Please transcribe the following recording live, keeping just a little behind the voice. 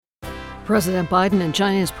President Biden and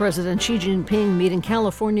China's President Xi Jinping meet in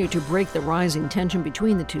California to break the rising tension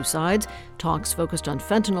between the two sides. Talks focused on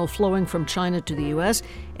fentanyl flowing from China to the U.S.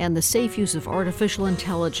 and the safe use of artificial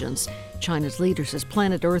intelligence. China's leader says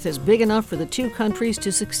planet Earth is big enough for the two countries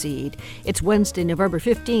to succeed. It's Wednesday, November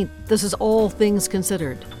 15th. This is All Things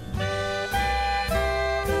Considered.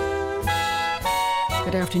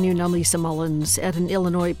 Good afternoon, I'm Lisa Mullins. At an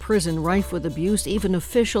Illinois prison rife with abuse, even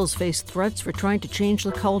officials face threats for trying to change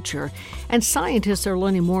the culture. And scientists are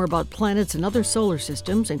learning more about planets and other solar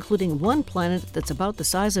systems, including one planet that's about the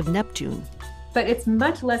size of Neptune. But it's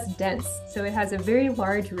much less dense, so it has a very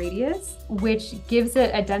large radius, which gives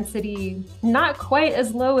it a density not quite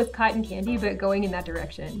as low as cotton candy, but going in that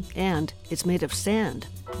direction. And it's made of sand.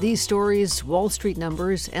 These stories, Wall Street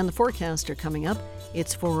numbers, and the forecast are coming up.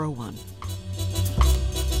 It's 4:01.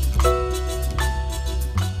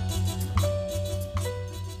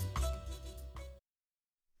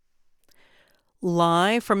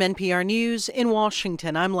 Live from NPR News in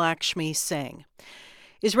Washington, I'm Lakshmi Singh.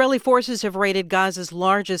 Israeli forces have raided Gaza's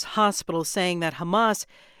largest hospital, saying that Hamas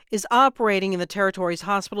is operating in the territory's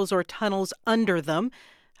hospitals or tunnels under them.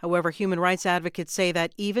 However, human rights advocates say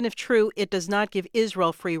that even if true, it does not give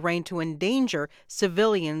Israel free rein to endanger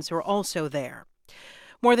civilians who are also there.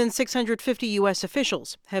 More than 650 U.S.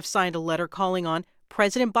 officials have signed a letter calling on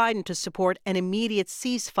President Biden to support an immediate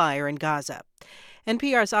ceasefire in Gaza.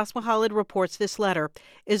 NPR's Asma Khalid reports this letter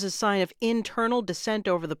is a sign of internal dissent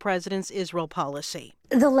over the president's Israel policy.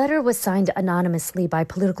 The letter was signed anonymously by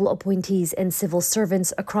political appointees and civil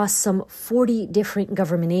servants across some 40 different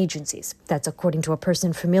government agencies. That's according to a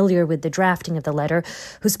person familiar with the drafting of the letter,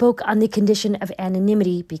 who spoke on the condition of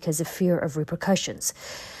anonymity because of fear of repercussions.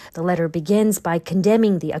 The letter begins by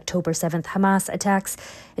condemning the October 7th Hamas attacks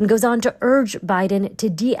and goes on to urge Biden to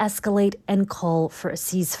de-escalate and call for a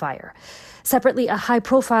ceasefire. Separately, a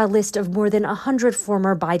high-profile list of more than 100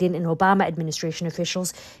 former Biden and Obama administration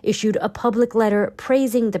officials issued a public letter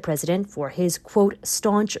praising the president for his, quote,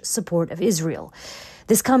 staunch support of Israel.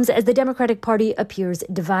 This comes as the Democratic Party appears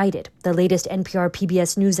divided. The latest NPR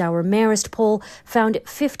PBS NewsHour Marist poll found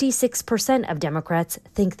 56% of Democrats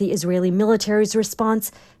think the Israeli military's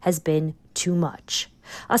response has been too much.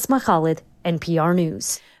 Asma Khalid, NPR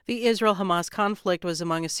News. The Israel-Hamas conflict was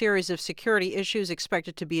among a series of security issues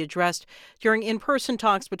expected to be addressed during in-person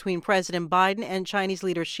talks between President Biden and Chinese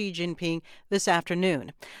leader Xi Jinping this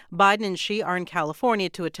afternoon. Biden and Xi are in California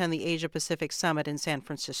to attend the Asia-Pacific Summit in San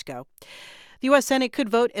Francisco. The U.S. Senate could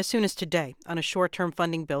vote as soon as today on a short-term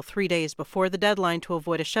funding bill 3 days before the deadline to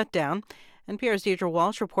avoid a shutdown. NPR's Deirdre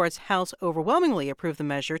Walsh reports House overwhelmingly approved the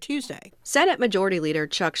measure Tuesday. Senate Majority Leader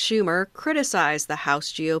Chuck Schumer criticized the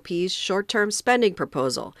House GOP's short-term spending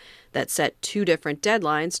proposal that set two different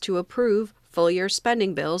deadlines to approve full-year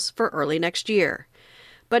spending bills for early next year.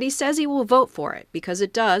 But he says he will vote for it because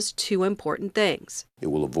it does two important things. It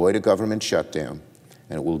will avoid a government shutdown,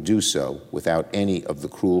 and it will do so without any of the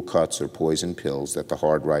cruel cuts or poison pills that the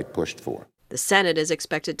hard right pushed for. The Senate is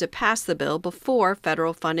expected to pass the bill before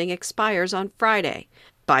federal funding expires on Friday.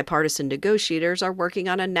 Bipartisan negotiators are working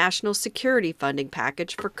on a national security funding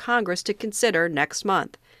package for Congress to consider next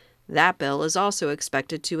month. That bill is also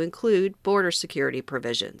expected to include border security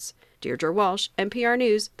provisions. Deirdre Walsh, NPR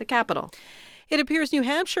News, the Capitol. It appears New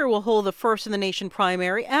Hampshire will hold the first-in-the-nation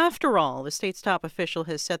primary after all. The state's top official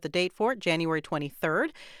has set the date for it, January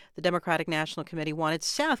 23rd. The Democratic National Committee wanted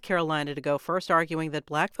South Carolina to go first, arguing that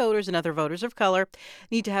black voters and other voters of color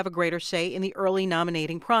need to have a greater say in the early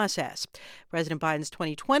nominating process. President Biden's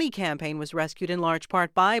 2020 campaign was rescued in large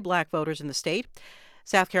part by black voters in the state.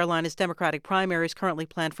 South Carolina's Democratic primary is currently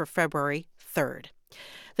planned for February 3rd.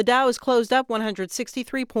 The Dow is closed up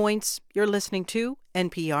 163 points. You're listening to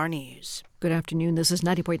NPR News. Good afternoon. This is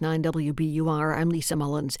 90.9 WBUR. I'm Lisa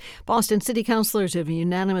Mullins. Boston city councilors have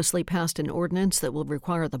unanimously passed an ordinance that will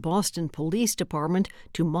require the Boston Police Department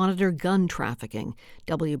to monitor gun trafficking.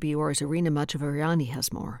 WBUR's Irina Machavarani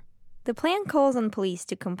has more. The plan calls on police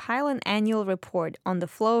to compile an annual report on the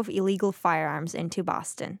flow of illegal firearms into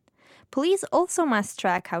Boston. Police also must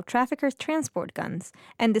track how traffickers transport guns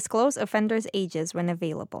and disclose offenders' ages when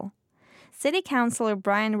available. City Councilor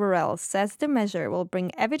Brian Worrell says the measure will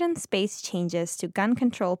bring evidence-based changes to gun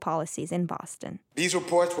control policies in Boston. These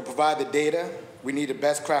reports will provide the data we need to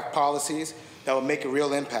best craft policies that will make a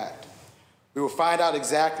real impact. We will find out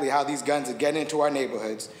exactly how these guns are getting into our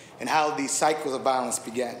neighborhoods and how these cycles of violence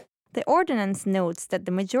begin. The ordinance notes that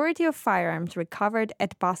the majority of firearms recovered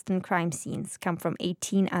at Boston crime scenes come from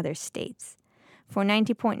 18 other states. For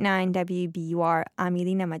 90.9 WBUR, I'm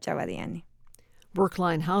Irina Machavarani.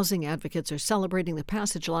 Brookline housing advocates are celebrating the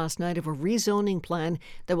passage last night of a rezoning plan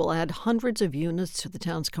that will add hundreds of units to the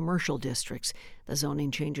town's commercial districts. The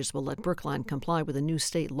zoning changes will let Brookline comply with a new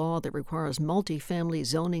state law that requires multifamily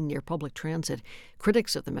zoning near public transit.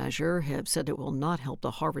 Critics of the measure have said it will not help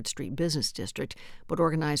the Harvard Street Business District, but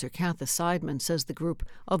organizer Katha Seidman says the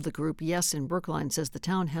group Yes in Brookline says the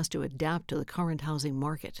town has to adapt to the current housing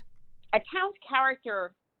market. A town's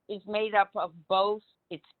character is made up of both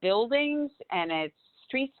its buildings and its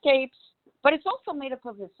streetscapes, but it's also made up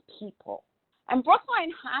of its people. And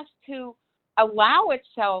Brookline has to allow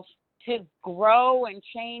itself to grow and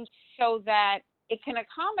change so that it can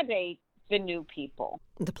accommodate the new people.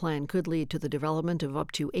 The plan could lead to the development of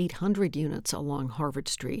up to 800 units along Harvard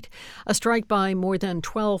Street. A strike by more than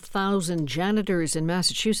 12,000 janitors in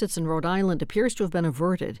Massachusetts and Rhode Island appears to have been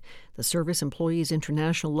averted. The Service Employees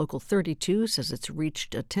International Local 32 says it's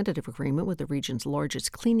reached a tentative agreement with the region's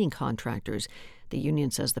largest cleaning contractors. The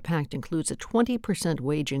union says the pact includes a 20%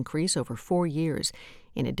 wage increase over 4 years.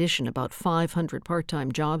 In addition, about 500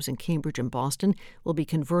 part-time jobs in Cambridge and Boston will be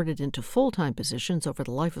converted into full-time positions over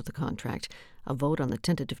the life of the contract. A vote on the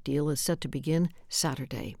tentative deal is set to begin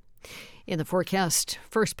Saturday. In the forecast,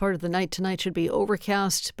 first part of the night tonight should be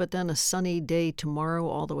overcast, but then a sunny day tomorrow,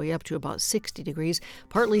 all the way up to about 60 degrees.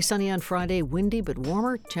 Partly sunny on Friday, windy but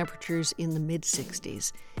warmer, temperatures in the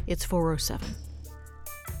mid-60s. It's 4:07.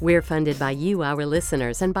 We're funded by you, our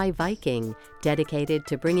listeners, and by Viking, dedicated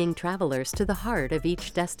to bringing travelers to the heart of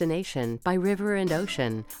each destination by river and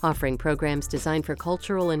ocean, offering programs designed for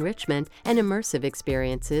cultural enrichment and immersive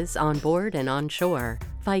experiences on board and on shore.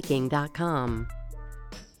 Viking.com.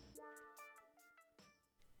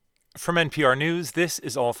 From NPR News, this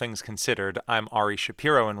is All Things Considered. I'm Ari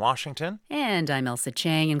Shapiro in Washington. And I'm Elsa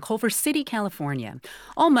Chang in Culver City, California.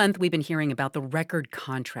 All month, we've been hearing about the record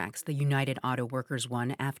contracts the United Auto Workers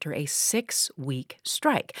won after a 6-week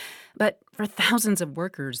strike. But for thousands of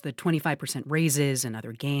workers, the 25% raises and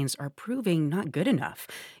other gains are proving not good enough.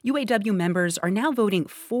 UAW members are now voting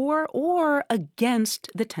for or against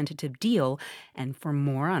the tentative deal. And for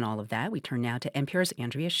more on all of that, we turn now to NPR's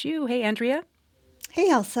Andrea Hsu. Hey, Andrea. Hey,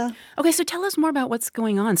 Elsa. Okay, so tell us more about what's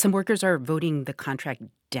going on. Some workers are voting the contract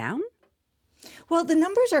down? Well, the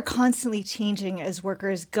numbers are constantly changing as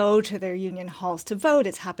workers go to their union halls to vote.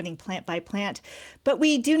 It's happening plant by plant. But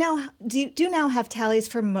we do now have tallies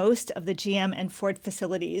for most of the GM and Ford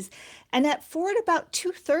facilities. And at Ford, about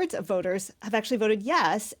 2/3 of voters have actually voted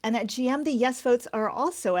yes. And at GM, the yes votes are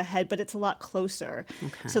also ahead, but it's a lot closer.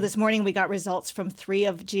 Okay. So this morning, we got results from 3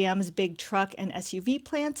 of GM's big truck and SUV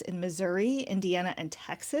plants in Missouri, Indiana, and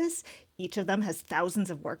Texas. Each of them has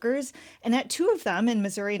thousands of workers. And at 2 of them, in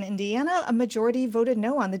Missouri and Indiana, a majority voted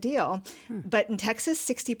no on the deal. But in Texas,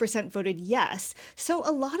 60% voted yes. So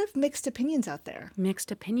a lot of mixed opinions out there.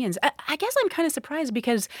 Mixed opinions. I guess I'm kind of surprised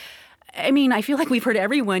because, I mean, I feel like we've heard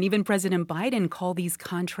everyone, even President Biden, call these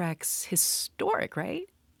contracts historic, right?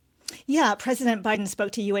 Yeah, President Biden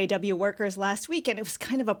spoke to UAW workers last week, and it was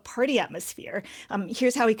kind of a party atmosphere.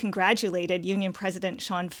 Here's how he congratulated Union President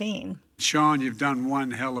Shawn Fain. Shawn, you've done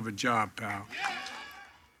one hell of a job, pal.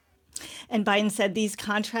 And Biden said these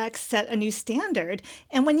contracts set a new standard.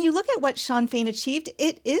 And when you look at what Shawn Fain achieved,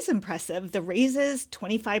 it is impressive. The raises,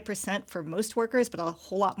 25% for most workers, but a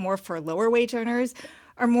whole lot more for lower wage earners,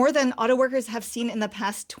 are more than auto workers have seen in the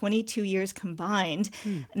past 22 years combined.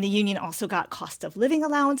 And the union also got cost of living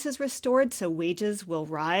allowances restored, so wages will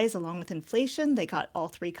rise along with inflation. They got all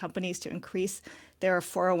 3 companies to increase their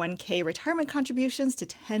 401k retirement contributions to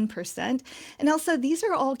 10%. And also, these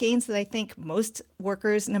are all gains that I think most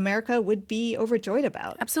workers in America would be overjoyed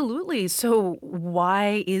about. Absolutely. So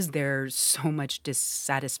why is there so much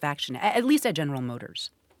dissatisfaction, at least at General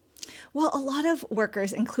Motors? Well, a lot of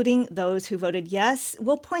workers, including those who voted yes,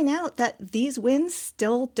 will point out that these wins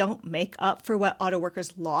still don't make up for what auto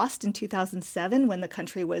workers lost in 2007 when the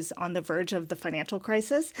country was on the verge of the financial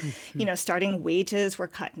crisis. You know, starting wages were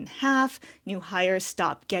cut in half, new hires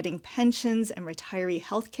stopped getting pensions and retiree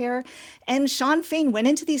health care. And Shawn Fain went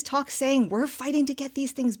into these talks saying, we're fighting to get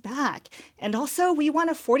these things back. And also, we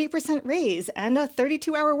want a 40% raise and a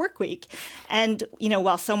 32-hour work week. And, you know,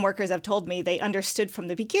 while some workers have told me they understood from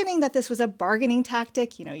the beginning that this was a bargaining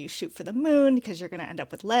tactic, you know, you shoot for the moon because you're going to end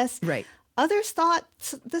up with less. Right. Others thought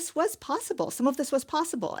this was possible. Some of this was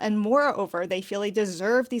possible. And moreover, they feel they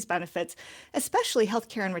deserve these benefits, especially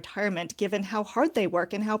healthcare and retirement, given how hard they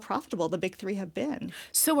work and how profitable the big 3 have been.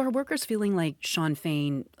 So are workers feeling like Shawn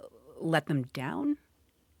Fain let them down?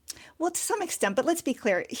 Well, to some extent, but let's be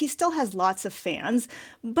clear, he still has lots of fans.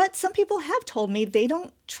 But some people have told me they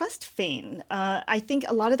don't trust Fain. I think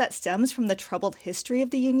a lot of that stems from the troubled history of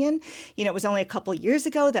the union. It was only a couple years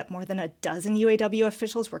ago that more than a dozen UAW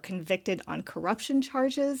officials were convicted on corruption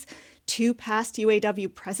charges. 2 past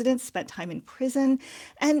UAW presidents spent time in prison.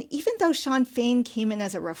 And even though Shawn Fain came in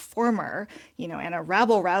as a reformer, and a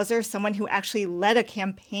rabble-rouser, someone who actually led a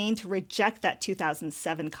campaign to reject that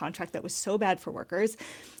 2007 contract that was so bad for workers,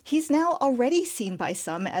 he's now already seen by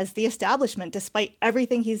some as the establishment, despite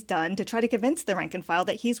everything he's done to try to convince the rank and file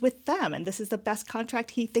that he's with them and this is the best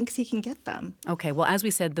contract he thinks he can get them. Okay, well, as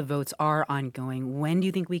we said, the votes are ongoing. When do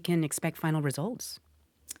you think we can expect final results?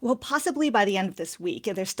 Well, possibly by the end of this week.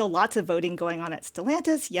 There's still lots of voting going on at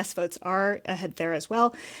Stellantis. Yes votes are ahead there as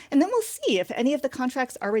well. And then we'll see if any of the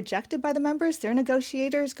contracts are rejected by the members. Their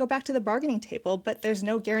negotiators go back to the bargaining table, but there's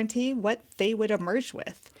no guarantee what they would emerge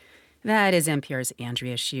with. That is NPR's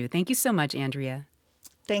Andrea Hsu. Thank you so much, Andrea.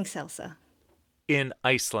 Thanks, Elsa. In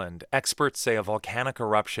Iceland, experts say a volcanic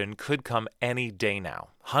eruption could come any day now.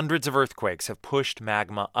 Hundreds of earthquakes have pushed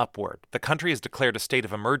magma upward. The country has declared a state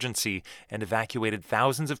of emergency and evacuated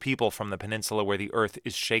thousands of people from the peninsula where the earth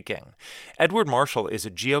is shaking. Edward Marshall is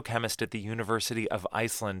a geochemist at the University of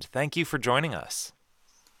Iceland. Thank you for joining us.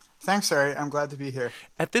 Thanks, Harry. I'm glad to be here.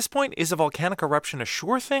 At this point, is a volcanic eruption a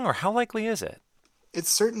sure thing, or how likely is it?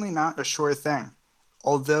 It's certainly not a sure thing,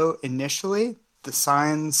 although initially the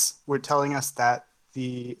signs were telling us that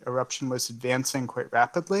the eruption was advancing quite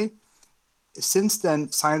rapidly. Since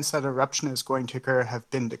then, signs that eruption is going to occur have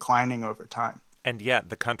been declining over time. And yet,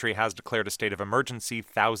 the country has declared a state of emergency.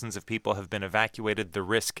 Thousands of people have been evacuated. The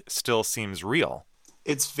risk still seems real.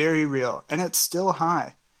 It's very real, and it's still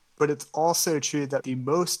high. But it's also true that the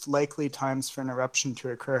most likely times for an eruption to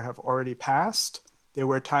occur have already passed. There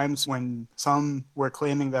were times when some were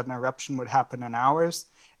claiming that an eruption would happen in hours,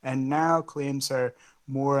 and now claims are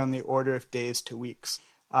more on the order of days to weeks.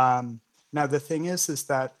 Now, the thing is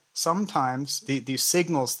that sometimes these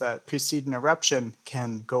signals that precede an eruption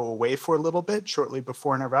can go away for a little bit shortly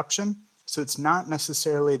before an eruption. So it's not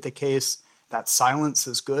necessarily the case that silence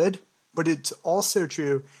is good, but it's also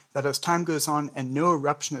true that as time goes on and no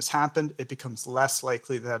eruption has happened, it becomes less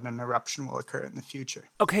likely that an eruption will occur in the future.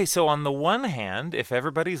 Okay, so on the one hand, if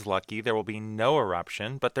everybody's lucky, there will be no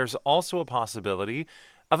eruption, but there's also a possibility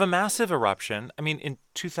of a massive eruption. I mean, in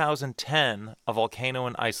 2010, a volcano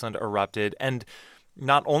in Iceland erupted, and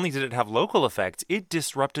not only did it have local effects, it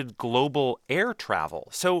disrupted global air travel.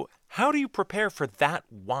 So how do you prepare for that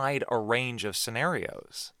wide a range of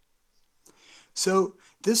scenarios? So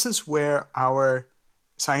this is where our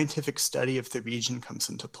scientific study of the region comes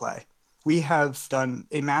into play. We have done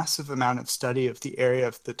a massive amount of study of the area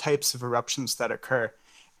of the types of eruptions that occur.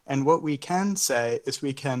 And what we can say is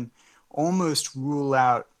we can almost rule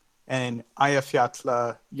out an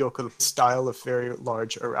Eyjafjallajökull style of very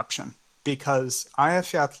large eruption, because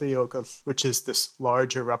Eyjafjallajökull, which is this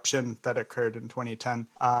large eruption that occurred in 2010,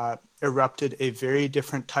 erupted a very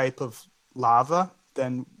different type of lava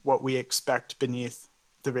than what we expect beneath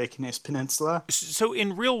the Reykjanes Peninsula. So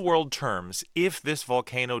in real world terms, if this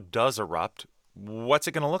volcano does erupt, what's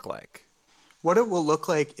it going to look like? What it will look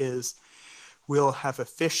like is we'll have a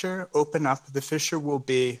fissure open up. The fissure will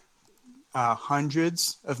be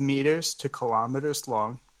hundreds of meters to kilometers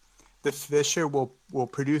long. The fissure will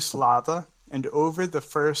produce lava, and over the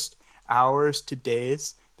first hours to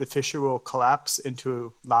days, the fissure will collapse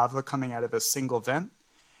into lava coming out of a single vent.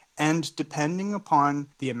 And depending upon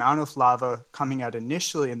the amount of lava coming out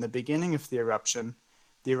initially in the beginning of the eruption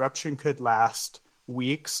could last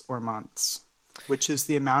weeks or months, which is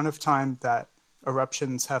the amount of time that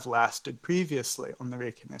eruptions have lasted previously on the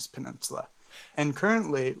Reykjanes Peninsula. And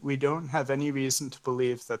currently, we don't have any reason to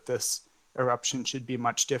believe that this eruption should be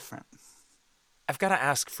much different. I've got to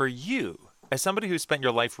ask, for you, as somebody who spent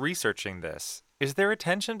your life researching this, is there a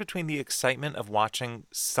tension between the excitement of watching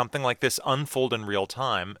something like this unfold in real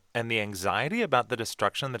time and the anxiety about the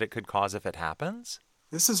destruction that it could cause if it happens?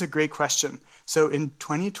 This is a great question. So in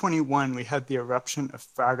 2021, we had the eruption of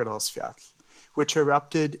Fagradalsfjall, which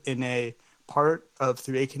erupted in a part of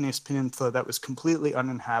the Reykjanes Peninsula that was completely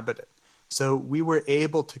uninhabited. So we were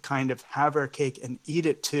able to kind of have our cake and eat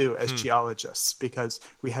it too as geologists, because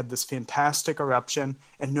we had this fantastic eruption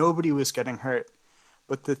and nobody was getting hurt.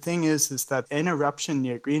 But the thing is that an eruption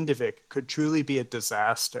near Grindavik could truly be a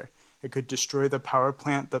disaster. It could destroy the power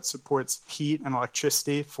plant that supports heat and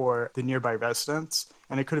electricity for the nearby residents,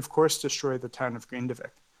 and it could, of course, destroy the town of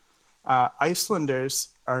Grindavik. Icelanders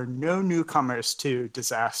are no newcomers to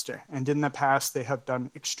disaster, and in the past they have done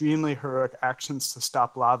extremely heroic actions to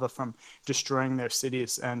stop lava from destroying their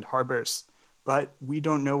cities and harbors. but we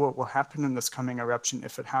don't know what will happen in this coming eruption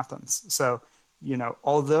if it happens. So,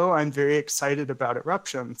 although I'm very excited about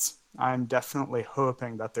eruptions, I'm definitely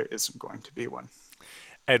hoping that there isn't going to be one.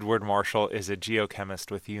 Edward Marshall is a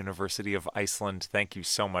geochemist with the University of Iceland. Thank you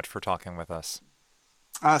so much for talking with us.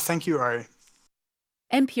 Thank you, Ari.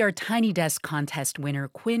 NPR Tiny Desk contest winner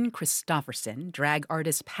Quinn Christopherson, drag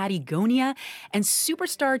artist Patagonia, and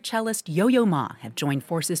superstar cellist Yo-Yo Ma have joined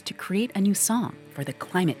forces to create a new song for the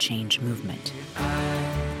climate change movement.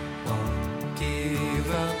 I won't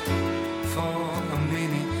give up for a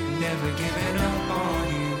minute, never giving up on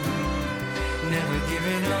you, never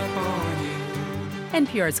giving up on you.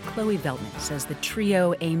 NPR's Chloe Veltman says the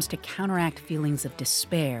trio aims to counteract feelings of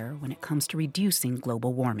despair when it comes to reducing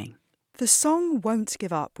global warming. The song Won't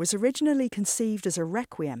Give Up was originally conceived as a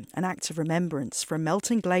requiem, an act of remembrance for a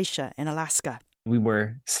melting glacier in Alaska. We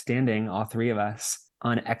were standing, all three of us,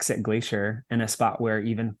 on Exit Glacier in a spot where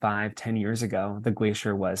even 5-10 years ago, the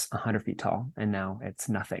glacier was 100 feet tall, and now it's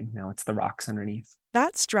nothing. Now it's the rocks underneath.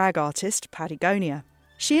 That's drag artist Patagonia.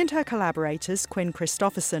 She and her collaborators, Quinn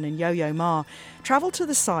Christopherson and Yo-Yo Ma, travelled to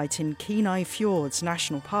the site in Kenai Fjords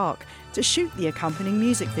National Park to shoot the accompanying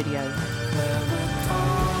music video.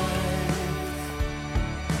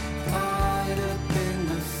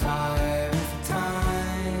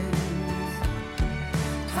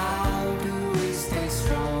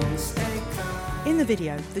 In the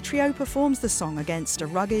video, the trio performs the song against a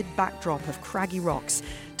rugged backdrop of craggy rocks,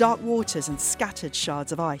 dark waters and scattered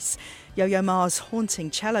shards of ice. Yo-Yo Ma's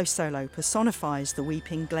haunting cello solo personifies the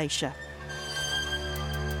weeping glacier.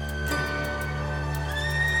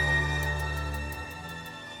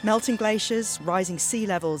 Melting glaciers, rising sea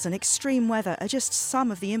levels and extreme weather are just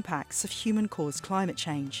some of the impacts of human-caused climate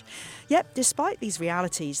change. Yet, despite these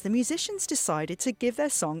realities, the musicians decided to give their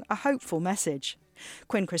song a hopeful message.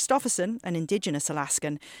 Quinn Christopherson, an Indigenous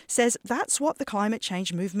Alaskan, says that's what the climate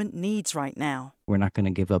change movement needs right now. We're not going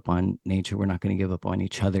to give up on nature. We're not going to give up on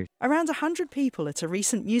each other. Around 100 people at a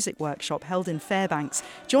recent music workshop held in Fairbanks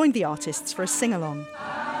joined the artists for a sing-along.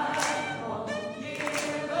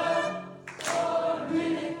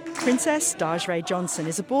 Princess Dajre Johnson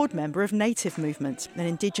is a board member of Native Movement, an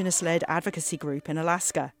Indigenous-led advocacy group in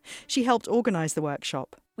Alaska. She helped organise the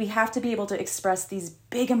workshop. We have to be able to express these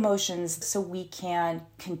big emotions so we can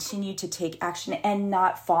continue to take action and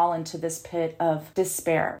not fall into this pit of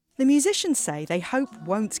despair. The musicians say they hope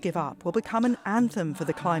Won't Give Up will become an anthem for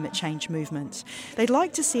the climate change movement. They'd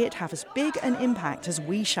like to see it have as big an impact as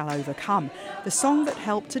We Shall Overcome, the song that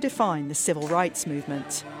helped to define the civil rights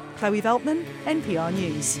movement. Chloe Veltman, NPR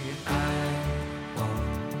News. I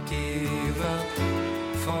won't give up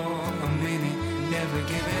for a minute, never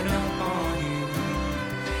giving up on you,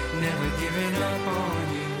 never giving up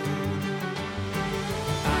on you.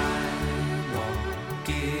 I won't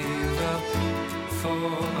give up for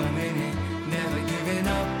a minute, never giving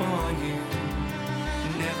up on you,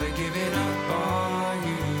 never giving up on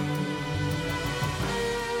you.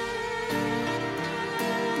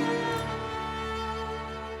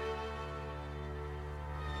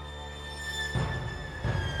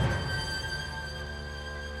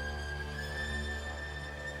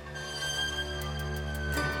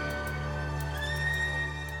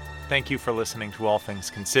 Thank you for listening to All Things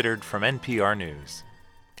Considered from NPR News.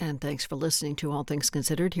 And thanks for listening to All Things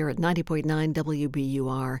Considered here at 90.9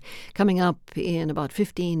 WBUR. Coming up in about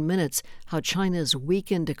 15 minutes, how China's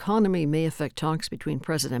weakened economy may affect talks between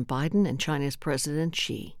President Biden and China's President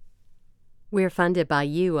Xi. We're funded by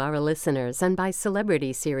you, our listeners, and by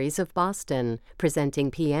Celebrity Series of Boston,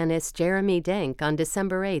 presenting pianist Jeremy Denk on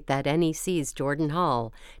December 8th at NEC's Jordan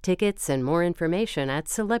Hall. Tickets and more information at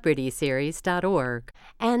celebrityseries.org.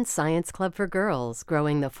 And Science Club for Girls,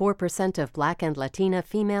 growing the 4% of Black and Latina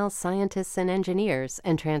female scientists and engineers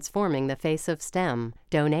and transforming the face of STEM.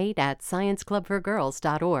 Donate at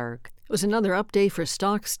scienceclubforgirls.org. It was another up day for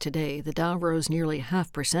stocks today. The Dow rose nearly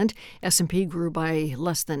 0.5%. S&P grew by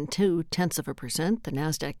less than 0.2%. The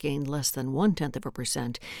Nasdaq gained less than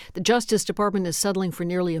 0.1%. The Justice Department is settling for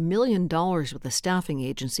nearly $1 million with a staffing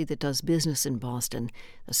agency that does business in Boston.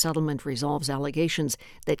 The settlement resolves allegations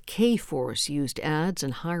that K-Force used ads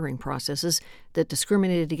and hiring processes that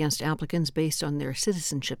discriminated against applicants based on their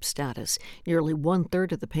citizenship status. Nearly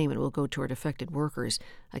 1/3 of the payment will go toward affected workers.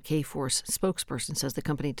 A K-Force spokesperson says the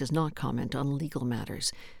company does not comment on legal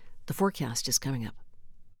matters. The forecast is coming up.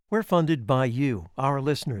 We're funded by you, our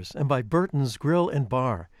listeners, and by Burton's Grill and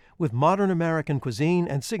Bar, with modern American cuisine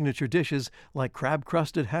and signature dishes like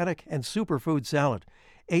crab-crusted haddock and superfood salad.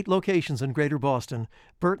 8 locations in Greater Boston,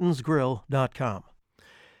 burtonsgrill.com.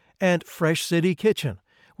 And Fresh City Kitchen,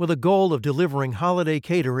 with a goal of delivering holiday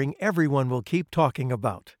catering everyone will keep talking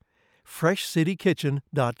about.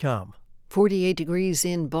 freshcitykitchen.com. 48 degrees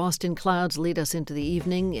in Boston. Clouds lead us into the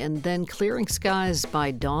evening and then clearing skies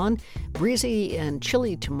by dawn. Breezy and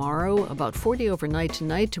chilly tomorrow. About 40 overnight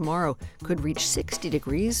tonight. Tomorrow could reach 60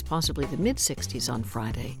 degrees, possibly the mid-60s on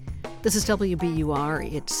Friday. This is WBUR.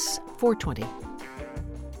 It's 4:20.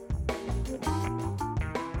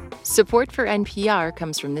 Support for NPR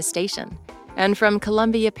comes from this station and from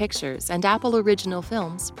Columbia Pictures and Apple Original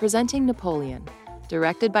Films presenting Napoleon.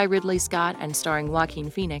 Directed by Ridley Scott and starring Joaquin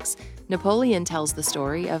Phoenix, Napoleon tells the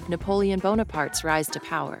story of Napoleon Bonaparte's rise to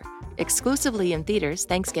power, exclusively in theaters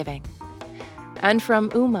Thanksgiving. And from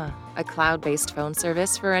Ooma, a cloud-based phone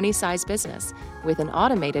service for any size business, with an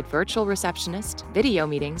automated virtual receptionist, video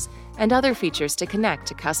meetings, and other features to connect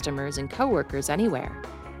to customers and coworkers anywhere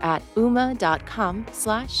at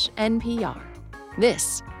ooma.com/NPR.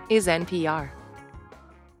 This is NPR.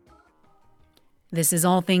 This is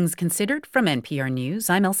All Things Considered from NPR News.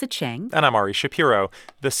 I'm Elsa Chang. And I'm Ari Shapiro.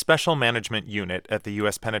 The Special Management Unit at the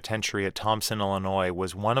U.S. Penitentiary at Thompson, Illinois,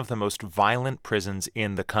 was one of the most violent prisons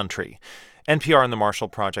in the country. NPR and the Marshall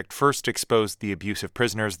Project first exposed the abuse of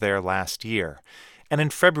prisoners there last year. And in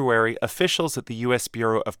February, officials at the U.S.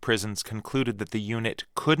 Bureau of Prisons concluded that the unit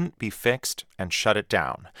couldn't be fixed and shut it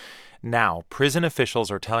down. Now, prison officials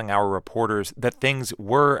are telling our reporters that things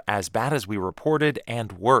were as bad as we reported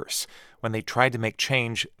and worse. When they tried to make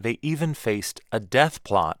change, they even faced a death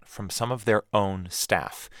plot from some of their own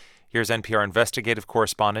staff. Here's NPR investigative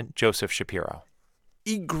correspondent Joseph Shapiro.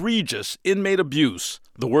 Egregious inmate abuse,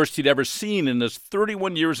 the worst he'd ever seen in his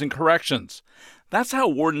 31 years in corrections. That's how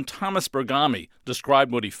Warden Thomas Bergami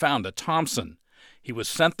described what he found at Thompson. He was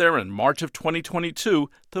sent there in March of 2022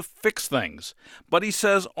 to fix things. But he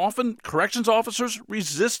says often corrections officers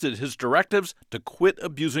resisted his directives to quit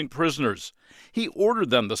abusing prisoners. He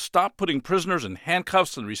ordered them to stop putting prisoners in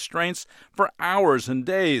handcuffs and restraints for hours and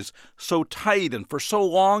days, so tight and for so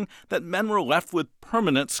long that men were left with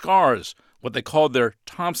permanent scars, what they called their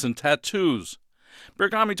Thompson tattoos.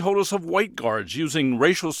 Bergami told us of white guards using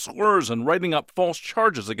racial slurs and writing up false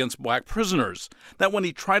charges against black prisoners, that when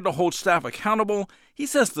he tried to hold staff accountable, he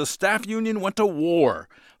says the staff union went to war,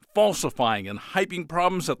 falsifying and hyping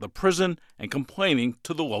problems at the prison and complaining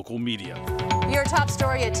to the local media. Your top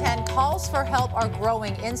story at 10, calls for help are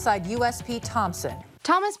growing inside USP Thompson.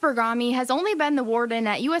 Thomas Bergami has only been the warden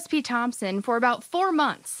at USP Thompson for about 4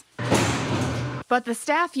 months. But the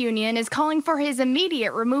staff union is calling for his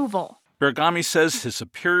immediate removal. Bergami says his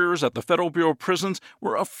superiors at the Federal Bureau of Prisons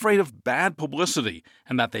were afraid of bad publicity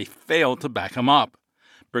and that they failed to back him up.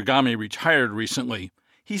 Bergami retired recently.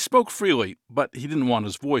 He spoke freely, but he didn't want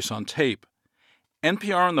his voice on tape.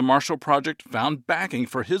 NPR and the Marshall Project found backing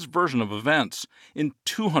for his version of events in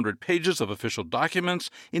 200 pages of official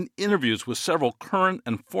documents, in interviews with several current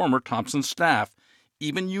and former Thompson staff,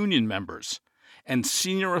 even union members, and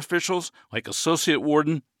senior officials like Associate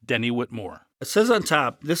Warden Denny Whitmore. It says on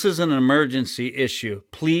top, this is an emergency issue.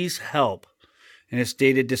 Please help. And it's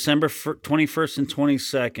dated December 21st and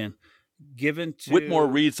 22nd. Given to... Whitmore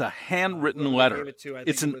reads a handwritten letter.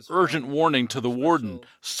 It's an urgent warning to the warden,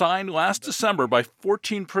 signed last December by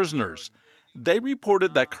 14 prisoners. They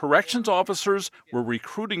reported that corrections officers were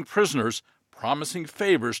recruiting prisoners, promising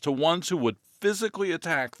favors to ones who would physically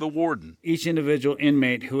attack the warden. Each individual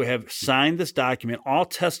inmate who have signed this document all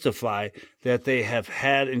testify that they have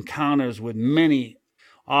had encounters with many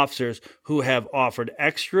officers who have offered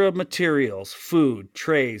extra materials, food,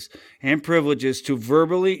 trays, and privileges to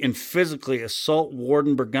verbally and physically assault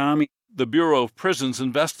Warden Bergami. The Bureau of Prisons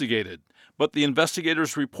investigated, but the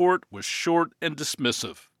investigator's report was short and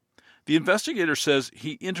dismissive. The investigator says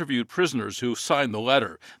he interviewed prisoners who signed the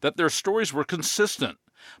letter, that their stories were consistent.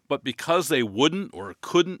 But because they wouldn't or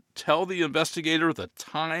couldn't tell the investigator the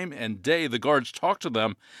time and day the guards talked to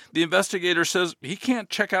them, the investigator says he can't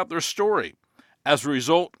check out their story. As a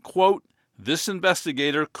result, quote, this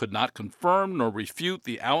investigator could not confirm nor refute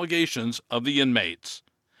the allegations of the inmates.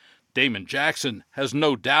 Damon Jackson has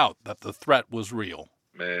no doubt that the threat was real.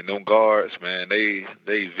 Man, them guards, man, they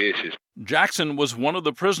vicious. Jackson was one of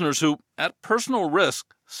the prisoners who, at personal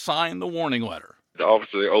risk, signed the warning letter. The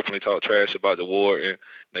officers, they openly talk trash about the warden.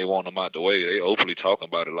 They want them out the way. They openly talking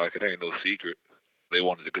about it like it ain't no secret. They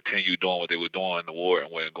wanted to continue doing what they were doing. The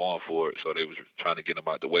warden wasn't going for it, so they was trying to get them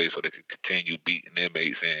out the way so they could continue beating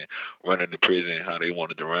inmates and running the prison how they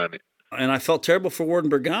wanted to run it. And I felt terrible for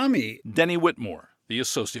Warden Bergami. Denny Whitmore, the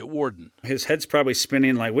associate warden. His head's probably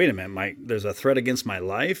spinning like, wait a minute, there's a threat against my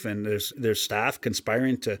life, and there's staff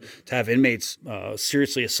conspiring to have inmates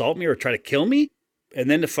seriously assault me or try to kill me. And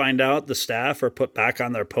then to find out the staff are put back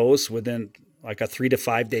on their posts within like a 3 to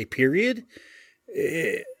 5 day period,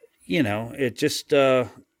 it just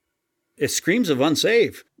It screams of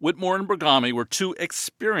unsafe. Whitmore and Bergami were two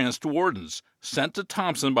experienced wardens sent to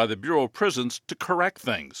Thompson by the Bureau of Prisons to correct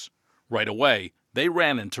things. Right away, they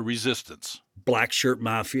ran into resistance. Black shirt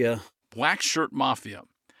mafia. Black shirt mafia.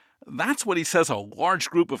 That's what he says a large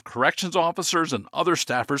group of corrections officers and other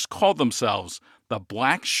staffers called themselves, the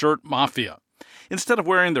Black Shirt Mafia. Instead of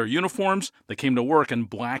wearing their uniforms, they came to work in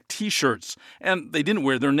black T-shirts, and they didn't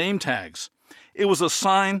wear their name tags. It was a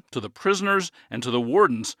sign to the prisoners and to the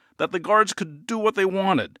wardens that the guards could do what they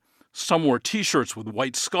wanted. Some wore T-shirts with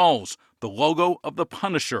white skulls, the logo of the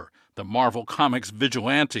Punisher, the Marvel Comics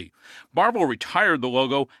vigilante. Marvel retired the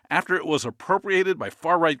logo after it was appropriated by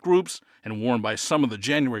far-right groups and worn by some of the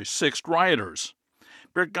January 6th rioters.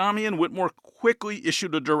 Bergami and Whitmore quickly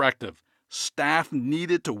issued a directive. Staff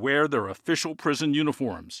needed to wear their official prison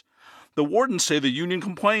uniforms. The wardens say the union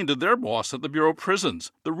complained to their boss at the Bureau of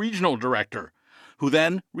Prisons, the regional director, who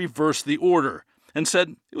then reversed the order and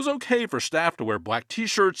said it was okay for staff to wear black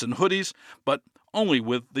T-shirts and hoodies, but only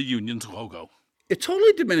with the union's logo. It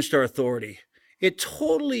totally diminished our authority. It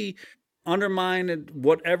totally undermined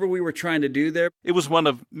whatever we were trying to do there. It was one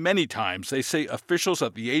of many times they say officials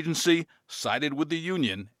at the agency sided with the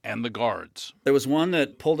union and the guards. There was one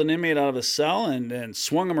that pulled an inmate out of a cell and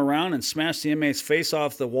swung him around and smashed the inmate's face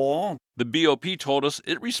off the wall. The BOP told us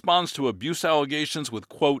it responds to abuse allegations with,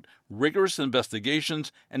 quote, rigorous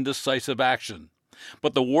investigations and decisive action.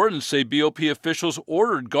 But the wardens say BOP officials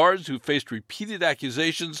ordered guards who faced repeated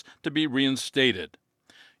accusations to be reinstated.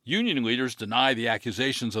 Union leaders deny the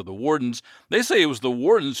accusations of the wardens. They say it was the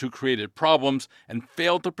wardens who created problems and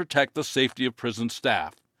failed to protect the safety of prison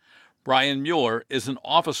staff. Brian Mueller is an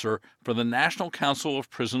officer for the National Council of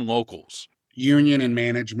Prison Locals. Union and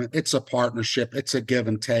management, it's a partnership. It's a give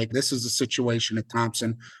and take. This is a situation at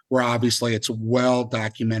Thompson where obviously it's well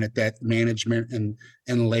documented that management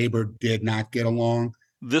and labor did not get along.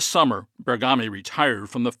 This summer, Bergami retired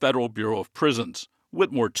from the Federal Bureau of Prisons.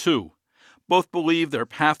 Whitmore, too. Both believe their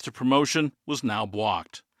path to promotion was now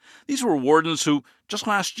blocked. These were wardens who, just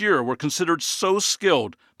last year, were considered so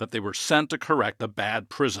skilled that they were sent to correct a bad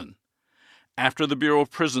prison. After the Bureau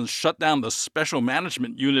of Prisons shut down the Special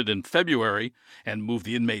Management Unit in February and moved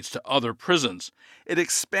the inmates to other prisons, it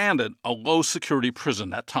expanded a low-security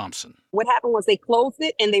prison at Thompson. What happened was they closed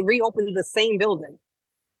it and they reopened the same building,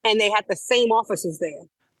 and they had the same officers there.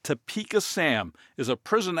 Topeka Sam is a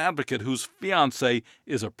prison advocate whose fiancé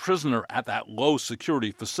is a prisoner at that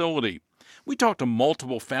low-security facility. We talked to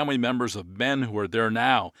multiple family members of men who are there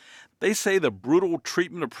now. They say the brutal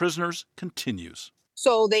treatment of prisoners continues.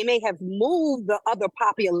 So they may have moved the other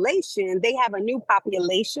population. They have a new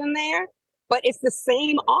population there, but it's the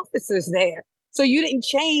same officers there. So you didn't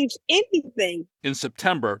change anything. In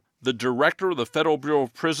September, the director of the Federal Bureau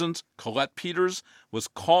of Prisons, Colette Peters, was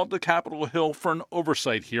called to Capitol Hill for an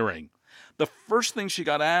oversight hearing. The first thing she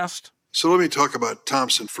got asked, so let me talk about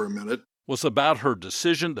Thompson for a minute, was about her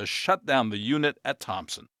decision to shut down the unit at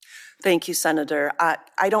Thompson. Thank you, Senator.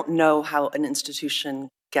 I don't know how an institution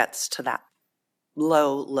gets to that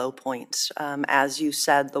low point. As you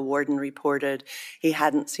said, the warden reported he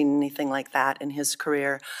hadn't seen anything like that in his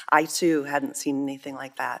career. I, too, hadn't seen anything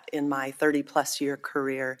like that in my 30-plus year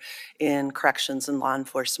career in corrections and law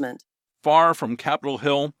enforcement. Far from Capitol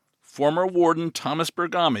Hill, former warden Thomas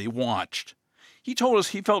Bergami watched. He told us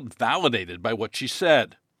he felt validated by what she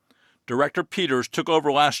said. Director Peters took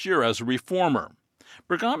over last year as a reformer.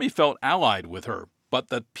 Bergami felt allied with her, but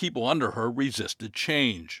the people under her resisted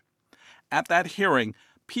change. At that hearing,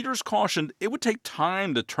 Peters cautioned it would take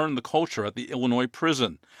time to turn the culture at the Illinois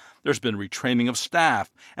prison. There's been retraining of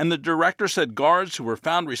staff, and the director said guards who were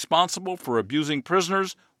found responsible for abusing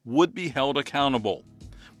prisoners would be held accountable.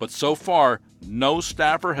 But so far, no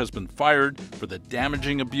staffer has been fired for the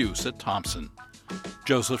damaging abuse at Thompson.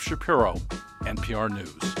 Joseph Shapiro, NPR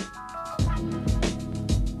News.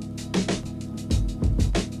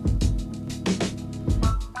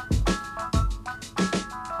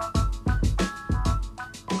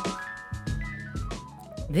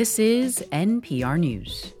 This is NPR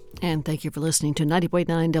News. And thank you for listening to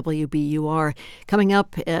 90.9 WBUR. Coming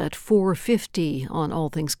up at 4:50 on All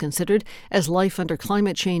Things Considered, as life under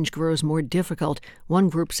climate change grows more difficult, one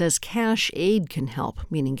group says cash aid can help,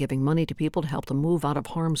 meaning giving money to people to help them move out of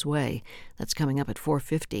harm's way. That's coming up at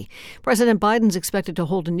 4:50. President Biden's expected to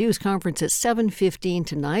hold a news conference at 7:15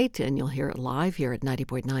 tonight, and you'll hear it live here at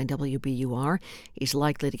 90.9 WBUR. He's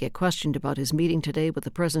likely to get questioned about his meeting today with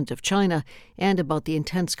the president of China and about the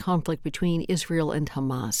intense conflict between Israel and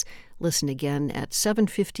Hamas. Listen again at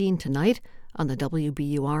 7:15 tonight on the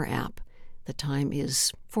WBUR app. The time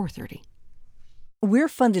is 4:30. We're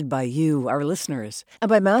funded by you, our listeners, and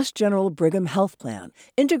by Mass General Brigham Health Plan,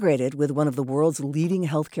 integrated with one of the world's leading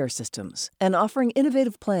healthcare systems and offering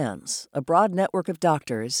innovative plans, a broad network of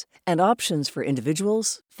doctors, and options for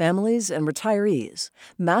individuals, families, and retirees.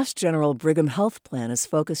 Mass General Brigham Health Plan is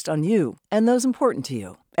focused on you and those important to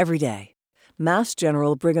you every day.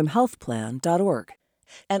 MassGeneralBrighamHealthPlan.org.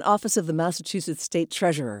 An Office of the Massachusetts State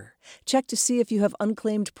Treasurer. Check to see if you have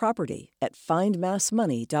unclaimed property at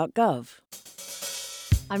findmassmoney.gov.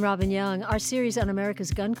 I'm Robin Young. Our series on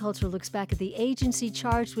America's gun culture looks back at the agency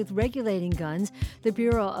charged with regulating guns, the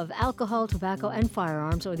Bureau of Alcohol, Tobacco, and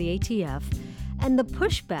Firearms, or the ATF, and the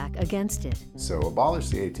pushback against it. So abolish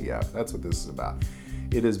the ATF. That's what this is about.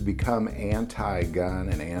 It has become anti-gun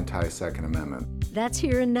and anti-Second Amendment. That's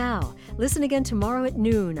Here and Now. Listen again tomorrow at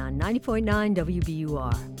noon on 90.9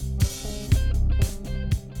 WBUR.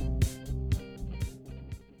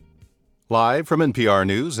 Live from NPR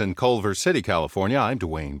News in Culver City, California, I'm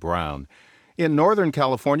Dwayne Brown. In Northern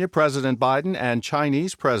California, President Biden and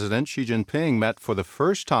Chinese President Xi Jinping met for the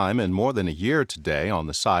first time in more than a year today on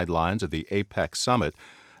the sidelines of the APEC summit.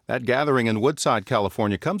 That gathering in Woodside,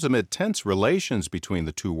 California, comes amid tense relations between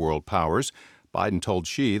the two world powers. Biden told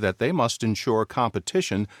Xi that they must ensure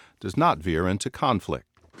competition does not veer into conflict.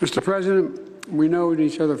 Mr. President, we know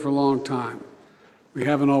each other for a long time. We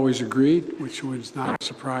haven't always agreed, which was not a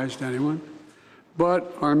surprise to anyone,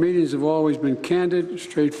 but our meetings have always been candid,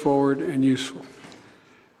 straightforward, and useful.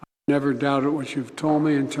 I've never doubted what you've told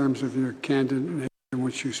me in terms of your candid nature in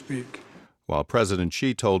which you speak. While President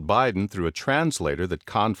Xi told Biden through a translator that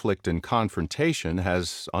conflict and confrontation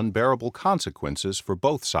has unbearable consequences for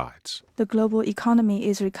both sides. The global economy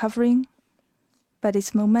is recovering, but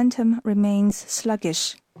its momentum remains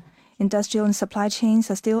sluggish. Industrial and supply chains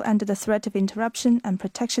are still under the threat of interruption, and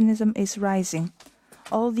protectionism is rising.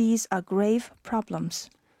 All these are grave problems.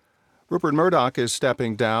 Rupert Murdoch is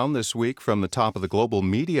stepping down this week from the top of the global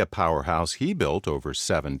media powerhouse he built over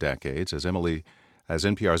 7 decades. As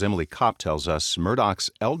NPR's Emily Kopp tells us, Murdoch's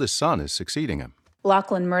eldest son is succeeding him.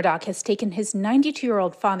 Lachlan Murdoch has taken his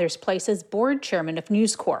 92-year-old father's place as board chairman of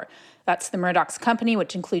News Corp. That's the Murdoch's company,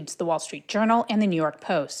 which includes the Wall Street Journal and the New York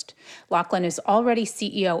Post. Lachlan is already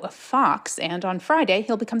CEO of Fox, and on Friday,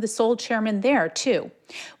 he'll become the sole chairman there, too.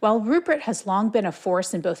 While Rupert has long been a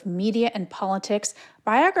force in both media and politics,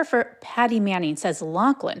 biographer Patty Manning says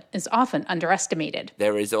Lachlan is often underestimated.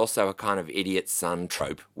 There is also a kind of idiot son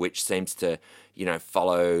trope, which seems to,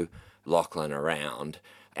 follow Lachlan around.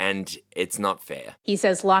 And it's not fair. He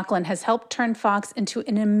says Lachlan has helped turn Fox into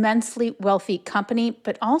an immensely wealthy company,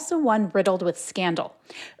 but also one riddled with scandal.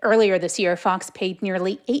 Earlier this year, Fox paid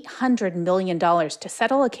nearly $800 million to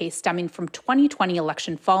settle a case stemming from 2020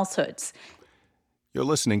 election falsehoods. You're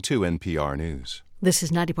listening to NPR News. This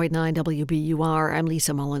is 90.9 WBUR. I'm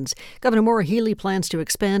Lisa Mullins. Governor Maura Healey plans to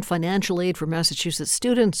expand financial aid for Massachusetts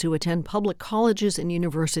students who attend public colleges and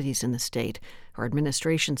universities in the state. Her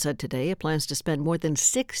administration said today it plans to spend more than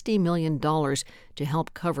 $60 million to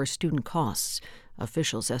help cover student costs.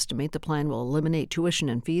 Officials estimate the plan will eliminate tuition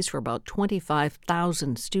and fees for about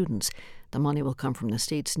 25,000 students. The money will come from the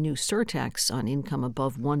state's new surtax on income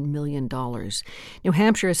above $1 million. New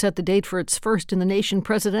Hampshire has set the date for its first-in-the-nation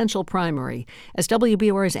presidential primary. As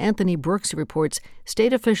WBUR's Anthony Brooks reports,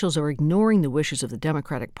 state officials are ignoring the wishes of the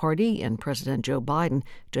Democratic Party and President Joe Biden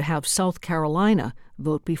to have South Carolina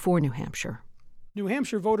vote before New Hampshire. New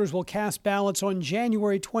Hampshire voters will cast ballots on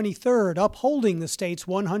January 23rd, upholding the state's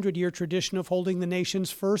 100-year tradition of holding the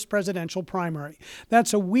nation's first presidential primary.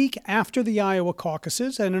 That's a week after the Iowa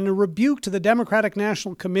caucuses, and in a rebuke to the Democratic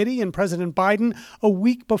National Committee and President Biden a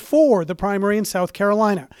week before the primary in South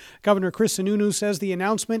Carolina. Governor Chris Sununu says the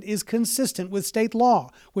announcement is consistent with state law,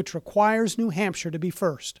 which requires New Hampshire to be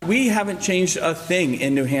first. We haven't changed a thing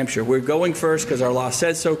in New Hampshire. We're going first because our law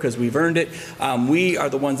says so, because we've earned it. We are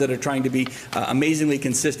the ones that are trying to be amazingly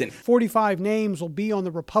consistent. 45 names will be on the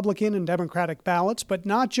Republican and Democratic ballots, but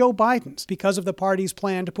not Joe Biden's because of the party's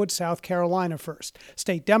plan to put South Carolina first.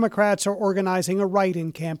 State Democrats are organizing a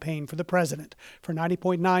write-in campaign for the president. For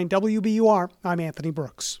 90.9 WBUR, I'm Anthony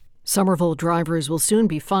Brooks. Somerville drivers will soon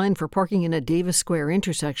be fined for parking in a Davis Square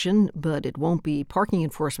intersection, but it won't be parking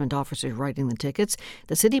enforcement officers writing the tickets.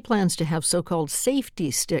 The city plans to have so-called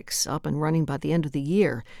safety sticks up and running by the end of the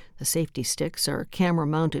year. The safety sticks are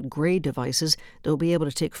camera-mounted gray devices that will be able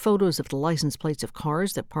to take photos of the license plates of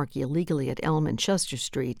cars that park illegally at Elm and Chester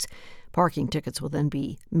Streets. Parking tickets will then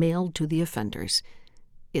be mailed to the offenders.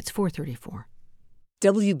 It's 4:34.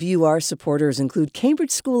 WBUR supporters include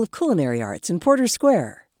Cambridge School of Culinary Arts in Porter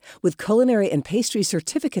Square, with culinary and pastry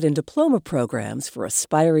certificate and diploma programs for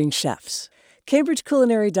aspiring chefs.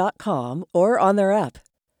 CambridgeCulinary.com or on their app.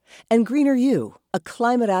 And Greener You, a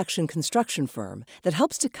climate action construction firm that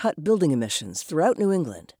helps to cut building emissions throughout New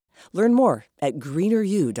England. Learn more at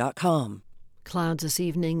greeneryou.com. Clouds this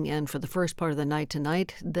evening and for the first part of the night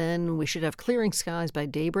tonight. Then we should have clearing skies by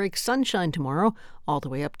daybreak. Sunshine tomorrow, all the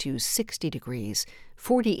way up to 60 degrees.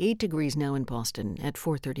 48 degrees now in Boston at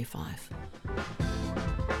 4:35.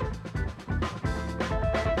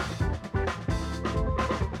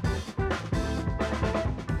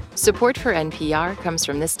 Support for NPR comes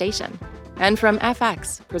from this station and from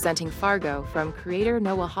FX, presenting Fargo from creator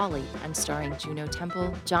Noah Hawley and starring Juno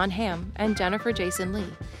Temple, John Hamm, and Jennifer Jason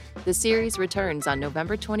Leigh. The series returns on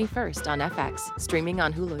November 21st on FX, streaming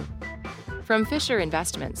on Hulu. From Fisher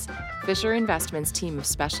Investments team of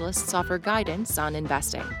specialists offer guidance on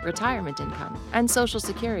investing, retirement income, and Social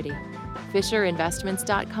Security.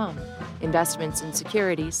 FisherInvestments.com. Investments in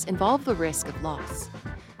securities involve the risk of loss.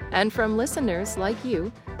 And from listeners like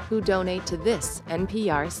you who donate to this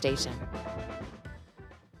NPR station.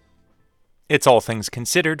 It's All Things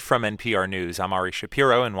Considered from NPR News. I'm Ari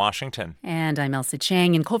Shapiro in Washington. And I'm Elsa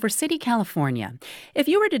Chang in Culver City, California. If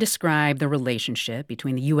you were to describe the relationship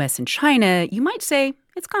between the U.S. and China, you might say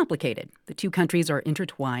it's complicated. The two countries are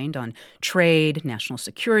intertwined on trade, national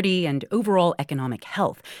security, and overall economic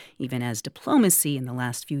health, even as diplomacy in the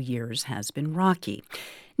last few years has been rocky.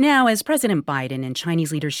 Now, as President Biden and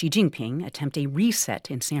Chinese leader Xi Jinping attempt a reset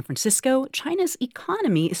in San Francisco, China's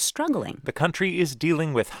economy is struggling. The country is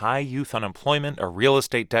dealing with high youth unemployment, a real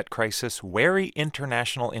estate debt crisis, wary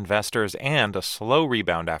international investors, and a slow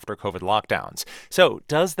rebound after COVID lockdowns. So,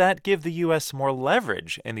 does that give the U.S. more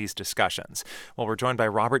leverage in these discussions? Well, we're joined by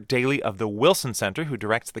Robert Daly of the Wilson Center, who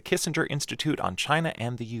directs the Kissinger Institute on China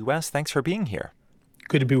and the U.S. Thanks for being here.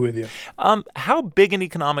 Good to be with you. How big an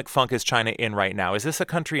economic funk is China in right now? Is this a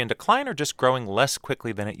country in decline or just growing less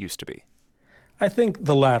quickly than it used to be? I think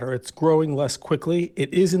the latter. It's growing less quickly.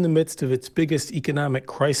 It is in the midst of its biggest economic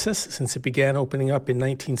crisis since it began opening up in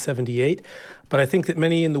 1978. But I think that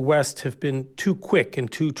many in the West have been too quick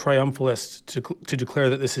and too triumphalist to declare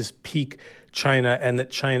that this is peak China and that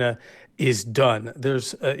China is done.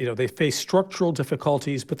 They face structural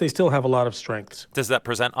difficulties, but they still have a lot of strengths. Does that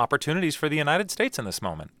present opportunities for the United States in this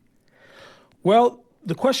moment? Well,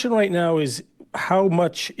 the question right now is how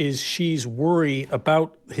much is Xi's worry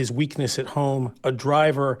about his weakness at home a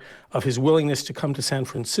driver of his willingness to come to San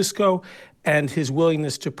Francisco and his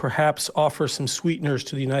willingness to perhaps offer some sweeteners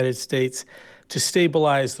to the United States to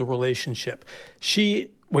stabilize the relationship.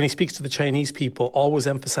 Xi, when he speaks to the Chinese people, always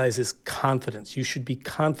emphasizes confidence. You should be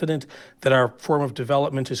confident that our form of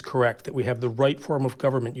development is correct, that we have the right form of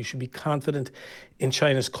government. You should be confident in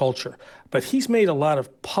China's culture. But he's made a lot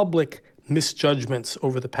of public misjudgments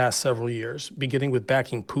over the past several years, beginning with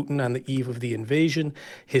backing Putin on the eve of the invasion,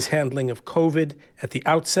 his handling of COVID at the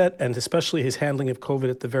outset, and especially his handling of COVID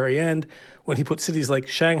at the very end, when he put cities like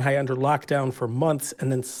Shanghai under lockdown for months and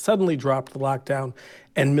then suddenly dropped the lockdown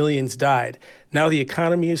and millions died. Now the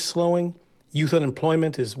economy is slowing. Youth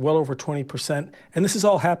unemployment is well over 20%, and this is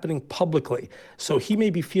all happening publicly. So he may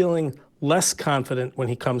be feeling less confident when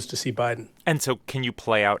he comes to see Biden. And so can you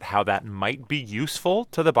play out how that might be useful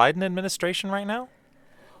to the Biden administration right now?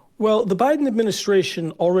 Well, the Biden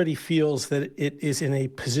administration already feels that it is in a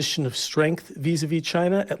position of strength vis-a-vis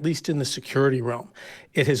China, at least in the security realm.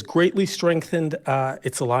 It has greatly strengthened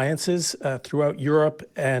its alliances throughout Europe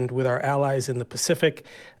and with our allies in the Pacific,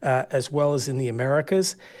 as well as in the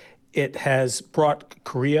Americas. It has brought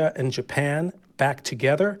Korea and Japan back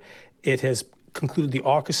together. It has concluded the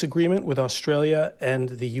AUKUS agreement with Australia and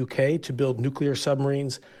the UK to build nuclear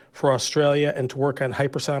submarines for Australia and to work on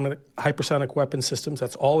hypersonic weapon systems.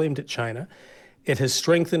 That's all aimed at China. It has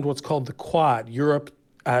strengthened what's called the Quad, Europe,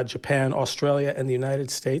 Japan, Australia, and the United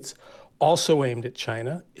States, also aimed at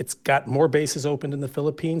China. It's got more bases opened in the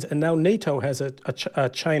Philippines, and now NATO has a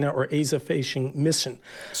China or Asia-facing mission.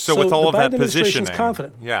 So with all of that positioning,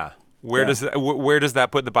 confident. Yeah. Where does that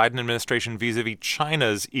put the Biden administration vis-a-vis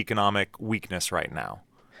China's economic weakness right now?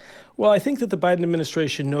 Well, I think that the Biden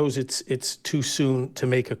administration knows it's too soon to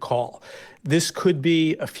make a call. This could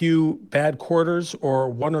be a few bad quarters or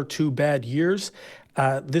 1 or 2 bad years.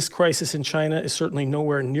 This crisis in China is certainly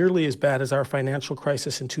nowhere nearly as bad as our financial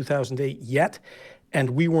crisis in 2008 yet, and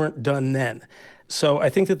we weren't done then. So I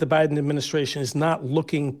think that the Biden administration is not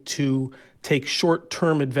looking to take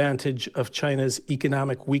short-term advantage of China's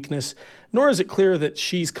economic weakness, nor is it clear that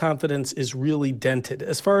Xi's confidence is really dented.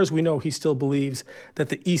 As far as we know, he still believes that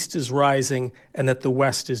the East is rising and that the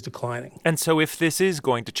West is declining. And so if this is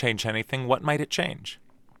going to change anything, what might it change?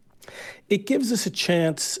 It gives us a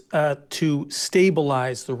chance to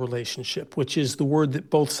stabilize the relationship, which is the word that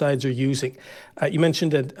both sides are using. You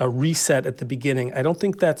mentioned a reset at the beginning. I don't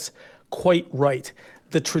think that's quite right.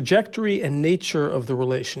 The trajectory and nature of the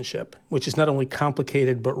relationship, which is not only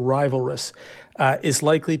complicated but rivalrous, is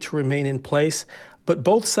likely to remain in place. But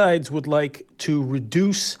both sides would like to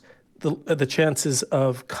reduce the chances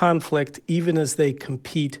of conflict even as they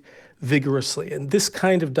compete vigorously. And this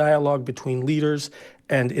kind of dialogue between leaders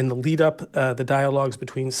and in the lead up, the dialogues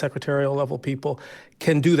between secretarial level people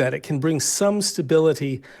can do that. It can bring some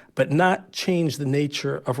stability, but not change the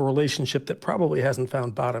nature of a relationship that probably hasn't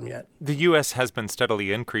found bottom yet. The U.S. has been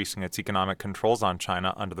steadily increasing its economic controls on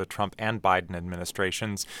China under the Trump and Biden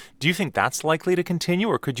administrations. Do you think that's likely to continue,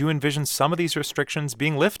 or could you envision some of these restrictions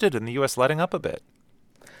being lifted and the U.S. letting up a bit?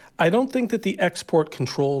 I don't think that the export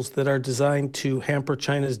controls that are designed to hamper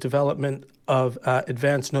China's development of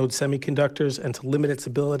advanced node semiconductors and to limit its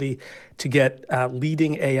ability to get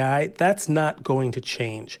leading AI, that's not going to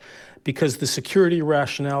change because the security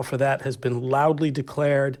rationale for that has been loudly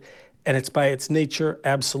declared, and it's by its nature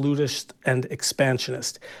absolutist and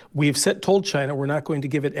expansionist. We've told China we're not going to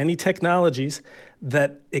give it any technologies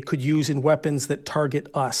that it could use in weapons that target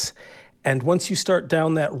us. And once you start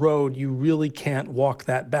down that road, you really can't walk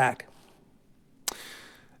that back.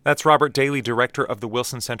 That's Robert Daly, director of the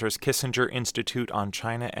Wilson Center's Kissinger Institute on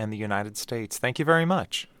China and the United States. Thank you very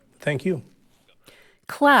much. Thank you.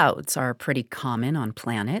 Clouds are pretty common on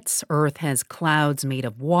planets. Earth has clouds made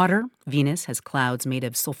of water. Venus has clouds made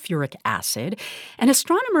of sulfuric acid. And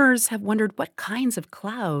astronomers have wondered what kinds of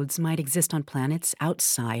clouds might exist on planets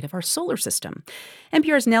outside of our solar system.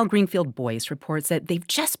 NPR's Nell Greenfield-Boyce reports that they've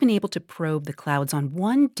just been able to probe the clouds on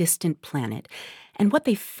one distant planet. And what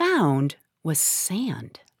they found was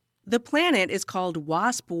sand. The planet is called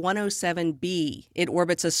WASP 107b. It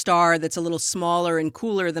orbits a star that's a little smaller and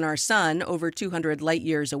cooler than our sun, over 200 light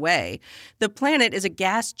years away. The planet is a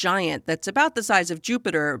gas giant that's about the size of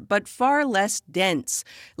Jupiter, but far less dense,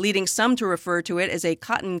 leading some to refer to it as a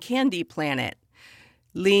cotton candy planet.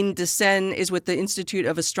 Lien de Sen is with the Institute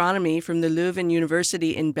of Astronomy from the Leuven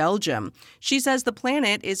University in Belgium. She says the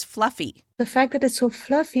planet is fluffy. The fact that it's so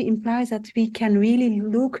fluffy implies that we can really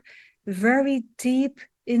look very deep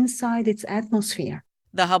inside its atmosphere.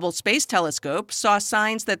 The Hubble Space Telescope saw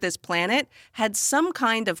signs that this planet had some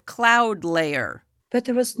kind of cloud layer. But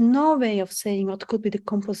there was no way of saying what could be the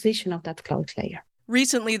composition of that cloud layer.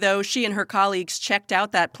 Recently, though, she and her colleagues checked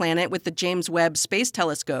out that planet with the James Webb Space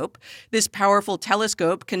Telescope. This powerful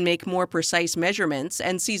telescope can make more precise measurements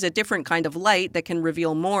and sees a different kind of light that can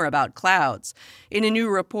reveal more about clouds. In a new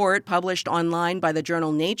report published online by the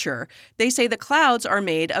journal Nature, they say the clouds are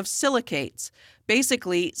made of silicates,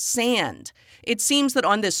 basically sand. It seems that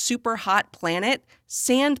on this super hot planet,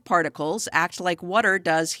 sand particles act like water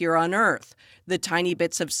does here on Earth. The tiny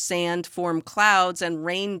bits of sand form clouds and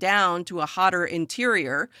rain down to a hotter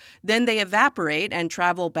interior. Then they evaporate and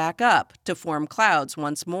travel back up to form clouds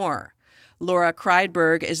once more. Laura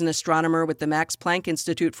Kreidberg is an astronomer with the Max Planck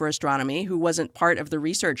Institute for Astronomy who wasn't part of the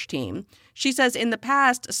research team. She says in the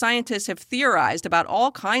past, scientists have theorized about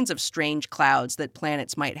all kinds of strange clouds that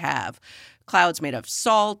planets might have. Clouds made of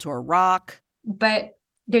salt or rock. But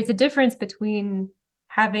there's a difference between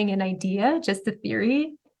having an idea, just a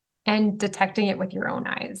theory, and detecting it with your own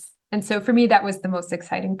eyes. And so for me, that was the most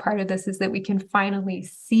exciting part of this, is that we can finally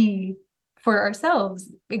see for ourselves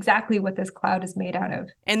exactly what this cloud is made out of.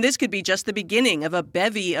 And this could be just the beginning of a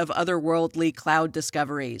bevy of otherworldly cloud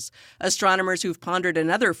discoveries. Astronomers who've pondered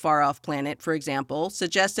another far-off planet, for example,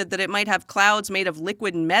 suggested that it might have clouds made of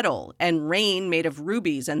liquid metal and rain made of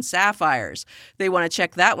rubies and sapphires. They want to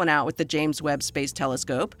check that one out with the James Webb Space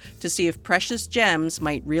Telescope to see if precious gems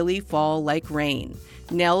might really fall like rain.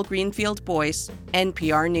 Nell Greenfield-Boyce,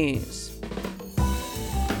 NPR News.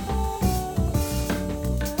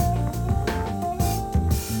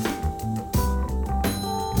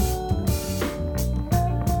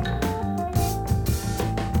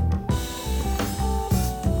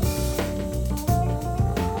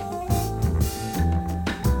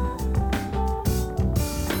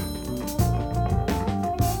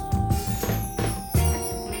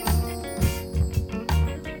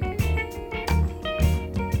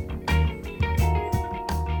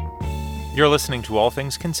 You're listening to All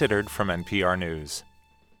Things Considered from NPR News.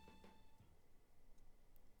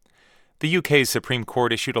 The UK's Supreme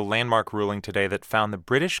Court issued a landmark ruling today that found the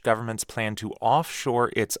British government's plan to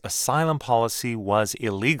offshore its asylum policy was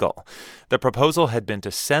illegal. The proposal had been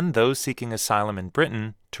to send those seeking asylum in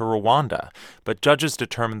Britain to Rwanda, but judges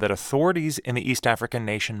determined that authorities in the East African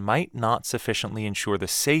nation might not sufficiently ensure the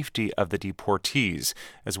safety of the deportees,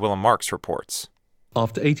 as Willem Marks reports.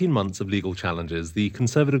 After 18 months of legal challenges, the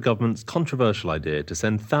Conservative government's controversial idea to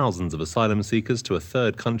send thousands of asylum seekers to a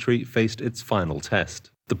third country faced its final test.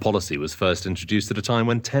 The policy was first introduced at a time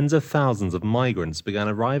when tens of thousands of migrants began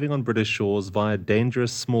arriving on British shores via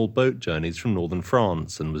dangerous small boat journeys from northern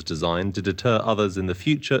France, and was designed to deter others in the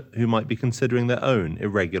future who might be considering their own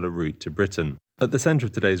irregular route to Britain. At the centre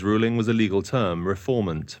of today's ruling was a legal term,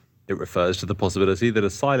 refoulement. It refers to the possibility that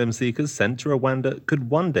asylum seekers sent to Rwanda could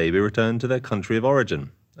one day be returned to their country of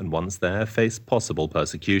origin, and once there face possible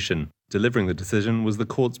persecution. Delivering the decision was the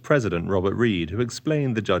court's president, Robert Reed, who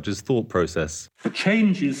explained the judge's thought process. The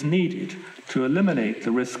changes needed to eliminate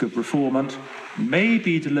the risk of refoulement may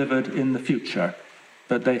be delivered in the future,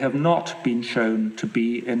 but they have not been shown to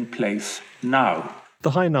be in place now.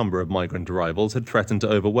 The high number of migrant arrivals had threatened to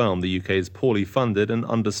overwhelm the UK's poorly funded and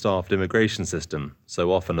understaffed immigration system,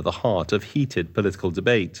 so often at the heart of heated political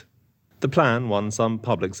debate. The plan won some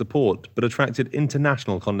public support, but attracted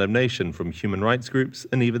international condemnation from human rights groups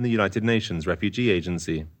and even the United Nations Refugee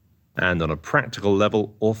Agency. And on a practical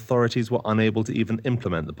level, authorities were unable to even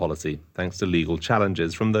implement the policy, thanks to legal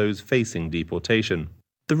challenges from those facing deportation.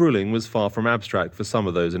 The ruling was far from abstract for some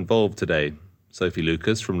of those involved today. Sophie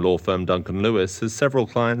Lucas from law firm Duncan Lewis has several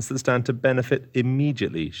clients that stand to benefit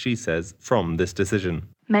immediately, she says, from this decision.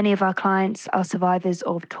 Many of our clients are survivors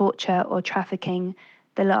of torture or trafficking.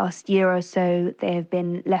 The last year or so, they have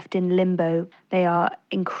been left in limbo. They are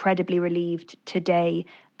incredibly relieved today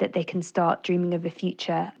that they can start dreaming of a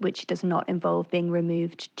future which does not involve being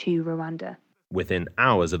removed to Rwanda. Within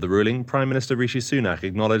hours of the ruling, Prime Minister Rishi Sunak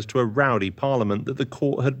acknowledged to a rowdy parliament that the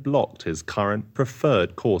court had blocked his current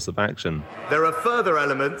preferred course of action. There are further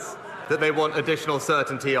elements that they want additional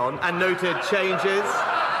certainty on, and noted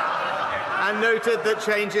that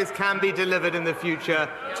changes can be delivered in the future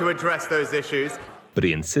to address those issues. But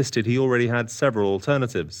he insisted he already had several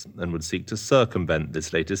alternatives and would seek to circumvent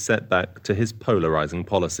this latest setback to his polarising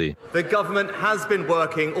policy. The government has been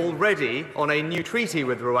working already on a new treaty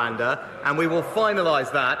with Rwanda, and we will finalise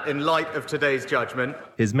that in light of today's judgment.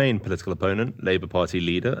 His main political opponent, Labour Party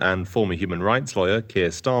leader and former human rights lawyer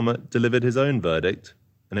Keir Starmer, delivered his own verdict,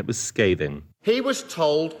 and it was scathing. He was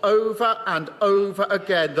told over and over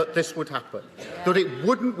again that this would happen, that it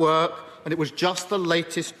wouldn't work, and it was just the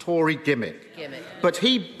latest Tory gimmick. But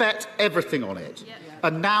he bet everything on it,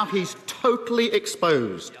 and now he's totally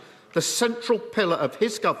exposed. The central pillar of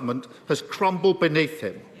his government has crumbled beneath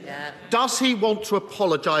him. Does he want to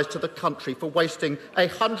apologise to the country for wasting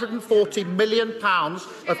 £140 million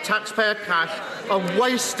of taxpayer cash and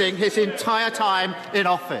wasting his entire time in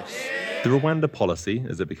office? The Rwanda policy,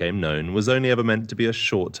 as it became known, was only ever meant to be a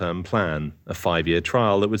short-term plan, a 5-year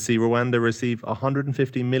trial that would see Rwanda receive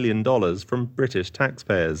 $150 million from British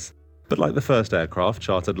taxpayers. But like the first aircraft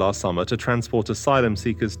chartered last summer to transport asylum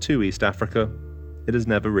seekers to East Africa, it has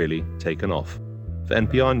never really taken off. For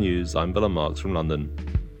NPR News, I'm Willem Marks from London.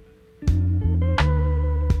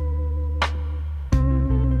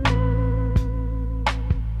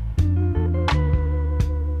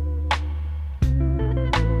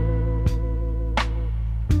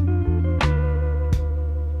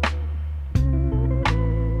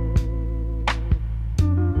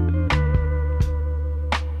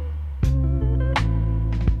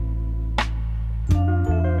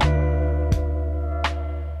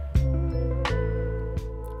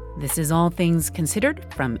 This is All Things Considered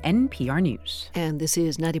from NPR News. And this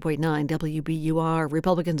is 90.9 WBUR.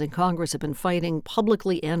 Republicans in Congress have been fighting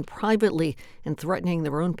publicly and privately and threatening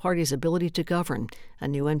their own party's ability to govern. A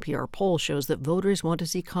new NPR poll shows that voters want to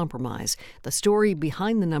see compromise. The story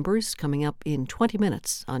behind the numbers coming up in 20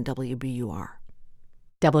 minutes on WBUR.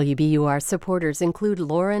 WBUR supporters include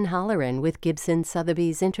Lauren Holleran with Gibson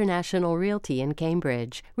Sotheby's International Realty in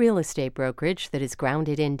Cambridge, real estate brokerage that is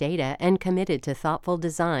grounded in data and committed to thoughtful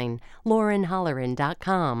design,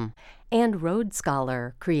 laurenholleran.com. And Road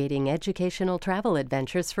Scholar, creating educational travel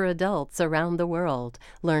adventures for adults around the world.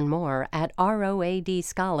 Learn more at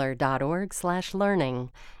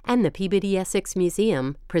roadscholar.org/learning. And the Peabody Essex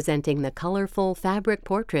Museum, presenting the colorful fabric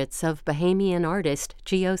portraits of Bahamian artist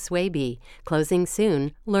Geo Swaby. Closing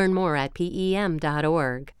soon. Learn more at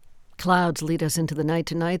pem.org. Clouds lead us into the night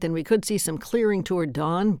tonight, then we could see some clearing toward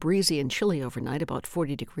dawn. Breezy and chilly overnight, about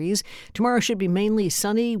 40 degrees. Tomorrow should be mainly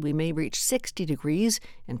sunny. We may reach 60 degrees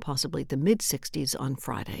and possibly the mid-60s on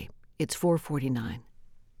Friday. It's 4:49.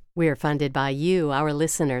 We're funded by you, our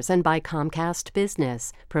listeners, and by Comcast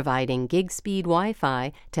Business, providing gig-speed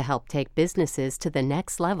Wi-Fi to help take businesses to the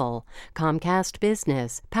next level. Comcast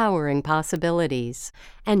Business, powering possibilities.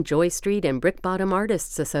 and Joy Street and Brick Bottom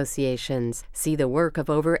Artists Associations. See the work of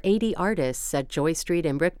over 80 artists at Joy Street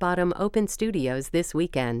and Brick Bottom Open Studios this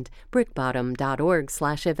weekend.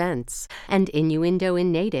 brickbottom.org/events. And Innuendo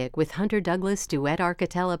in Natick with Hunter Douglas Duet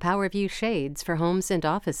Architella PowerView Shades for homes and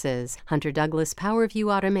offices. Hunter Douglas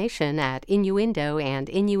PowerView Automation at Innuendo and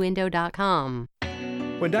innuendo.com.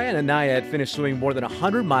 When Diana Nyad finished swimming more than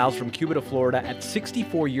 100 miles from Cuba to Florida at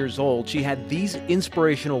 64 years old, she had these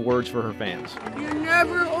inspirational words for her fans. You're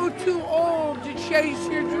never too old to chase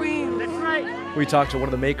your dreams. That's right. We talked to one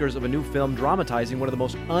of the makers of a new film dramatizing one of the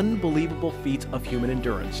most unbelievable feats of human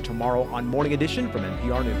endurance. Tomorrow on Morning Edition from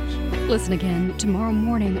NPR News. Listen again tomorrow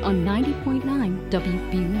morning on 90.9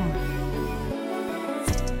 WBUR.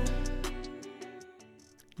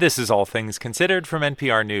 This is All Things Considered from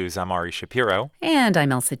NPR News. I'm Ari Shapiro. And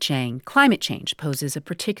I'm Elsa Chang. Climate change poses a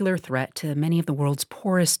particular threat to many of the world's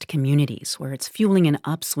poorest communities, where it's fueling an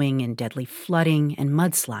upswing in deadly flooding and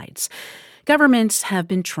mudslides. Governments have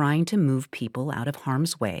been trying to move people out of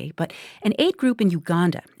harm's way, but an aid group in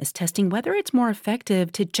Uganda is testing whether it's more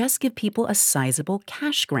effective to just give people a sizable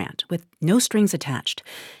cash grant with no strings attached.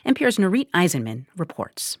 NPR's Narit Eisenman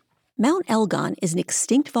reports. Mount Elgon is an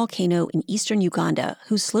extinct volcano in eastern Uganda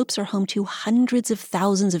whose slopes are home to hundreds of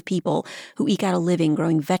thousands of people who eke out a living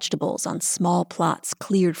growing vegetables on small plots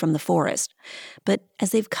cleared from the forest. But as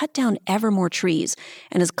they've cut down ever more trees,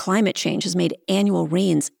 and as climate change has made annual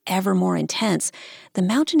rains ever more intense, the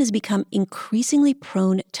mountain has become increasingly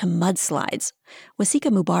prone to mudslides. Wasika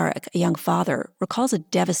Mubarak, a young father, recalls a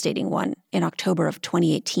devastating one in October of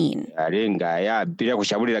 2018. I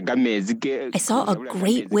saw a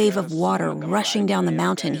great wave of water rushing down the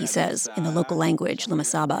mountain, he says, in the local language,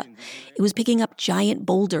 Lumasaba. It was picking up giant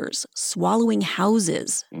boulders, swallowing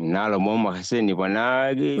houses. Mubarak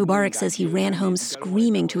says he ran home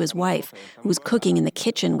screaming to his wife, who was cooking in the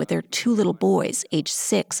kitchen with their two little boys, aged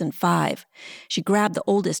 6 and 5. She grabbed the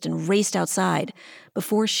oldest and raced outside.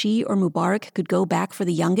 Before she or Mubarak could go back for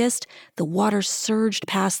the youngest, the water surged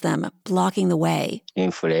past them, blocking the way.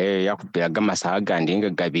 It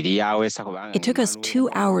took us 2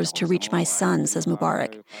 hours to reach my son, says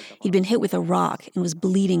Mubarak. He'd been hit with a rock and was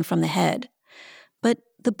bleeding from the head. But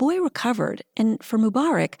the boy recovered, and for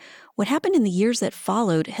Mubarak, what happened in the years that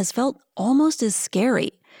followed has felt almost as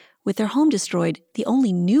scary. With their home destroyed, the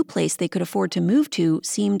only new place they could afford to move to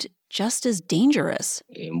seemed just as dangerous.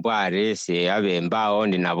 It's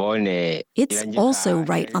also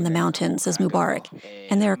right on the mountain, says Mubarak,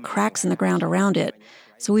 and there are cracks in the ground around it.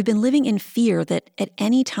 So we've been living in fear that at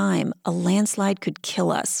any time a landslide could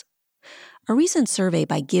kill us. A recent survey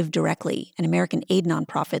by Give Directly, an American aid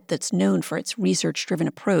nonprofit that's known for its research-driven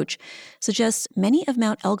approach, suggests many of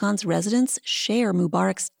Mount Elgon's residents share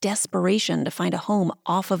Mubarak's desperation to find a home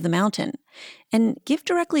off of the mountain. And Give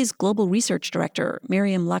Directly's global research director,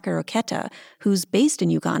 Miriam Lakaroketa, who's based in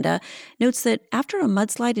Uganda, notes that after a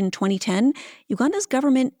mudslide in 2010, Uganda's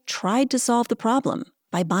government tried to solve the problem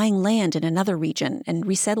by buying land in another region and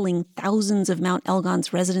resettling thousands of Mount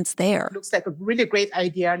Elgon's residents there. Looks like a really great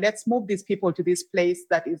idea. Let's move these people to this place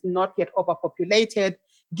that is not yet overpopulated,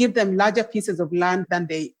 give them larger pieces of land than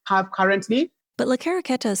they have currently. But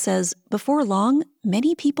Lakaroketa says before long,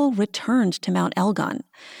 many people returned to Mount Elgon.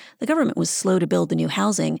 The government was slow to build the new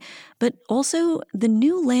housing, but also the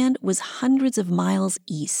new land was hundreds of miles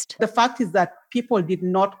east. The fact is that people did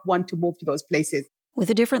not want to move to those places. With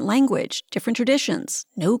a different language, different traditions,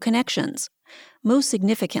 no connections. Most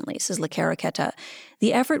significantly, says Lakaroketa,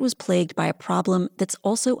 the effort was plagued by a problem that's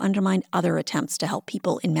also undermined other attempts to help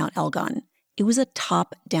people in Mount Elgon. It was a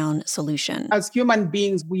top-down solution. As human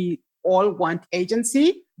beings, we all want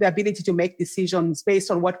agency, the ability to make decisions based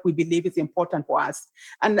on what we believe is important for us.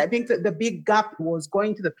 And I think that the big gap was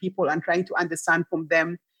going to the people and trying to understand from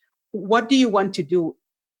them, what do you want to do?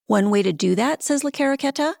 One way to do that, says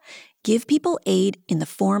Lakaroketa, give people aid in the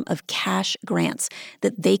form of cash grants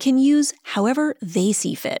that they can use however they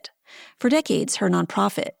see fit. For decades, her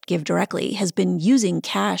nonprofit, Give Directly, has been using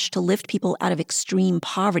cash to lift people out of extreme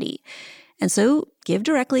poverty. And so, Give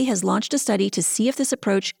Directly has launched a study to see if this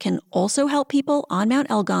approach can also help people on Mount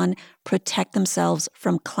Elgon protect themselves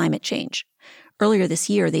from climate change. Earlier this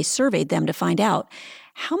year, they surveyed them to find out,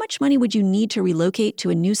 how much money would you need to relocate to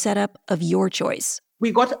a new setup of your choice?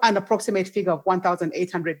 We got an approximate figure of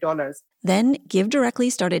 $1,800. Then Give Directly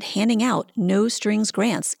started handing out no-strings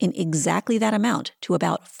grants in exactly that amount to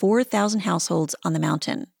about 4,000 households on the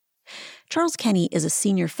mountain. Charles Kenny is a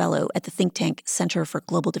senior fellow at the think tank Center for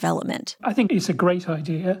Global Development. I think it's a great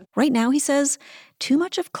idea. Right now, he says, too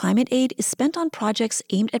much of climate aid is spent on projects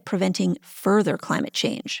aimed at preventing further climate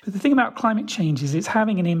change. But the thing about climate change is it's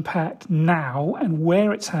having an impact now, and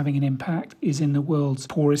where it's having an impact is in the world's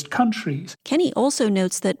poorest countries. Kenny also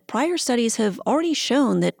notes that prior studies have already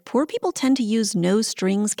shown that poor people tend to use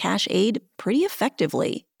no-strings cash aid pretty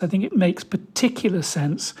effectively. I think it makes particular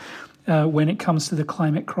sense when it comes to the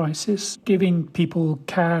climate crisis. Giving people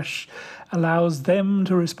cash allows them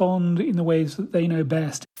to respond in the ways that they know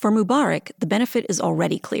best. For Mubarak, the benefit is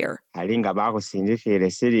already clear. I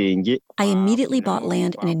immediately bought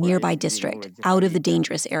land in a nearby district, out of the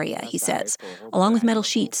dangerous area, he says, along with metal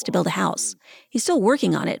sheets to build a house. He's still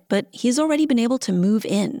working on it, but he's already been able to move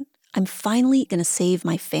in. I'm finally going to save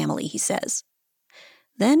my family, he says.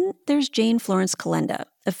 Then there's Jane Florence Kalenda,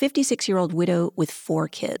 a 56-year-old widow with 4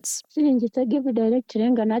 kids. She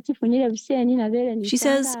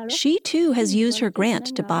says she too has used her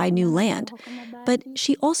grant to buy new land, but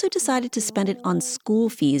she also decided to spend it on school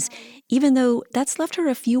fees, even though that's left her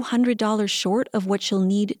a few $100s short of what she'll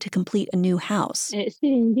need to complete a new house.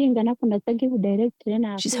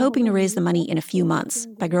 She's hoping to raise the money in a few months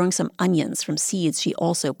by growing some onions from seeds she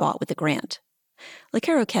also bought with the grant.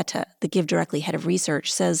 Lekero Keta, the Give Directly head of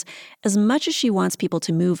research, says as much as she wants people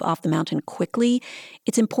to move off the mountain quickly,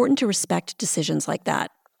 it's important to respect decisions like that.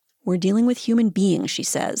 We're dealing with human beings, she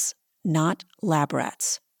says, not lab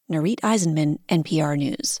rats. Narit Eisenman, NPR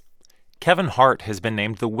News. Kevin Hart has been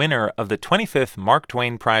named the winner of the 25th Mark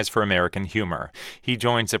Twain Prize for American Humor. He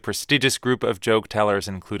joins a prestigious group of joke tellers,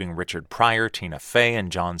 including Richard Pryor, Tina Fey,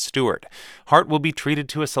 and Jon Stewart. Hart will be treated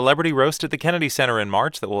to a celebrity roast at the Kennedy Center in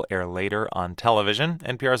March that will air later on television.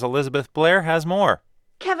 NPR's Elizabeth Blair has more.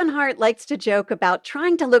 Kevin Hart likes to joke about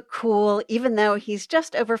trying to look cool even though he's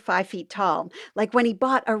just over 5 feet tall, like when he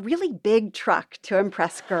bought a really big truck to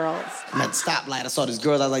impress girls. I'm at the stoplight. I saw this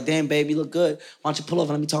girl. I was like, damn, baby, you look good. Why don't you pull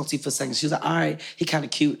over? Let me talk to you for a second. She was like, all right. He kind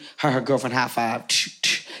of cute. Her girlfriend high five.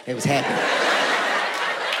 It was happening.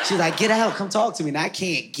 She was like, get out. Come talk to me. Now, I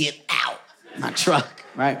can't get out my truck,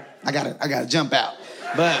 right? I gotta jump out.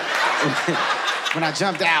 But when I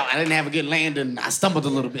jumped out, I didn't have a good landing. I stumbled a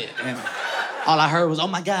little bit. And all I heard was, oh,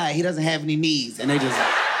 my God, he doesn't have any knees. And they just...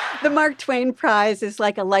 The Mark Twain Prize is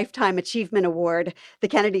like a Lifetime Achievement Award. The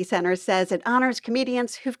Kennedy Center says it honors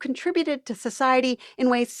comedians who've contributed to society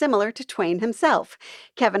in ways similar to Twain himself.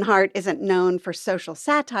 Kevin Hart isn't known for social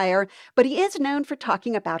satire, but he is known for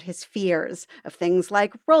talking about his fears of things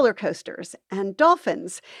like roller coasters and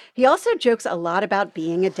dolphins. He also jokes a lot about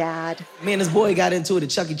being a dad. Me and this boy got into it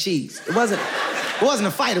at Chuck E. Cheese. It wasn't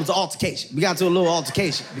a fight, it was an altercation. We got into a little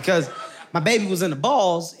altercation because my baby was in the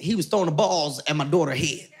balls. He was throwing the balls at my daughter's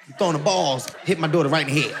head. Throwing the balls, hit my daughter right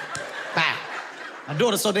in the head. Bam. My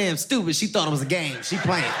daughter's so damn stupid, she thought it was a game. She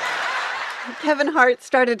playing. Kevin Hart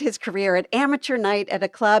started his career at amateur night at a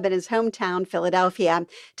club in his hometown, Philadelphia.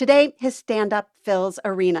 Today, his stand-up fills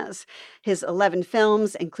arenas. His 11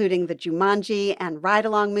 films, including the Jumanji and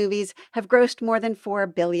Ride-Along movies, have grossed more than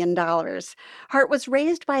 $4 billion. Hart was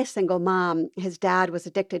raised by a single mom. His dad was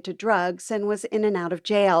addicted to drugs and was in and out of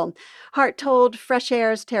jail. Hart told Fresh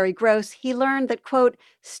Air's Terry Gross he learned that, quote,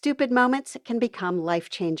 stupid moments can become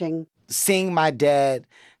life-changing. Seeing my dad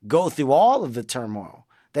go through all of the turmoil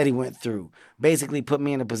that he went through basically put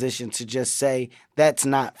me in a position to just say, that's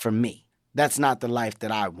not for me. That's not the life that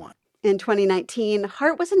I want. In 2019,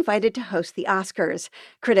 Hart was invited to host the Oscars.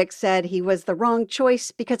 Critics said he was the wrong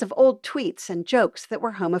choice because of old tweets and jokes that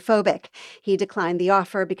were homophobic. He declined the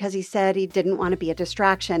offer because he said he didn't want to be a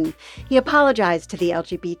distraction. He apologized to the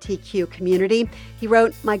LGBTQ community. He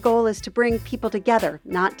wrote, "My goal is to bring people together,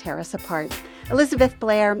 not tear us apart." Elizabeth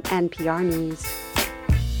Blair, NPR News.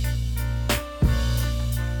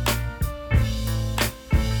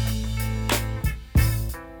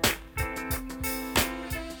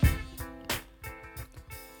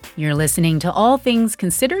 You're listening to All Things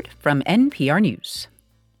Considered from NPR News.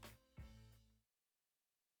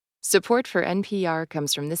 Support for NPR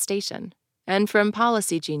comes from this station and from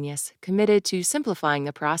Policy Genius, committed to simplifying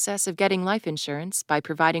the process of getting life insurance by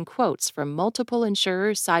providing quotes from multiple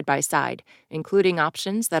insurers side by side, including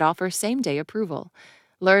options that offer same-day approval.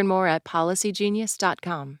 Learn more at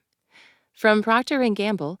policygenius.com. From Procter &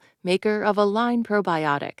 Gamble, maker of Align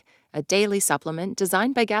Probiotic, a daily supplement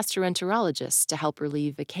designed by gastroenterologists to help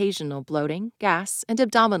relieve occasional bloating, gas, and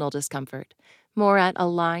abdominal discomfort. More at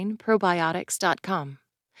alignprobiotics.com.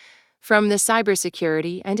 From the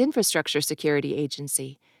Cybersecurity and Infrastructure Security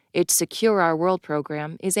Agency, its Secure Our World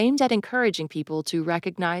program is aimed at encouraging people to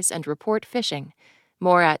recognize and report phishing.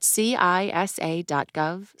 More at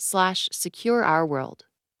cisa.gov/secureourworld.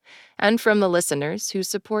 and from the listeners who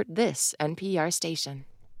support this NPR station.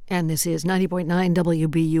 And this is 90.9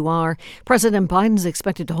 WBUR. President Biden is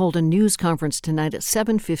expected to hold a news conference tonight at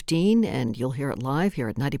 7:15, and you'll hear it live here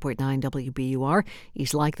at 90.9 WBUR.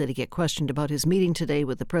 He's likely to get questioned about his meeting today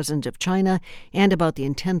with the president of China and about the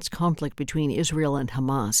intense conflict between Israel and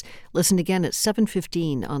Hamas. Listen again at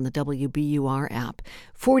 7:15 on the WBUR app.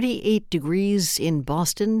 48 degrees in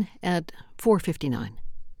Boston at 4:59.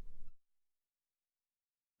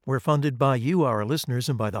 We're funded by you, our listeners,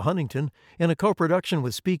 and by the Huntington, in a co-production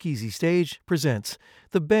with Speakeasy Stage, presents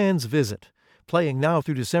The Band's Visit, playing now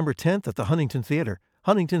through December 10th at the Huntington Theater,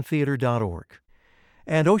 huntingtontheater.org.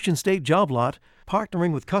 And Ocean State Job Lot,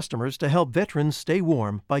 partnering with customers to help veterans stay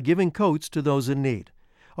warm by giving coats to those in need.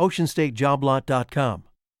 OceanStateJobLot.com.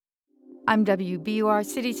 I'm WBUR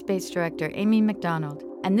City Space Director Amy McDonald,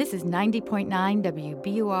 and this is 90.9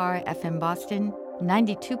 WBUR FM Boston,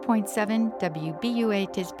 92.7 WBUA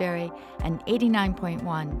Tisbury, and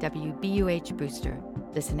 89.1 WBUH Brewster.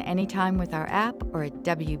 Listen anytime with our app or at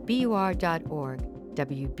WBUR.org.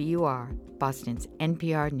 WBUR, Boston's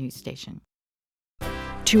NPR news station.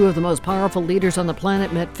 Two of the most powerful leaders on the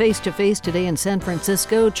planet met face-to-face today in San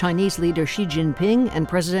Francisco, Chinese leader Xi Jinping and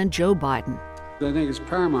President Joe Biden. I think it's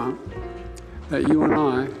paramount that you and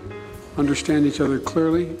I understand each other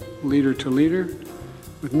clearly, leader to leader,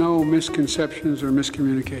 with no misconceptions or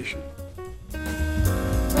miscommunication.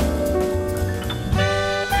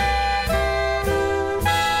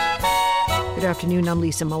 Good afternoon, I'm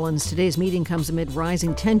Lisa Mullins. Today's meeting comes amid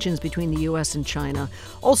rising tensions between the U.S. and China.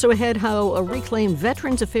 Also ahead, how a reclaimed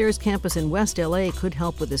Veterans Affairs campus in West L.A. could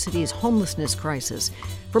help with the city's homelessness crisis.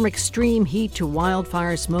 From extreme heat to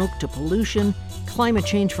wildfire smoke to pollution, climate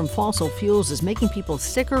change from fossil fuels is making people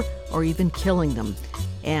sicker or even killing them.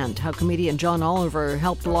 And how comedian John Oliver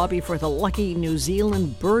helped lobby for the lucky New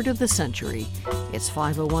Zealand Bird of the Century. It's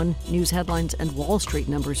 5:01. News headlines and Wall Street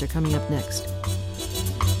numbers are coming up next.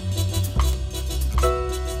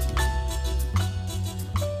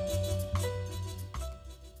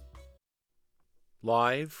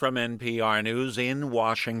 Live from NPR News in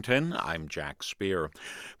Washington, I'm Jack Speer.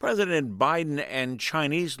 President Biden and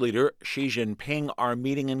Chinese leader Xi Jinping are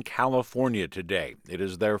meeting in California today. It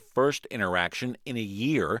is their first interaction in a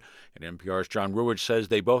year, and NPR's John Ruwitch says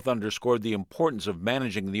they both underscored the importance of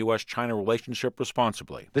managing the U.S.-China relationship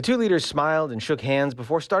responsibly. The two leaders smiled and shook hands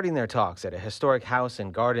before starting their talks at a historic house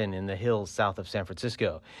and garden in the hills south of San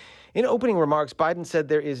Francisco. In opening remarks, Biden said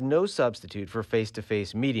there is no substitute for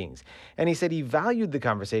face-to-face meetings, and he said he valued the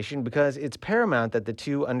conversation because it's paramount that the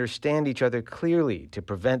two understand each other clearly to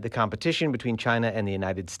prevent the competition between China and the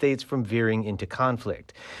United States from veering into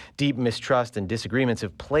conflict. Deep mistrust and disagreements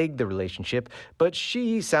have plagued the relationship, but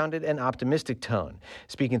Xi sounded an optimistic tone.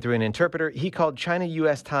 Speaking through an interpreter, he called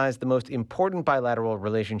China-U.S. ties the most important bilateral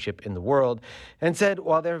relationship in the world and said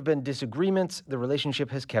while there have been disagreements, the relationship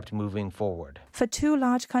has kept moving forward. For two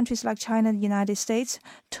large countries like China and the United States,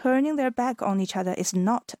 turning their back on each other is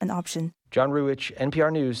not an option. John Ruwitch,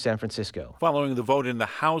 NPR News, San Francisco. Following the vote in the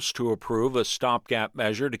House to approve a stopgap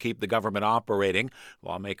measure to keep the government operating,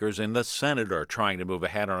 lawmakers in the Senate are trying to move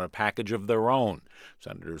ahead on a package of their own.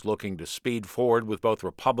 Senators looking to speed forward with both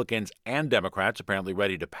Republicans and Democrats apparently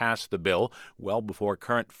ready to pass the bill well before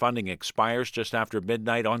current funding expires just after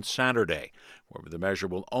midnight on Saturday. However, the measure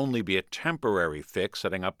will only be a temporary fix,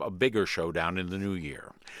 setting up a bigger showdown in the new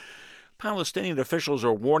year. Palestinian officials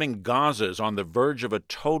are warning Gaza is on the verge of a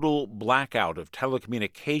total blackout of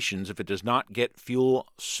telecommunications if it does not get fuel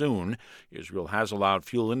soon. Israel has allowed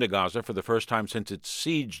fuel into Gaza for the first time since its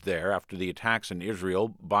siege there after the attacks in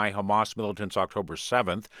Israel by Hamas militants October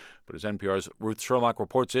 7th. But as NPR's Ruth Sherlock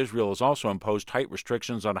reports, Israel has also imposed tight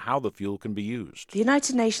restrictions on how the fuel can be used. The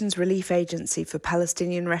United Nations Relief Agency for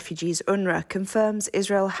Palestinian Refugees, UNRWA, confirms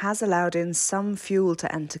Israel has allowed in some fuel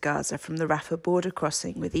to enter Gaza from the Rafah border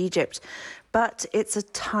crossing with Egypt. But it's a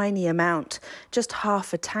tiny amount, just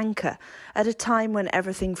half a tanker, at a time when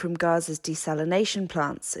everything from Gaza's desalination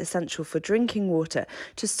plants, essential for drinking water,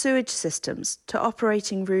 to sewage systems, to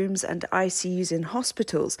operating rooms and ICUs in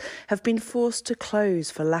hospitals have been forced to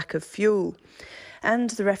close for lack of fuel.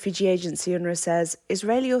 And the refugee agency UNRWA says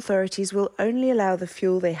Israeli authorities will only allow the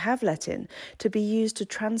fuel they have let in to be used to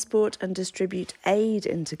transport and distribute aid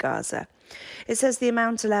into Gaza. It says the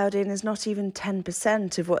amount allowed in is not even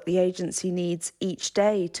 10% of what the agency needs each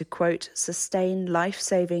day to, quote, sustain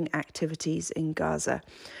life-saving activities in Gaza.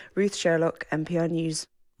 Ruth Sherlock, NPR News.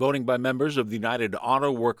 Voting by members of the United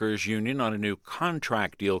Auto Workers Union on a new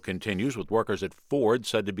contract deal continues, with workers at Ford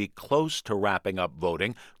said to be close to wrapping up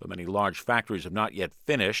voting, though many large factories have not yet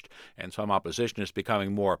finished, and some opposition is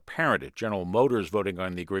becoming more apparent. At General Motors, voting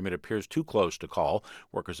on the agreement appears too close to call.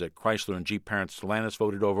 Workers at Chrysler and Jeep parent Stellantis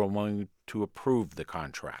voted overwhelmingly to approve the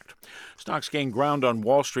contract. Stocks gained ground on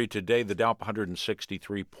Wall Street today, the Dow up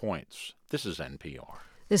 163 points. This is NPR.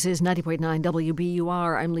 This is 90.9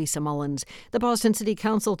 WBUR. I'm Lisa Mullins. The Boston City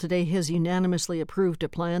Council today has unanimously approved a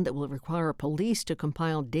plan that will require police to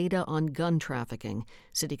compile data on gun trafficking.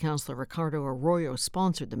 City Councilor Ricardo Arroyo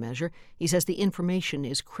sponsored the measure. He says the information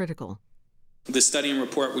is critical. The study and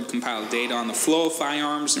report would compile data on the flow of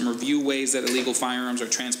firearms and review ways that illegal firearms are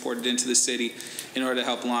transported into the city in order to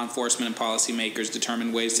help law enforcement and policymakers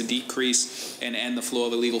determine ways to decrease and end the flow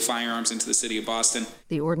of illegal firearms into the city of Boston.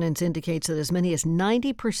 The ordinance indicates that as many as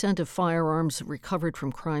 90% of firearms recovered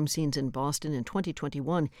from crime scenes in Boston in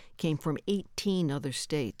 2021 came from 18 other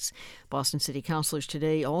states. Boston City Councilors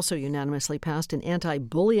today also unanimously passed an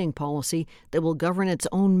anti-bullying policy that will govern its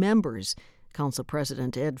own members. Council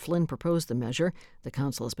President Ed Flynn proposed the measure. The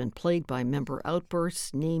council has been plagued by member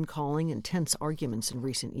outbursts, name-calling, and tense arguments in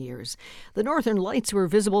recent years. The northern lights were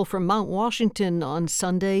visible from Mount Washington on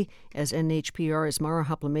Sunday. As NHPR's Mara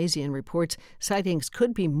Hoplamazian reports, sightings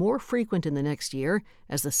could be more frequent in the next year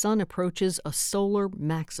as the sun approaches a solar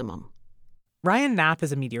maximum. Ryan Knapp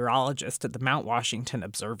is a meteorologist at the Mount Washington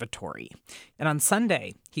Observatory. And on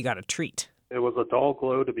Sunday, he got a treat. It was a dull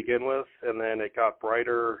glow to begin with, and then it got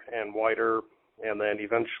brighter and whiter, and then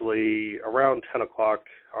eventually around 10 o'clock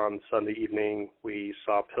on Sunday evening, we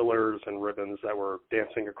saw pillars and ribbons that were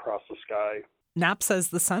dancing across the sky. Knapp says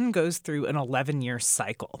the sun goes through an 11-year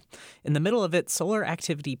cycle. In the middle of it, solar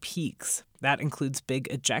activity peaks. That includes big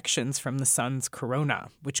ejections from the sun's corona,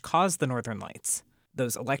 which cause the northern lights.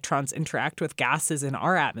 Those electrons interact with gases in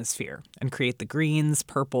our atmosphere and create the greens,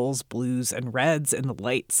 purples, blues, and reds in the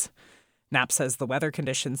lights. Knapp says the weather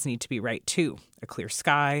conditions need to be right, too. A clear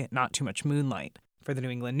sky, not too much moonlight. For the New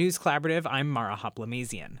England News Collaborative, I'm Mara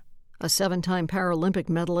Hoplamazian. A 7-time Paralympic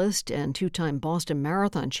medalist and 2-time Boston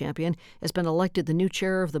Marathon champion has been elected the new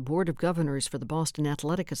chair of the Board of Governors for the Boston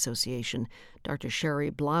Athletic Association. Dr. Sherry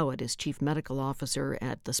Blowett is chief medical officer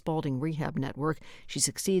at the Spalding Rehab Network. She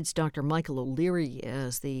succeeds Dr. Michael O'Leary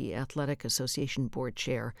as the Athletic Association board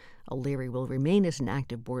chair. O'Leary will remain as an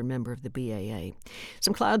active board member of the BAA.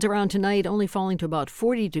 Some clouds around tonight, only falling to about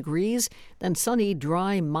 40 degrees. Then sunny,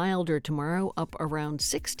 dry, milder tomorrow, up around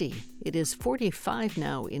 60. It is 45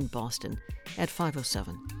 now in Boston at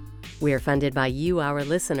 5:07. We're funded by you, our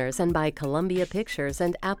listeners, and by Columbia Pictures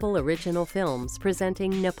and Apple Original Films,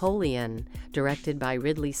 presenting Napoleon. Directed by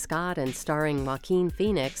Ridley Scott and starring Joaquin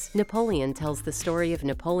Phoenix, Napoleon tells the story of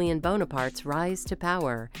Napoleon Bonaparte's rise to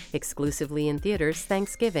power, exclusively in theaters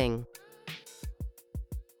Thanksgiving.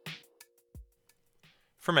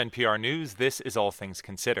 From NPR News, this is All Things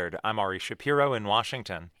Considered. I'm Ari Shapiro in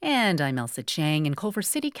Washington. And I'm Elsa Chang in Culver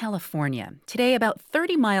City, California. Today, about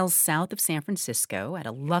 30 miles south of San Francisco, at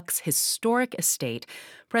a luxe historic estate,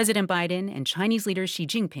 President Biden and Chinese leader Xi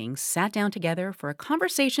Jinping sat down together for a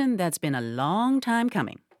conversation that's been a long time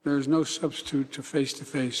coming. There is no substitute to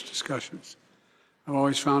face-to-face discussions. I've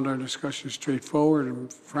always found our discussions straightforward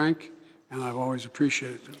and frank, and I've always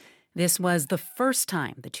appreciated them. This was the first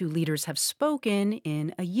time the two leaders have spoken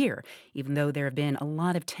in a year, even though there have been a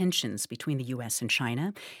lot of tensions between the U.S. and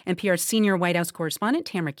China. NPR's senior White House correspondent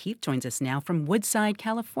Tamara Keith joins us now from Woodside,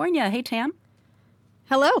 California. Hey, Tam.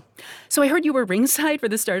 Hello. So I heard you were ringside for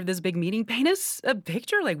the start of this big meeting. Paint us a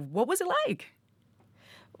picture. What was it like?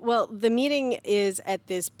 Well, the meeting is at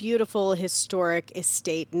this beautiful historic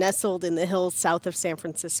estate nestled in the hills south of San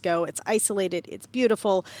Francisco. It's isolated. It's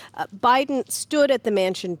beautiful. Biden stood at the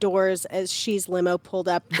mansion doors as Xi's limo pulled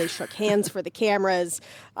up. They shook hands for the cameras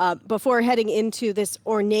before heading into this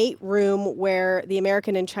ornate room where the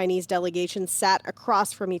American and Chinese delegations sat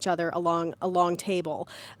across from each other along a long table.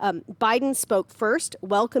 Biden spoke first,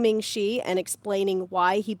 welcoming Xi and explaining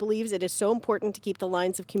why he believes it is so important to keep the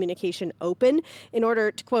lines of communication open in order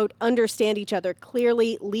to, quote, understand each other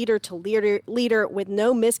clearly, leader to leader, with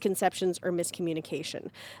no misconceptions or miscommunication.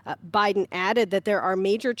 Biden added that there are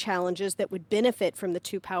major challenges that would benefit from the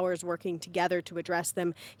two powers working together to address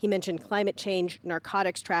them. He mentioned climate change,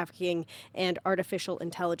 narcotics trafficking, and artificial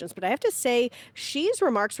intelligence. But I have to say, Xi's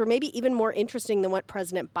remarks were maybe even more interesting than what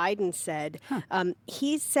President Biden said.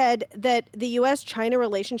 He said that the U.S.-China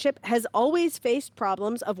relationship has always faced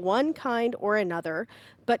problems of one kind or another,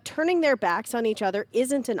 but turning their backs on each other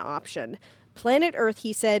isn't an option. Planet Earth,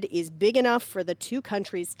 he said, is big enough for the two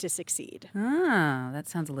countries to succeed. Ah, that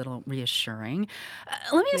sounds a little reassuring.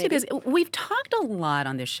 Let me ask you this. We've talked a lot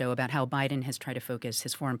on this show about how Biden has tried to focus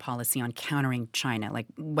his foreign policy on countering China, like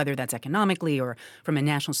whether that's economically or from a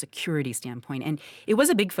national security standpoint. And it was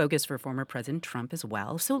a big focus for former President Trump as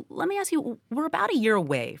well. So let me ask you, we're about a year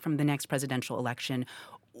away from the next presidential election.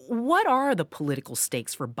 What are the political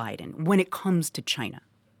stakes for Biden when it comes to China?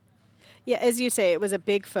 Yeah, as you say, it was a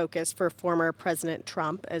big focus for former President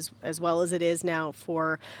Trump, as well as it is now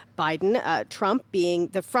for Biden. Trump being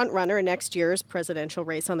the front runner in next year's presidential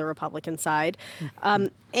race on the Republican side.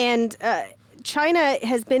 China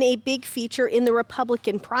has been a big feature in the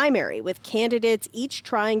Republican primary, with candidates each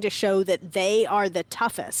trying to show that they are the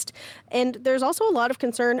toughest. And there's also a lot of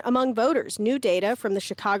concern among voters. New data from the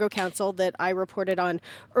Chicago Council that I reported on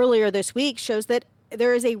earlier this week shows that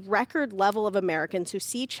there is a record level of Americans who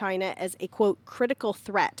see China as a, quote, critical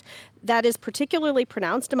threat. That is particularly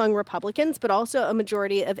pronounced among Republicans, but also a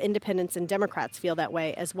majority of independents and Democrats feel that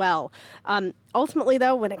way as well. Ultimately,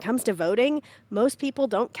 though, when it comes to voting, most people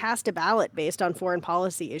don't cast a ballot based on foreign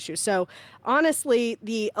policy issues. So honestly,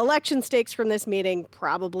 the election stakes from this meeting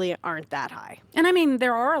probably aren't that high. And I mean,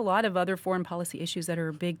 there are a lot of other foreign policy issues that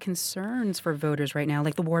are big concerns for voters right now,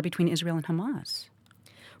 like the war between Israel and Hamas.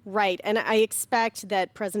 Right. And I expect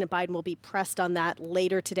that President Biden will be pressed on that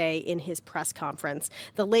later today in his press conference.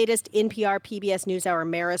 The latest NPR PBS NewsHour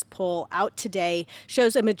Marist poll out today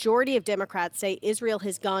shows a majority of Democrats say Israel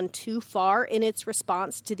has gone too far in its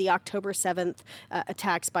response to the October 7th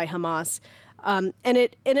attacks by Hamas. And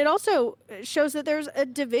it also shows that there's a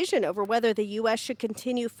division over whether the U.S. should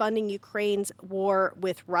continue funding Ukraine's war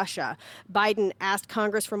with Russia. Biden asked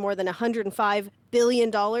Congress for more than $105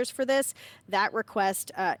 billion for this. That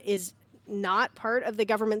request is not part of the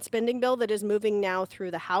government spending bill that is moving now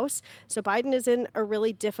through the House. So Biden is in a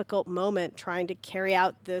really difficult moment trying to carry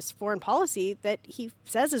out this foreign policy that he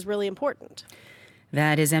says is really important.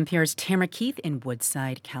 That is NPR's Tamara Keith in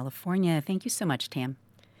Woodside, California. Thank you so much, Tam.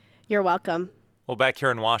 You're welcome. Well, back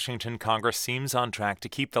here in Washington, Congress seems on track to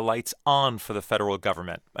keep the lights on for the federal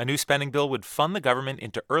government. A new spending bill would fund the government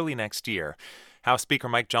into early next year. House Speaker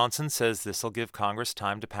Mike Johnson says this will give Congress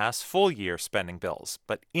time to pass full-year spending bills.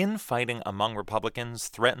 But infighting among Republicans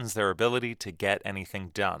threatens their ability to get anything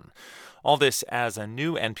done. All this as a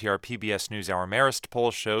new NPR PBS NewsHour Marist poll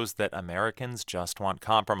shows that Americans just want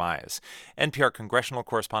compromise. NPR congressional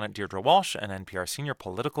correspondent Deirdre Walsh and NPR senior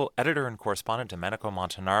political editor and correspondent Domenico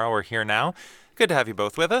Montanaro are here now. Good to have you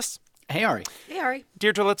both with us. Hey, Ari. Hey, Ari.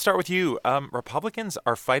 Deirdre, let's start with you. Republicans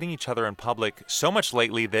are fighting each other in public so much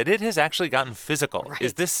lately that it has actually gotten physical. Right.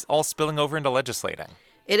 Is this all spilling over into legislating?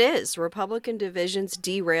 It is. Republican divisions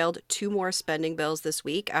derailed 2 more spending bills this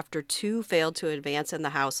week after 2 failed to advance in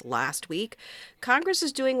the House last week. Congress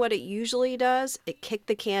is doing what it usually does. It kicked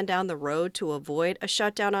the can down the road to avoid a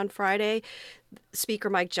shutdown on Friday. Speaker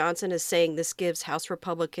Mike Johnson is saying this gives House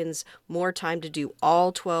Republicans more time to do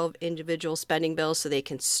all 12 individual spending bills so they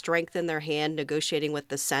can strengthen their hand negotiating with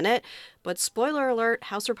the Senate. But spoiler alert,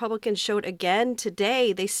 House Republicans showed again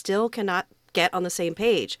today they still cannot get on the same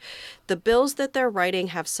page. The bills that they're writing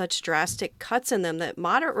have such drastic cuts in them that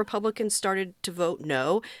moderate Republicans started to vote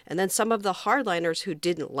no, and then some of the hardliners who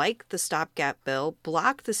didn't like the stopgap bill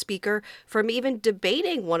blocked the speaker from even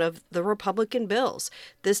debating one of the Republican bills.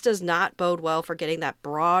 This does not bode well for getting that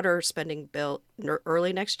broader spending bill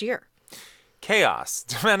early next year. Chaos.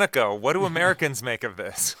 Domenico, what do Americans make of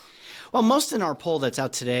this? Well, most in our poll that's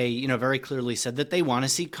out today, very clearly said that they want to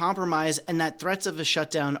see compromise and that threats of a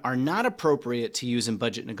shutdown are not appropriate to use in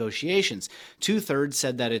budget negotiations. 2/3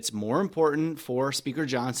 said that it's more important for Speaker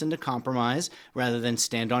Johnson to compromise rather than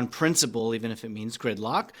stand on principle, even if it means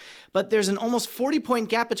gridlock. But there's an almost 40-point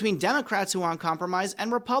gap between Democrats who want compromise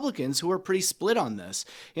and Republicans who are pretty split on this.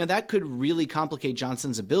 That could really complicate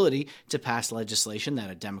Johnson's ability to pass legislation that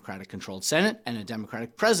a Democratic-controlled Senate and a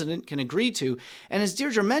Democratic president can agree to. And as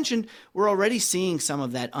Deirdre mentioned, we're already seeing some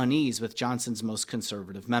of that unease with Johnson's most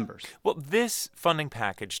conservative members. Well, this funding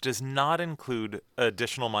package does not include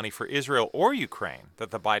additional money for Israel or Ukraine that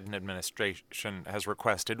the Biden administration has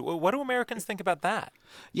requested. What do Americans think about that?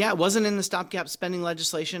 Yeah, it wasn't in the stopgap spending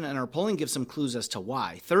legislation, and our polling gives some clues as to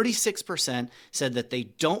why. 36% said that they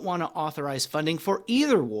don't want to authorize funding for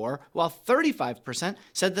either war, while 35%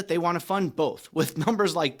 said that they want to fund both. With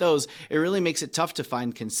numbers like those, it really makes it tough to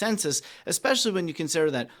find consensus, especially when you consider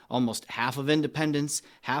that almost half of independents,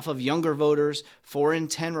 half of younger voters, 4 in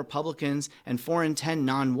 10 Republicans, and 4 in 10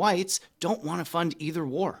 non-whites don't want to fund either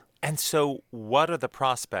war. And so what are the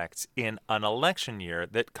prospects in an election year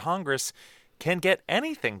that Congress can get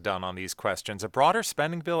anything done on these questions? A broader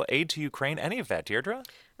spending bill, aid to Ukraine, any of that, Deirdre?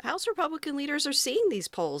 House Republican leaders are seeing these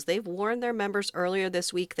polls. They've warned their members earlier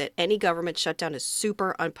this week that any government shutdown is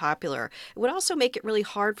super unpopular. It would also make it really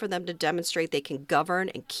hard for them to demonstrate they can govern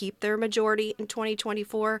and keep their majority in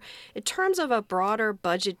 2024. In terms of a broader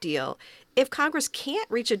budget deal, if Congress can't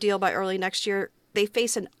reach a deal by early next year, they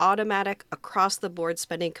face an automatic across-the-board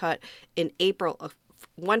spending cut in April of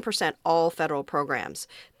 1% all federal programs.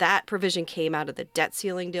 That provision came out of the debt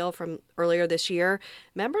ceiling deal from earlier this year.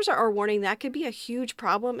 Members are warning that could be a huge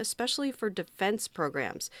problem, especially for defense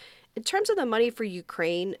programs. In terms of the money for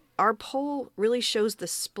Ukraine, our poll really shows the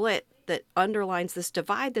split that underlines this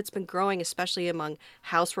divide that's been growing, especially among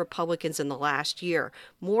House Republicans in the last year.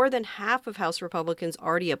 More than half of House Republicans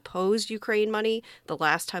already opposed Ukraine money the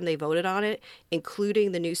last time they voted on it,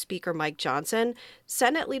 including the new Speaker Mike Johnson.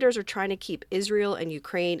 Senate leaders are trying to keep Israel and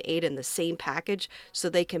Ukraine aid in the same package so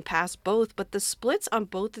they can pass both, but the splits on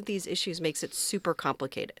both of these issues makes it super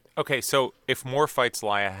complicated. Okay, so if more fights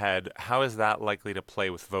lie ahead, how is that likely to play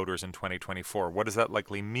with voters in 2024? What does that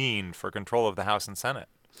likely mean for control of the House and Senate?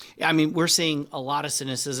 Yeah, I mean, we're seeing a lot of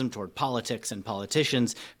cynicism toward politics and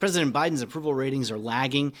politicians. President Biden's approval ratings are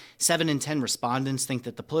lagging. 7 in 10 respondents think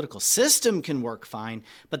that the political system can work fine,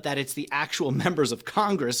 but that it's the actual members of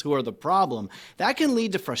Congress who are the problem. That can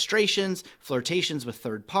lead to frustrations, flirtations with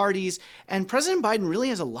third parties, and President Biden really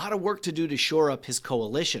has a lot of work to do to shore up his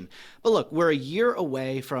coalition. But look, we're a year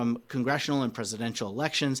away from congressional and presidential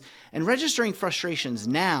elections, and registering frustrations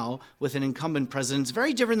now with an incumbent president is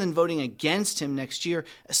very different than voting against him next year,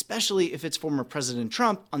 especially if it's former President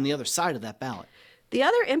Trump on the other side of that ballot. The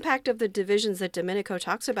other impact of the divisions that Domenico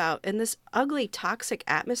talks about in this ugly, toxic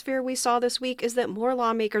atmosphere we saw this week is that more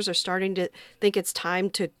lawmakers are starting to think it's time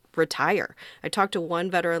to retire. I talked to one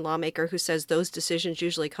veteran lawmaker who says those decisions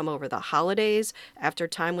usually come over the holidays, after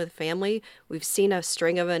time with family. We've seen a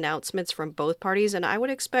string of announcements from both parties, and I would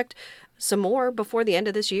expect some more before the end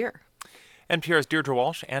of this year. NPR's Deirdre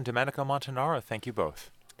Walsh and Domenico Montanaro, thank you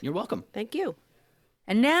both. You're welcome. Thank you.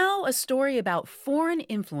 And now a story about foreign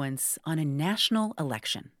influence on a national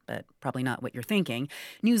election, but probably not what you're thinking.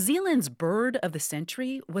 New Zealand's Bird of the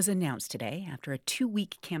Century was announced today after a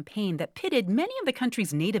 2-week campaign that pitted many of the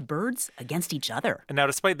country's native birds against each other. Now,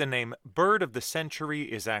 despite the name, Bird of the Century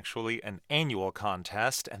is actually an annual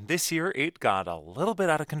contest, and this year it got a little bit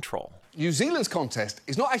out of control. New Zealand's contest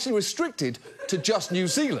is not actually restricted to just New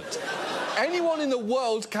Zealand. Anyone in the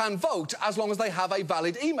world can vote as long as they have a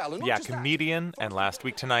valid email. And comedian and Last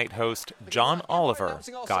Week Tonight host John Oliver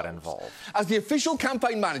got involved. As the official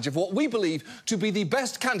campaign manager for what we believe to be the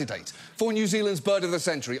best candidate for New Zealand's Bird of the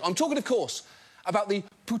Century, I'm talking, of course, about the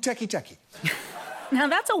Puteki Teki. Now,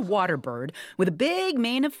 that's a water bird with a big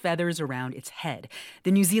mane of feathers around its head.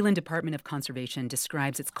 The New Zealand Department of Conservation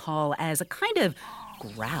describes its call as a kind of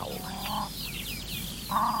growl.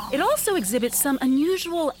 It also exhibits some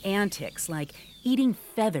unusual antics, like eating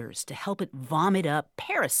feathers to help it vomit up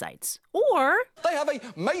parasites. Or they have a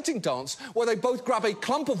mating dance where they both grab a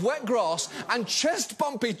clump of wet grass and chest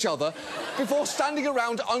bump each other before standing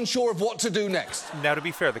around unsure of what to do next. Now, to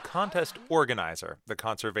be fair, the contest organizer, the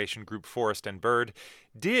conservation group Forest and Bird,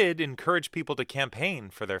 did encourage people to campaign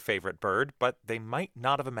for their favorite bird, but they might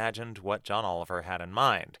not have imagined what John Oliver had in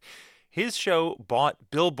mind. His show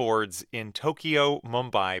bought billboards in Tokyo,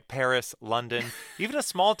 Mumbai, Paris, London, even a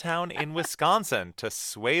small town in Wisconsin to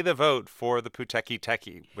sway the vote for the Puteki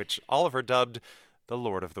Teki, which Oliver dubbed the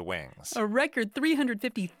Lord of the Wings. A record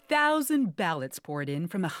 350,000 ballots poured in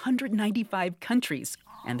from 195 countries.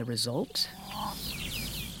 And the result?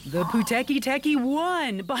 The Puteki Teki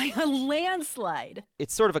won by a landslide.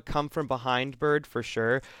 It's sort of a come-from-behind bird for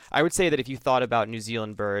sure. I would say that if you thought about New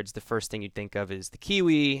Zealand birds, the first thing you'd think of is the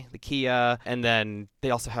kiwi, the kea, and then they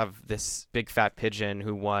also have this big fat pigeon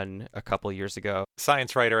who won a couple years ago.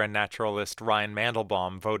 Science writer and naturalist Ryan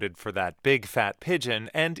Mandelbaum voted for that big fat pigeon,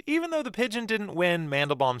 and even though the pigeon didn't win,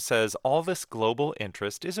 Mandelbaum says all this global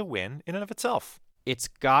interest is a win in and of itself. It's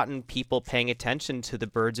gotten people paying attention to the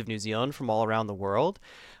birds of New Zealand from all around the world.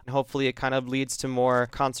 And hopefully it kind of leads to more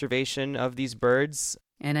conservation of these birds.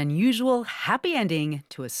 An unusual happy ending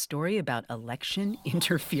to a story about election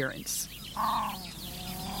interference.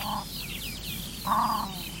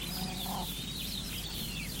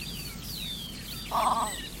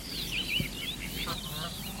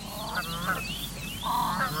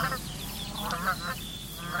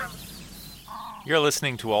 You're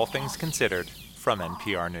listening to All Things Considered from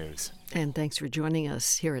NPR News. And thanks for joining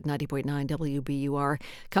us here at 90.9 WBUR.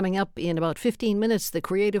 Coming up in about 15 minutes, the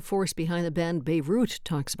creative force behind the band Beirut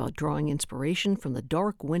talks about drawing inspiration from the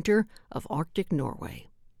dark winter of Arctic Norway.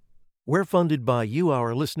 We're funded by you,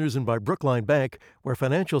 our listeners, and by Brookline Bank, where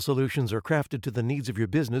financial solutions are crafted to the needs of your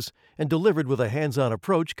business and delivered with a hands-on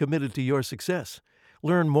approach committed to your success.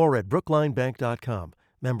 Learn more at brooklinebank.com.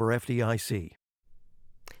 Member FDIC.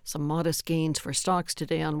 Some modest gains for stocks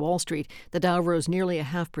today on Wall Street. The Dow rose nearly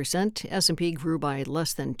 0.5%. S&P grew by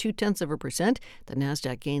less than 0.2%. The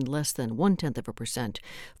Nasdaq gained less than 0.1%.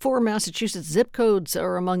 4 Massachusetts zip codes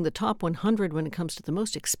are among the top 100 when it comes to the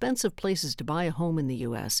most expensive places to buy a home in the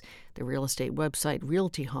U.S. The real estate website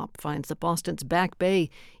RealtyHop finds that Boston's Back Bay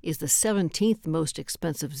is the 17th most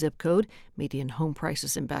expensive zip code. Median home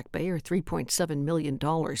prices in Back Bay are $3.7 million.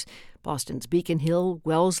 Boston's Beacon Hill,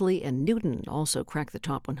 Wellesley, and Newton also crack the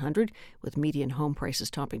top 100, with median home prices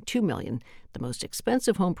topping $2 million. The most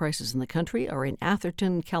expensive home prices in the country are in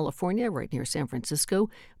Atherton, California, right near San Francisco,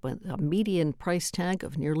 with a median price tag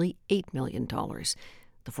of nearly $8 million.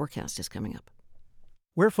 The forecast is coming up.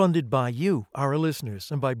 We're funded by you, our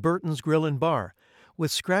listeners, and by Burton's Grill and Bar.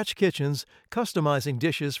 With Scratch Kitchens, customizing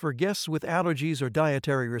dishes for guests with allergies or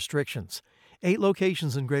dietary restrictions. 8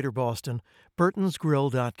 locations in Greater Boston,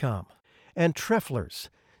 burtonsgrill.com. And Treffler's,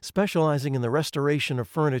 specializing in the restoration of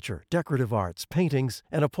furniture, decorative arts, paintings,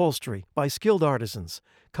 and upholstery by skilled artisans.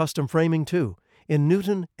 Custom framing, too, in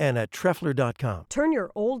Newton and at treffler.com. Turn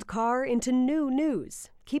your old car into new news.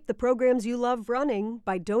 Keep the programs you love running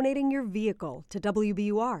by donating your vehicle to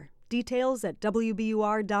WBUR. Details at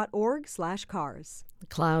wbur.org/cars. The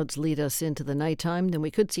clouds lead us into the nighttime. Then we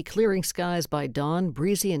could see clearing skies by dawn.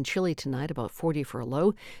 Breezy and chilly tonight, about 40 for a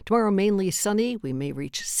low. Tomorrow, mainly sunny. We may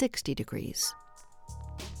reach 60 degrees.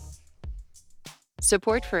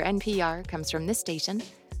 Support for NPR comes from this station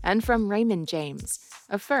and from Raymond James,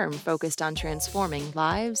 a firm focused on transforming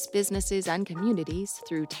lives, businesses, and communities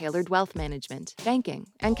through tailored wealth management, banking,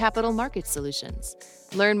 and capital market solutions.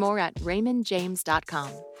 Learn more at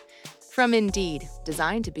raymondjames.com. From Indeed,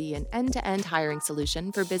 designed to be an end-to-end hiring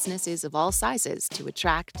solution for businesses of all sizes to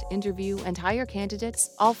attract, interview, and hire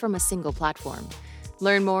candidates, all from a single platform.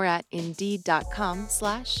 Learn more at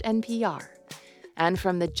Indeed.com/NPR. And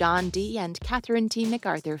from the John D. and Catherine T.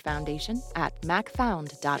 MacArthur Foundation at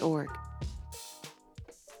macfound.org.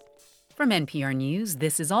 From NPR News,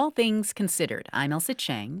 this is All Things Considered. I'm Elsa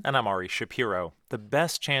Chang. And I'm Ari Shapiro. The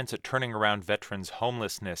best chance at turning around veterans'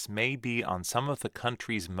 homelessness may be on some of the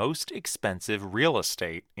country's most expensive real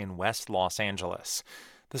estate in West Los Angeles.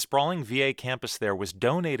 The sprawling VA campus there was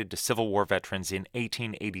donated to Civil War veterans in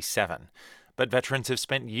 1887. But veterans have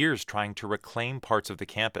spent years trying to reclaim parts of the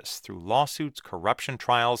campus through lawsuits, corruption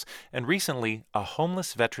trials, and recently, a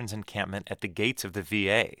homeless veterans encampment at the gates of the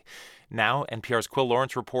VA. Now, NPR's Quill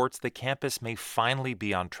Lawrence reports the campus may finally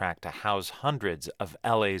be on track to house hundreds of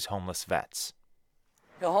LA's homeless vets.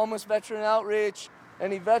 Homeless Veteran Outreach.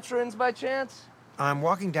 Any veterans by chance? I'm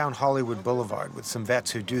walking down Hollywood Boulevard with some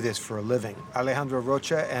vets who do this for a living. Alejandro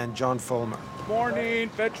Rocha and John Fulmer. Morning,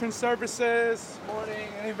 Veteran Services. Morning.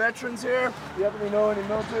 Any veterans here? Do you happen to know any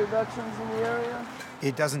military veterans in the area?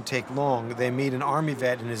 It doesn't take long. They meet an Army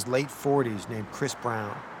vet in his late 40s named Chris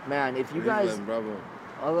Brown. Man, if you guys... 11 Bravo.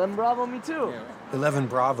 11 Bravo, me too. Yeah. 11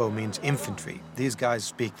 Bravo means infantry. These guys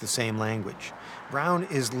speak the same language. Brown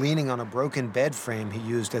is leaning on a broken bed frame he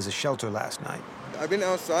used as a shelter last night. I've been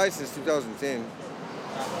outside since 2010.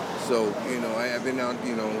 So, I've been out,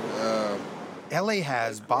 LA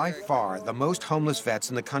has, by far, the most homeless vets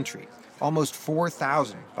in the country. Almost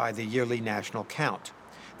 4,000 by the yearly national count.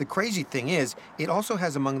 The crazy thing is, it also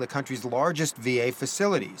has among the country's largest VA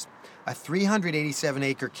facilities. A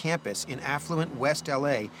 387-acre campus in affluent West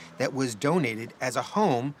LA that was donated as a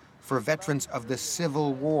home for veterans of the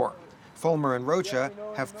Civil War. Fulmer and Rocha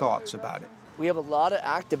have thoughts about it. We have a lot of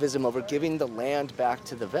activism over giving the land back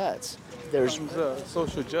to the vets. There's a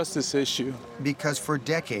social justice issue. Because for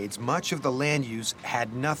decades, much of the land use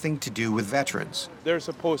had nothing to do with veterans. They're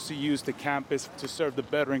supposed to use the campus to serve the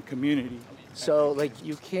veteran community. So,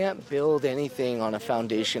 you can't build anything on a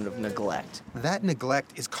foundation of neglect. That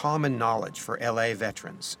neglect is common knowledge for LA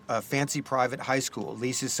veterans. A fancy private high school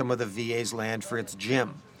leases some of the VA's land for its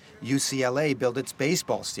gym. UCLA built its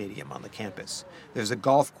baseball stadium on the campus. There's a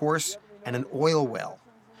golf course and an oil well.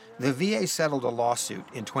 The VA settled a lawsuit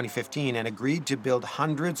in 2015 and agreed to build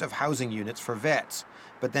hundreds of housing units for vets,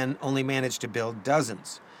 but then only managed to build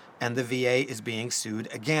dozens. And the VA is being sued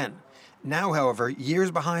again. Now, however,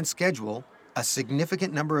 years behind schedule, a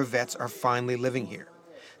significant number of vets are finally living here.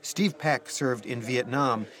 Steve Peck served in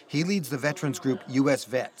Vietnam. He leads the veterans group U.S.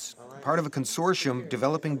 Vets, part of a consortium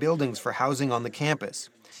developing buildings for housing on the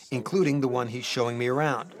campus, including the one he's showing me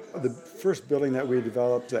around. The first building that we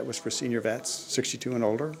developed that was for senior vets, 62 and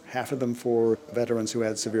older, half of them for veterans who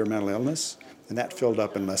had severe mental illness, and that filled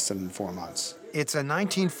up in less than 4 months. It's a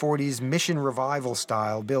 1940s Mission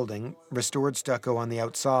Revival-style building, restored stucco on the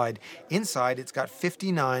outside. Inside, it's got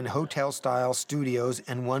 59 hotel-style studios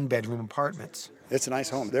and one-bedroom apartments. It's a nice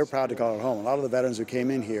home. They're proud to call it home. A lot of the veterans who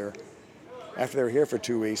came in here, after they were here for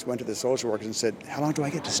 2 weeks, went to the social workers and said, "How long do I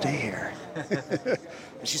get to stay here?" And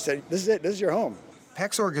she said, "This is it. This is your home."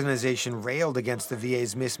 Peck's organization railed against the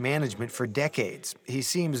VA's mismanagement for decades. He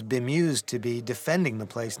seems bemused to be defending the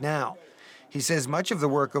place now. He says much of the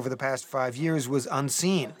work over the past 5 years was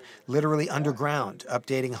unseen, literally underground,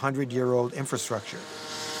 updating 100-year-old infrastructure.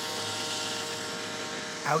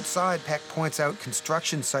 Outside, Peck points out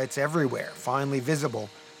construction sites everywhere, finally visible,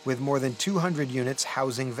 with more than 200 units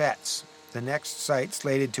housing vets. The next site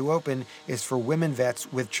slated to open is for women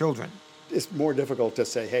vets with children. It's more difficult to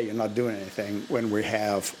say, hey, you're not doing anything when we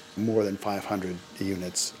have more than 500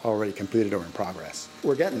 units already completed or in progress.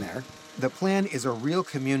 We're getting there. The plan is a real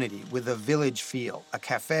community with a village feel, a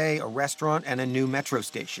cafe, a restaurant, and a new metro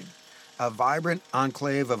station. A vibrant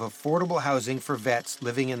enclave of affordable housing for vets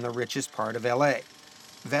living in the richest part of LA.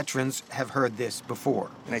 Veterans have heard this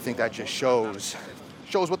before. And I think that just shows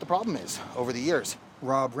what the problem is over the years.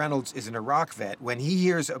 Rob Reynolds is an Iraq vet. When he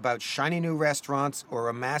hears about shiny new restaurants or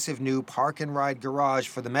a massive new park-and-ride garage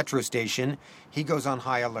for the metro station, he goes on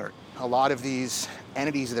high alert. A lot of these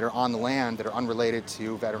entities that are on the land that are unrelated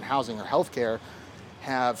to veteran housing or healthcare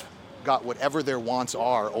have got whatever their wants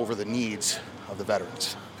are over the needs of the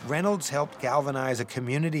veterans. Reynolds helped galvanize a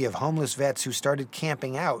community of homeless vets who started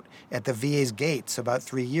camping out at the VA's gates about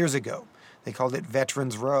 3 years ago. They called it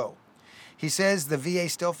Veterans Row. He says the VA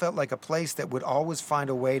still felt like a place that would always find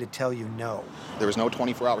a way to tell you no. There was no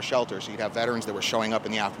 24-hour shelter, so you'd have veterans that were showing up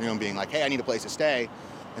in the afternoon being like, hey, I need a place to stay.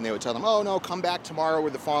 And they would tell them, oh, no, come back tomorrow or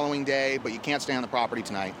the following day, but you can't stay on the property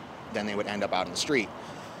tonight. Then they would end up out in the street.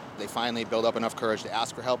 They finally build up enough courage to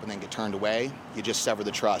ask for help and then get turned away. You just sever the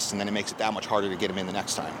trust, and then it makes it that much harder to get them in the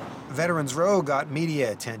next time. Veterans Row got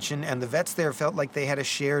media attention, and the vets there felt like they had a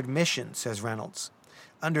shared mission, says Reynolds.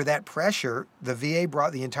 Under that pressure, the VA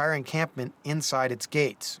brought the entire encampment inside its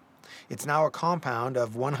gates. It's now a compound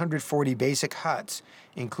of 140 basic huts,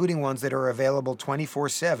 including ones that are available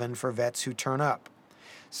 24/7 for vets who turn up.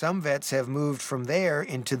 Some vets have moved from there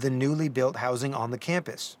into the newly built housing on the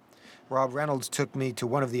campus. Rob Reynolds took me to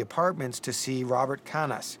one of the apartments to see Robert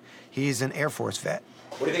Canas. He's an Air Force vet.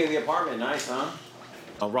 What do you think of the apartment? Nice, huh?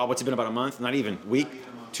 Rob, what's it been, about a month? Not even. Week?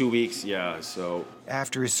 2 weeks, yeah, so.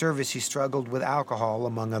 After his service, he struggled with alcohol,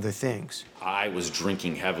 among other things. I was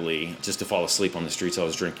drinking heavily. Just to fall asleep on the streets, I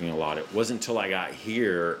was drinking a lot. It wasn't until I got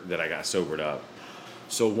here that I got sobered up.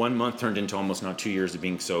 So 1 month turned into almost now 2 years of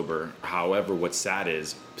being sober. However, what's sad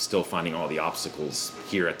is still finding all the obstacles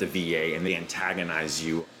here at the VA, and they antagonize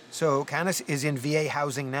you. So Canas is in VA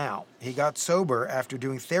housing now. He got sober after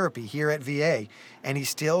doing therapy here at VA, and he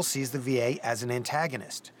still sees the VA as an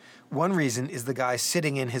antagonist. One reason is the guy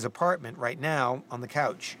sitting in his apartment right now on the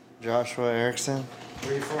couch. Joshua Erickson.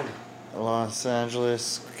 Where are you from? Los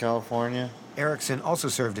Angeles, California. Erickson also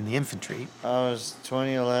served in the infantry. I was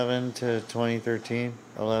 2011 to 2013,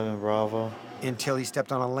 11 Bravo. Until he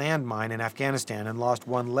stepped on a landmine in Afghanistan and lost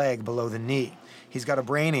one leg below the knee. He's got a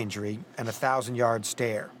brain injury and a 1,000-yard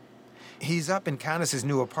stare. He's up in Canas'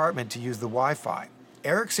 new apartment to use the Wi-Fi.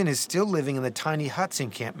 Erickson is still living in the tiny huts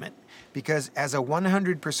encampment because as a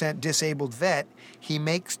 100% disabled vet, he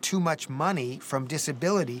makes too much money from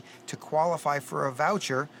disability to qualify for a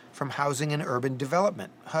voucher from Housing and Urban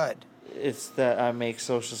Development, HUD. It's that I make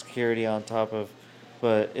Social Security on top of,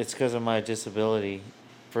 but it's because of my disability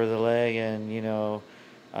for the leg, and,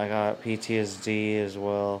 I got PTSD as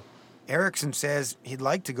well. Erickson says he'd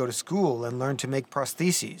like to go to school and learn to make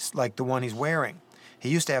prostheses like the one he's wearing. He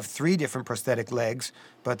used to have 3 different prosthetic legs,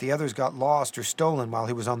 but the others got lost or stolen while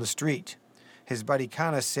he was on the street. His buddy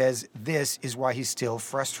Canas says this is why he's still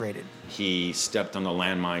frustrated. He stepped on a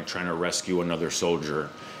landmine trying to rescue another soldier.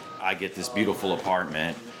 I get this beautiful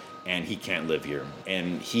apartment, and he can't live here.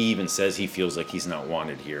 And he even says he feels like he's not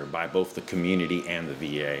wanted here by both the community and the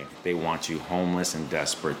VA. They want you homeless and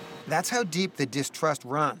desperate. That's how deep the distrust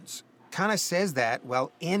runs. Canas says that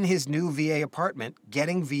while in his new VA apartment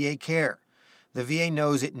getting VA care. The VA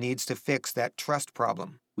knows it needs to fix that trust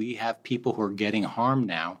problem. We have people who are getting harmed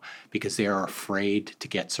now because they are afraid to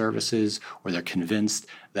get services, or they're convinced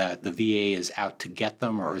that the VA is out to get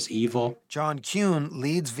them or is evil. John Kuhn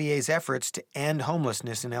leads VA's efforts to end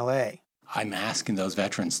homelessness in LA. I'm asking those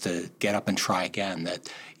veterans to get up and try again, that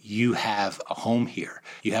you have a home here.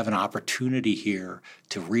 You have an opportunity here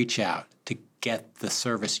to reach out, to get the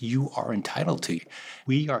service you are entitled to.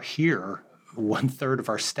 We are here. 1/3 of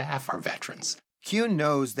our staff are veterans. Kuhn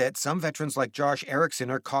knows that some veterans like Josh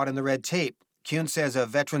Erickson are caught in the red tape. Kuhn says a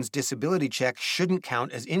veteran's disability check shouldn't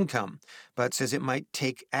count as income, but says it might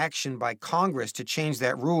take action by Congress to change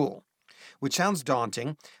that rule. Which sounds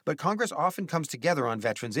daunting, but Congress often comes together on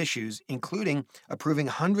veterans issues, including approving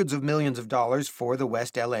hundreds of millions of dollars for the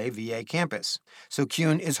West LA VA campus. So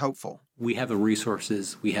Kuhn is hopeful. We have the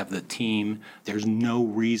resources, we have the team. There's no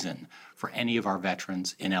reason for any of our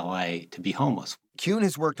veterans in LA to be homeless. Kuhn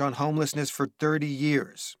has worked on homelessness for 30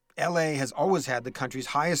 years. LA has always had the country's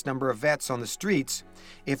highest number of vets on the streets.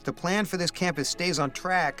 If the plan for this campus stays on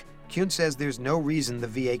track, Kuhn says there's no reason the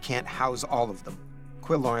VA can't house all of them.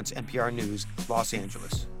 Quill Lawrence, NPR News, Los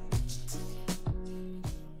Angeles.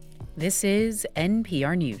 This is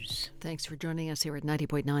NPR News. Thanks for joining us here at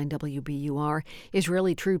 90.9 WBUR.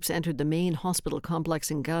 Israeli troops entered the main hospital complex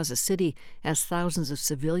in Gaza City as thousands of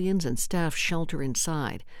civilians and staff shelter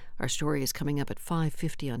inside. Our story is coming up at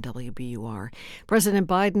 5:50 on WBUR. President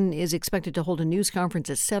Biden is expected to hold a news conference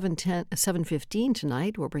at 7:15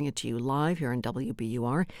 tonight. We'll bring it to you live here on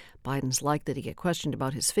WBUR. Biden's likely to get questioned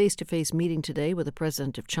about his face-to-face meeting today with the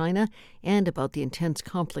president of China and about the intense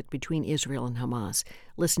conflict between Israel and Hamas.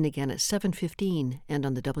 Listen again at 7:15 and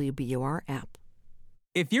on the WBUR app.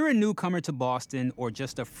 If you're a newcomer to Boston or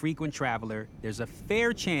just a frequent traveler, there's a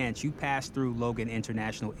fair chance you pass through Logan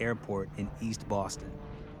International Airport in East Boston.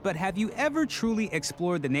 But have you ever truly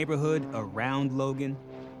explored the neighborhood around Logan?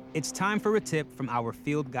 It's time for a tip from our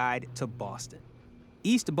field guide to Boston.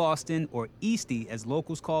 East Boston, or Eastie as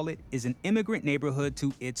locals call it, is an immigrant neighborhood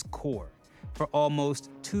to its core. For almost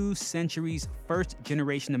 2 centuries,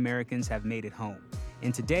 first-generation Americans have made it home.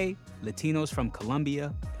 And today, Latinos from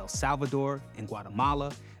Colombia, El Salvador, and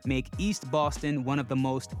Guatemala make East Boston one of the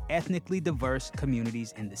most ethnically diverse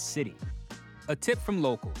communities in the city. A tip from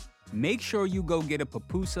locals: make sure you go get a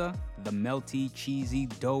pupusa, the melty, cheesy,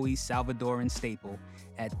 doughy Salvadoran staple,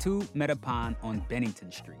 at 2 Metapan on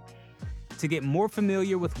Bennington Street. To get more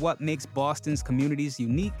familiar with what makes Boston's communities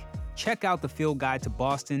unique, check out the Field Guide to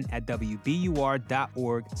Boston at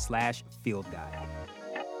wbur.org/fieldguide.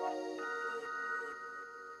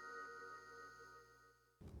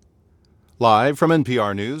 Live from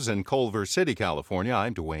NPR News in Culver City, California,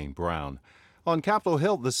 I'm Dwayne Brown. On Capitol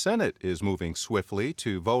Hill, the Senate is moving swiftly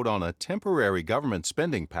to vote on a temporary government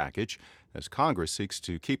spending package as Congress seeks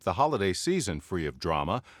to keep the holiday season free of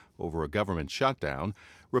drama over a government shutdown.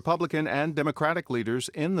 Republican and Democratic leaders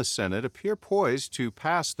in the Senate appear poised to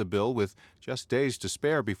pass the bill with just days to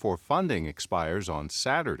spare before funding expires on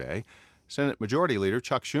Saturday. Senate Majority Leader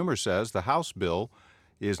Chuck Schumer says the House bill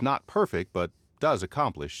is not perfect, but does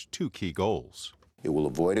accomplish 2 key goals. It will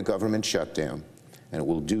avoid a government shutdown, and it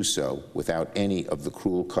will do so without any of the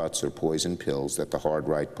cruel cuts or poison pills that the hard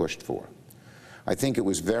right pushed for. I think it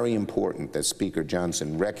was very important that Speaker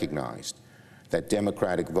Johnson recognized that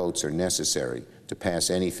Democratic votes are necessary to pass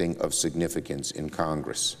anything of significance in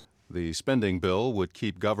Congress. The spending bill would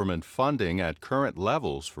keep government funding at current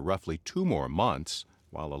levels for roughly 2 more months,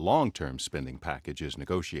 while a long-term spending package is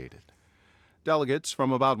negotiated. Delegates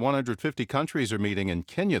from about 150 countries are meeting in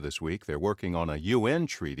Kenya this week. They're working on a UN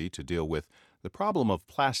treaty to deal with the problem of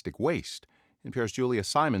plastic waste. NPR's Julia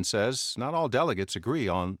Simon says not all delegates agree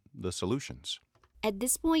on the solutions. At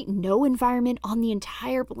this point, no environment on the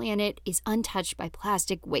entire planet is untouched by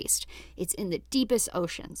plastic waste. It's in the deepest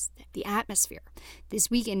oceans, the atmosphere.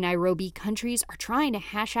 This week in Nairobi, countries are trying to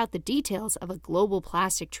hash out the details of a global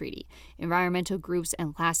plastic treaty. Environmental groups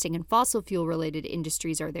and plastic and fossil fuel-related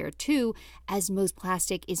industries are there too, as most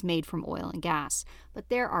plastic is made from oil and gas. But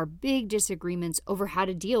there are big disagreements over how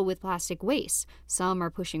to deal with plastic waste. Some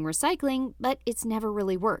are pushing recycling, but it's never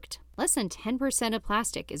really worked. Less than 10% of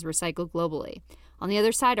plastic is recycled globally. On the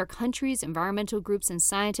other side are countries, environmental groups, and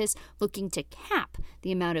scientists looking to cap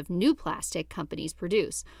the amount of new plastic companies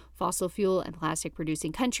produce. Fossil fuel and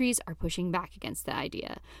plastic-producing countries are pushing back against the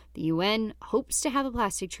idea. The UN hopes to have a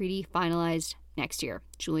plastic treaty finalized next year.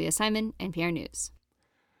 Julia Simon, NPR News.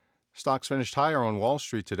 Stocks finished higher on Wall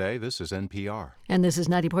Street today. This is NPR. And this is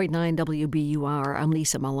 90.9 WBUR. I'm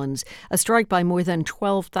Lisa Mullins. A strike by more than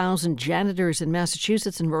 12,000 janitors in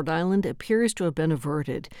Massachusetts and Rhode Island appears to have been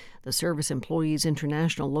averted. The Service Employees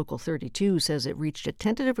International Local 32 says it reached a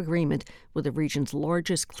tentative agreement with the region's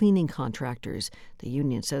largest cleaning contractors. The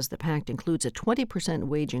union says the pact includes a 20%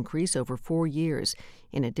 wage increase over 4 years.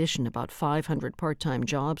 In addition, about 500 part-time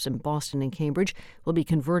jobs in Boston and Cambridge will be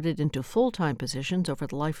converted into full-time positions over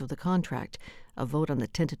the life of the contract. A vote on the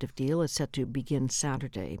tentative deal is set to begin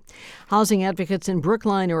Saturday. Housing advocates in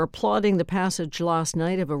Brookline are applauding the passage last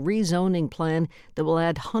night of a rezoning plan that will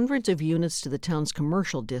add hundreds of units to the town's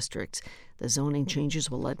commercial districts. The zoning changes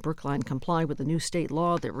will let Brookline comply with a new state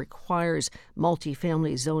law that requires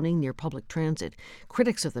multifamily zoning near public transit.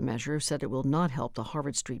 Critics of the measure said it will not help the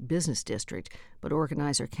Harvard Street Business District, but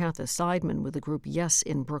organizer Katha Seidman with the group Yes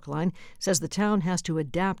in Brookline says the town has to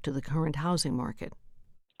adapt to the current housing market.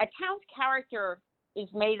 A town's character is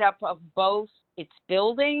made up of both its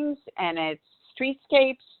buildings and its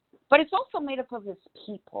streetscapes, but it's also made up of its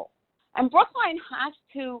people. And Brookline has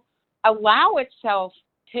to allow itself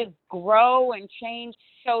to grow and change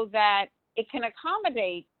so that it can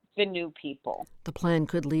accommodate the new people. The plan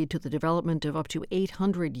could lead to the development of up to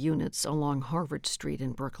 800 units along Harvard Street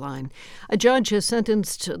in Brookline. A judge has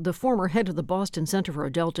sentenced the former head of the Boston Center for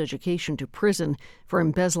Adult Education to prison for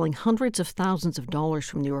embezzling hundreds of thousands of dollars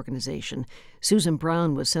from the organization. Susan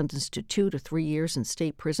Brown was sentenced to 2 to 3 years in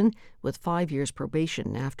state prison with 5 years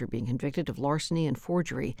probation after being convicted of larceny and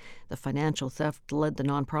forgery. The financial theft led the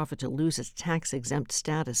nonprofit to lose its tax-exempt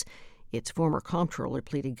status. Its former comptroller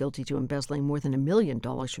pleaded guilty to embezzling more than $1 million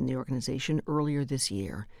from the organization earlier this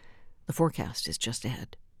year. The forecast is just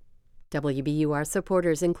ahead. WBUR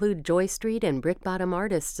supporters include Joy Street and Brick Bottom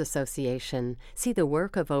Artists Association. See the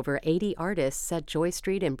work of over 80 artists at Joy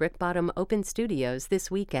Street and Brick Bottom Open Studios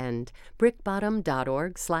this weekend.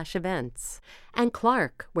 brickbottom.org/events. And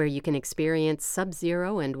Clark, where you can experience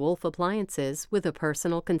Sub-Zero and Wolf appliances with a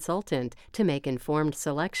personal consultant to make informed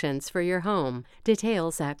selections for your home.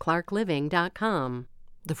 Details at clarkliving.com.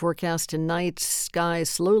 The forecast tonight, skies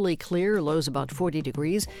slowly clear, lows about 40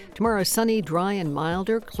 degrees. Tomorrow, sunny, dry, and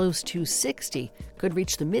milder, close to 60. Could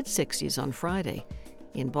reach the mid-60s on Friday.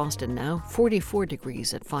 In Boston now, 44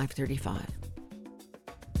 degrees at 5:35.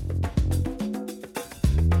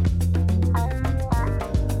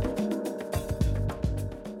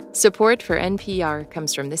 Support for NPR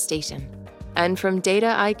comes from this station and from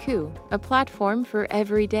Data IQ, a platform for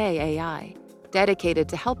everyday AI. Dedicated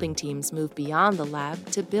to helping teams move beyond the lab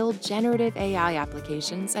to build generative AI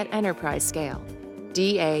applications at enterprise scale.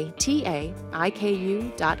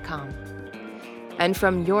 DATAIKU.com. And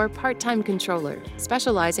from your part-time controller,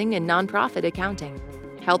 specializing in nonprofit accounting,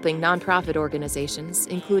 helping nonprofit organizations,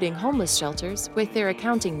 including homeless shelters, with their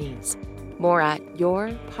accounting needs. More at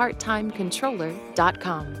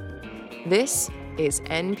yourparttimecontroller.com. This is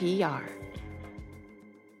NPR.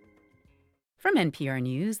 From NPR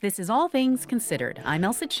News, this is All Things Considered. I'm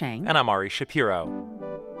Elsa Chang. And I'm Ari Shapiro.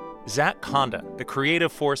 Zach Condon, the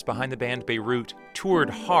creative force behind the band Beirut,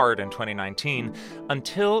 toured hard in 2019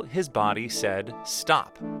 until his body said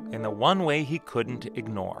stop in the one way he couldn't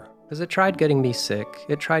ignore. Because it tried getting me sick,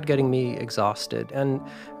 it tried getting me exhausted, and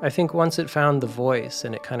I think once it found the voice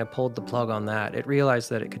and it kind of pulled the plug on that, it realized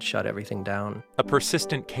that it could shut everything down. A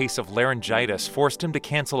persistent case of laryngitis forced him to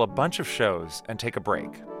cancel a bunch of shows and take a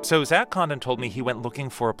break. So Zach Condon told me he went looking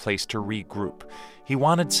for a place to regroup. He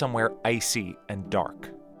wanted somewhere icy and dark.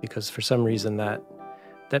 Because for some reason that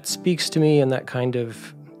speaks to me and that kind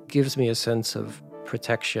of gives me a sense of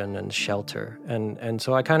protection and shelter. And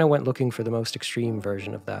so I kind of went looking for the most extreme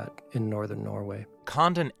version of that in northern Norway.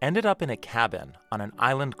 Condon ended up in a cabin on an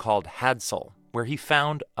island called Hadsel, where he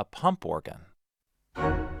found a pump organ.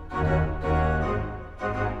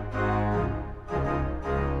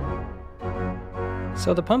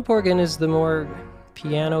 So the pump organ is the more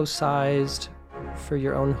piano-sized for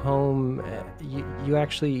your own home. You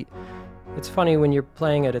actually... It's funny, when you're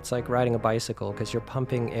playing it, it's like riding a bicycle because you're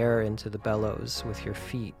pumping air into the bellows with your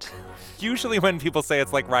feet. Usually when people say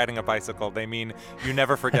it's like riding a bicycle, they mean you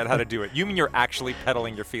never forget how to do it. You mean you're actually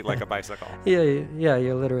pedaling your feet like a bicycle. Yeah,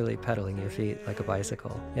 you're literally pedaling your feet like a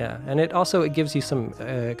bicycle. Yeah, and it gives you some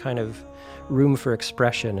kind of room for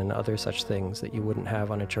expression and other such things that you wouldn't have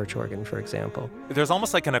on a church organ, for example. There's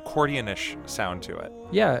almost like an accordion-ish sound to it.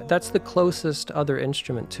 Yeah, that's the closest other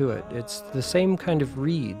instrument to it. It's the same kind of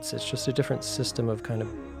reeds. It's just a different system of kind of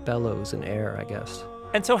bellows and air, I guess.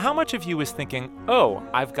 And so how much of you is thinking, oh,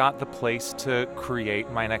 I've got the place to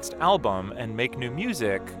create my next album and make new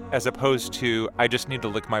music, as opposed to, I just need to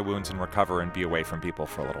lick my wounds and recover and be away from people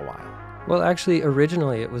for a little while? Well, actually,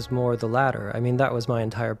 originally it was more the latter. I mean, that was my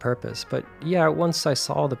entire purpose. But yeah, once I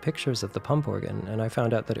saw the pictures of the pump organ and I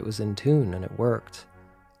found out that it was in tune and it worked,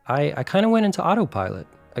 I kind of went into autopilot.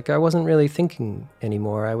 Like, I wasn't really thinking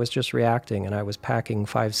anymore. I was just reacting, and I was packing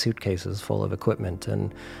 5 suitcases full of equipment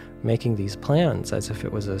and making these plans as if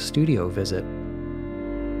it was a studio visit.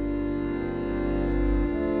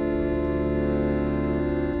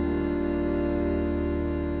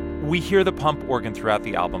 We hear the pump organ throughout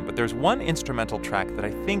the album, but there's one instrumental track that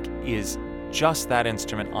I think is just that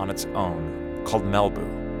instrument on its own, called Melbu.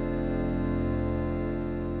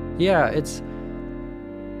 Yeah, it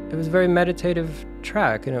was a very meditative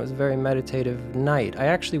track, and it was a very meditative night. I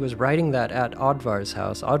actually was writing that at Oddvar's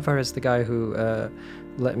house. Oddvar is the guy who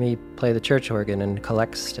let me play the church organ and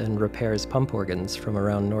collects and repairs pump organs from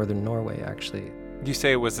around northern Norway, actually. You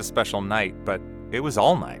say it was a special night, but it was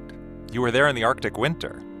all night. You were there in the Arctic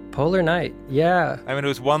winter. Polar night, yeah. I mean, it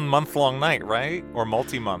was 1 month-long night, right? Or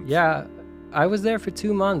multi-month? Yeah, I was there for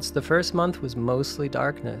 2 months. The first month was mostly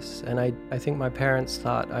darkness, and I think my parents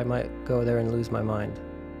thought I might go there and lose my mind.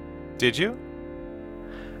 Did you?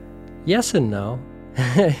 Yes and no.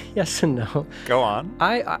 Yes and no. Go on.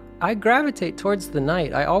 I gravitate towards the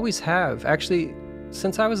night. I always have. Actually,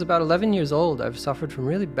 since I was about 11 years old, I've suffered from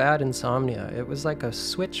really bad insomnia. It was like a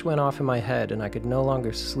switch went off in my head, and I could no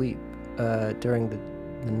longer sleep during the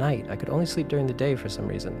night. I could only sleep during the day for some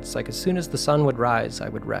reason. It's like as soon as the sun would rise, I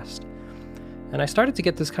would rest. And I started to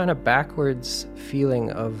get this kind of backwards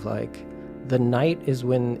feeling of like the night is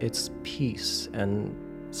when it's peace and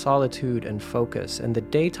solitude and focus, and the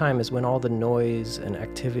daytime is when all the noise and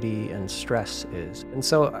activity and stress is. And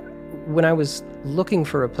so when I was looking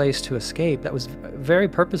for a place to escape, that was very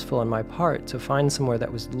purposeful on my part to find somewhere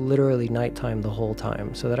that was literally nighttime the whole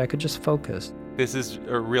time so that I could just focus. This is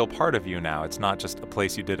a real part of you now. It's not just a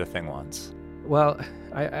place you did a thing once. Well,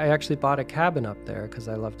 I actually bought a cabin up there because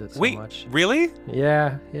I loved it so much. Wait, really?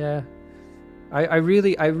 Yeah. I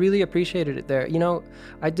really appreciated it there. You know,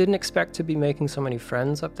 I didn't expect to be making so many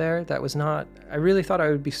friends up there. I really thought I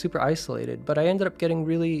would be super isolated, but I ended up getting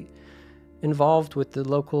really involved with the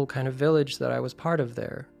local kind of village that I was part of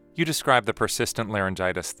there. You described the persistent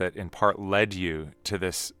laryngitis that in part led you to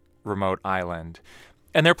this remote island.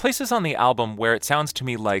 And there are places on the album where it sounds to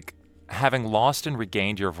me like, having lost and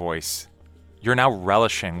regained your voice, you're now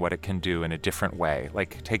relishing what it can do in a different way,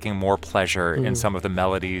 like taking more pleasure in some of the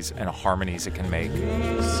melodies and harmonies it can make.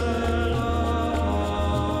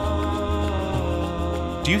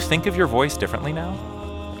 Do you think of your voice differently now?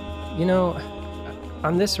 You know,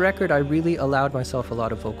 on this record, I really allowed myself a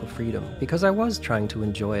lot of vocal freedom because I was trying to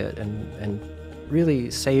enjoy it and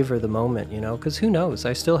really savor the moment, you know, because who knows?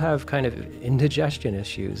 I still have kind of indigestion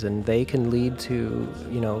issues, and they can lead to,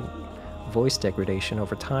 you know, voice degradation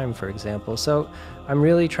over time, for example. So I'm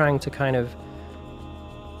really trying to kind of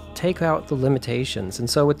take out the limitations. And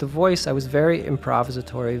so with the voice, I was very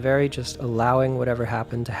improvisatory, very just allowing whatever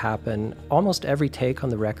happened to happen. Almost every take on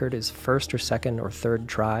the record is first or second or third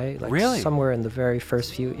try. Like really? Somewhere in the very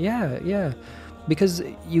first few. Yeah. Because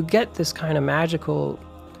you get this kind of magical,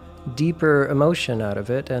 deeper emotion out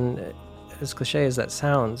of it. And as cliche as that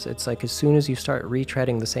sounds, it's like as soon as you start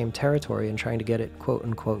retreading the same territory and trying to get it quote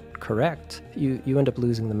unquote correct, you end up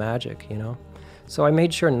losing the magic, you know? So I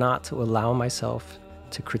made sure not to allow myself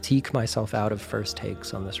to critique myself out of first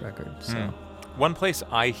takes on this record. So. One place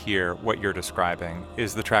I hear what you're describing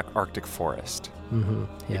is the track Arctic Forest.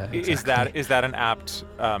 Yeah, exactly. Is that an apt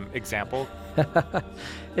example?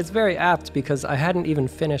 It's very apt because I hadn't even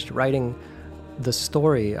finished writing the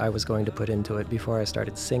story I was going to put into it before I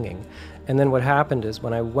started singing. And then what happened is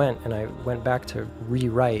when I went back to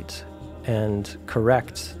rewrite and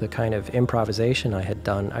correct the kind of improvisation I had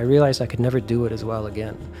done, I realized I could never do it as well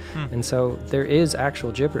again. And so there is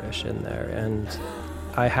actual gibberish in there, and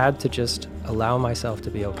I had to just allow myself to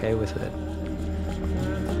be okay with it.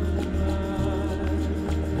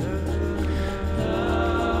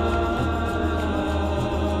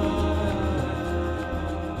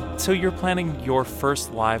 So you're planning your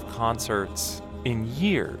first live concerts in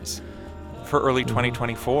years for early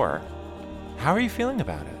 2024. How are you feeling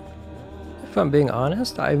about it? If I'm being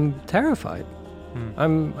honest, I'm terrified.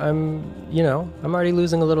 I'm already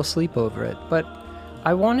losing a little sleep over it. But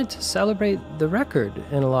I wanted to celebrate the record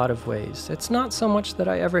in a lot of ways. It's not so much that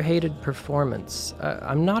I ever hated performance.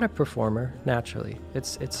 I'm not a performer, naturally.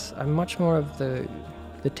 I'm much more of the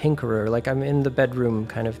tinkerer. Like, I'm in the bedroom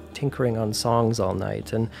kind of tinkering on songs all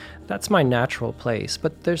night, and that's my natural place.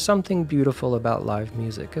 But there's something beautiful about live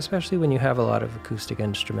music, especially when you have a lot of acoustic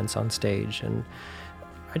instruments on stage, and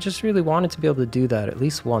I just really wanted to be able to do that at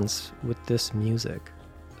least once with this music.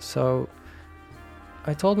 So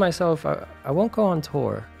I told myself I won't go on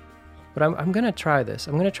tour, but I'm going to try this.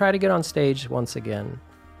 I'm going to try to get on stage once again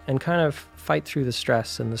and kind of fight through the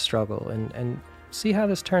stress and the struggle and see how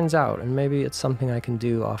this turns out. And maybe it's something I can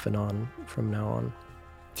do off and on from now on.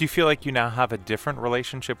 Do you feel like you now have a different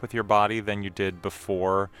relationship with your body than you did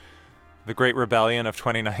before the Great Rebellion of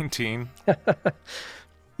 2019?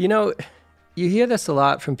 You know, You hear this a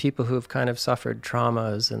lot from people who have kind of suffered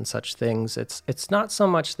traumas and such things. It's not so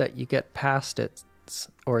much that you get past it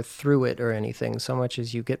or through it or anything, so much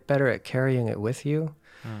as you get better at carrying it with you.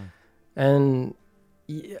 And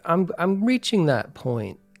I'm reaching that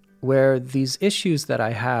point where these issues that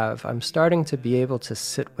I have, I'm starting to be able to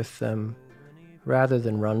sit with them rather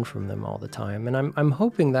than run from them all the time. And I'm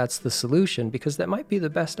hoping that's the solution, because that might be the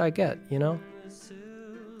best I get, you know?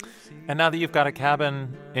 And now that you've got a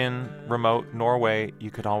cabin in remote Norway, you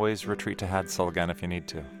could always retreat to Hadsel again if you need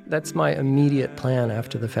to. That's my immediate plan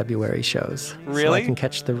after the February shows. Really? So I can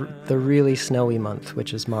catch the really snowy month,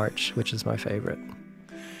 which is March, which is my favorite.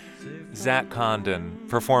 Zach Condon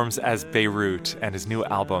performs as Beirut, and his new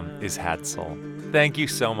album is Hadsel. Thank you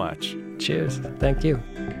so much. Cheers. Thank you.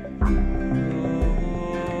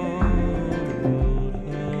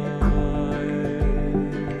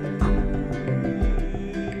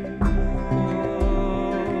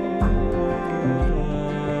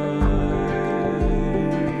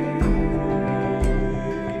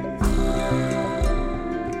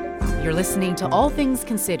 You're listening to All Things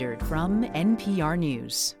Considered from NPR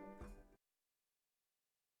News.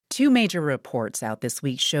 Two major reports out this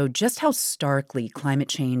week show just how starkly climate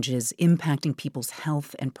change is impacting people's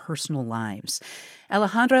health and personal lives.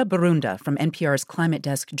 Alejandra Barunda from NPR's Climate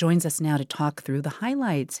Desk joins us now to talk through the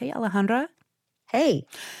highlights. Hey, Alejandra. Hey.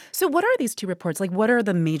 So what are these two reports? Like, what are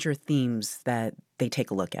the major themes that they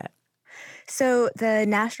take a look at? So the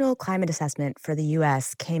National Climate Assessment for the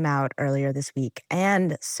U.S. came out earlier this week,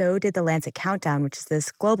 and so did the Lancet Countdown, which is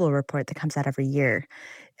this global report that comes out every year.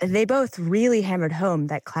 They both really hammered home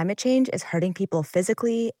that climate change is hurting people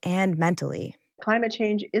physically and mentally. Climate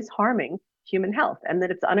change is harming human health, and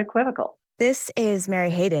that it's unequivocal. This is Mary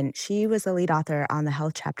Hayden. She was the lead author on the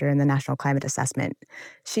health chapter in the National Climate Assessment.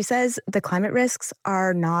 She says the climate risks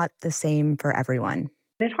are not the same for everyone.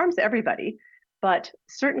 It harms everybody, but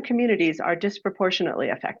certain communities are disproportionately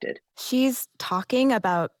affected. She's talking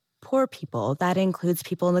about poor people. That includes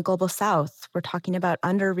people in the global south. We're talking about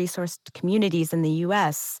under-resourced communities in the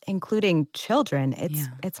U.S., including children.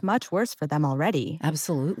 It's much worse for them already.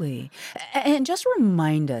 Absolutely. And just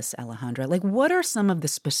remind us, Alejandra, like, what are some of the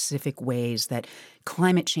specific ways that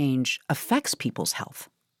climate change affects people's health?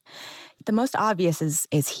 The most obvious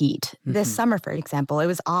is heat. This summer, for example, it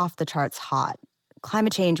was off the charts hot.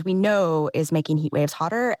 Climate change, we know, is making heat waves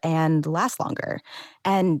hotter and last longer.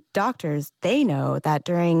 And doctors, they know that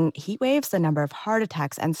during heat waves, the number of heart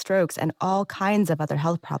attacks and strokes and all kinds of other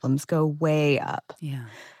health problems go way up. Yeah.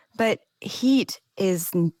 But heat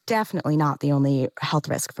is definitely not the only health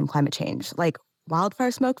risk from climate change. Like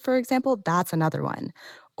wildfire smoke, for example, that's another one.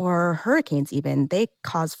 Or hurricanes even, they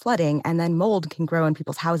cause flooding, and then mold can grow in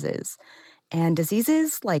people's houses. And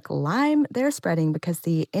diseases like Lyme, they're spreading because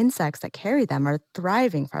the insects that carry them are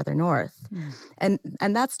thriving farther north. And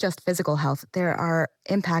that's just physical health. There are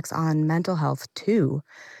impacts on mental health, too.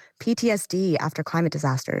 PTSD after climate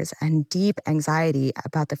disasters and deep anxiety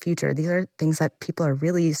about the future. These are things that people are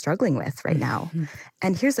really struggling with right now.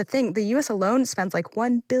 And here's the thing. The U.S. alone spends like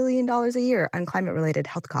 $1 billion a year on climate-related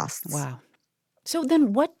health costs. Wow. So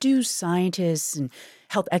then what do scientists and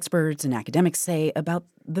health experts and academics say about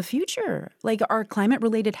the future? Like, are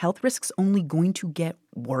climate-related health risks only going to get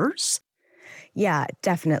worse? Yeah,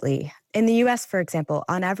 definitely. In the U.S., for example,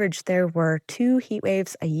 on average, there were 2 heat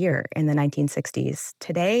waves a year in the 1960s.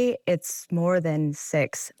 Today, it's more than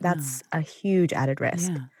 6. That's a huge added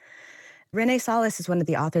risk. Yeah. Renee Salas is one of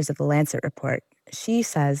the authors of the Lancet report. She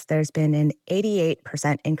says there's been an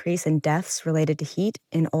 88% increase in deaths related to heat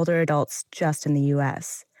in older adults just in the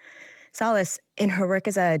U.S. Salas, in her work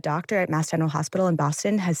as a doctor at Mass General Hospital in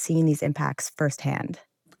Boston, has seen these impacts firsthand.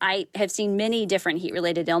 I have seen many different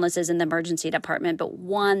heat-related illnesses in the emergency department, but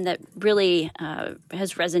one that really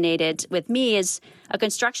has resonated with me is a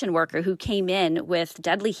construction worker who came in with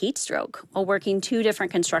deadly heat stroke while working 2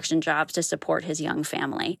 different construction jobs to support his young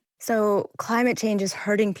family. So climate change is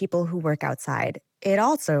hurting people who work outside. It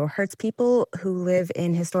also hurts people who live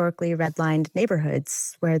in historically redlined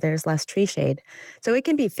neighborhoods where there's less tree shade. So it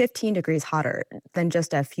can be 15 degrees hotter than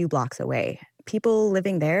just a few blocks away. People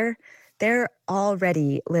living there, they're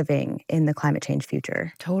already living in the climate change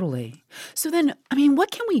future. Totally. So then, I mean,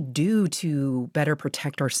 what can we do to better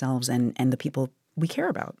protect ourselves and the people we care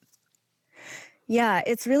about? Yeah,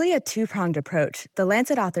 it's really a 2-pronged approach. The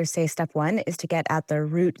Lancet authors say step 1 is to get at the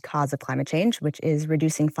root cause of climate change, which is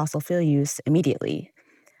reducing fossil fuel use immediately.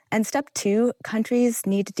 And step 2, countries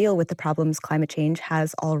need to deal with the problems climate change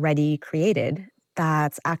has already created.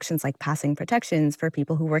 That's actions like passing protections for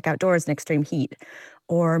people who work outdoors in extreme heat,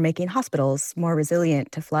 or making hospitals more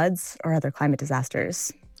resilient to floods or other climate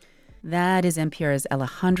disasters. That is NPR's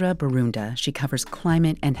Alejandra Barunda. She covers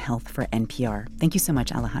climate and health for NPR. Thank you so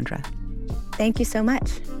much, Alejandra. Thank you so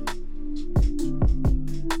much.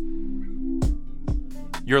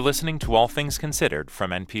 You're listening to All Things Considered from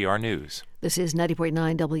NPR News. This is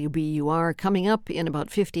 90.9 WBUR. Coming up in about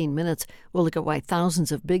 15 minutes, we'll look at why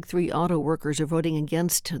thousands of Big Three auto workers are voting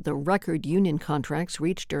against the record union contracts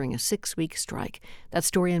reached during a 6-week strike. That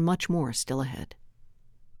story and much more still ahead.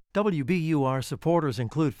 WBUR supporters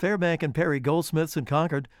include Fairbank and Perry Goldsmiths in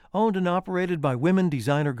Concord, owned and operated by women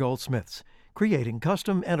designer goldsmiths, creating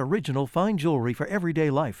custom and original fine jewelry for everyday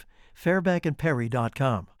life.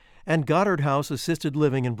 FairbankandPerry.com. And Goddard House Assisted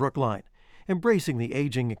Living in Brookline, embracing the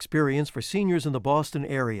aging experience for seniors in the Boston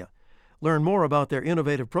area. Learn more about their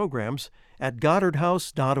innovative programs at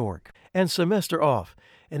goddardhouse.org. And Semester Off,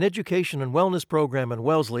 an education and wellness program in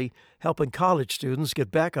Wellesley, helping college students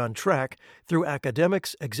get back on track through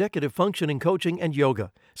academics, executive functioning coaching, and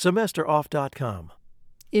yoga. SemesterOff.com.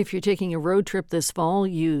 If you're taking a road trip this fall,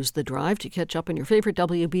 use the drive to catch up on your favorite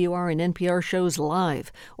WBUR and NPR shows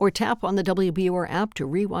live, or tap on the WBUR app to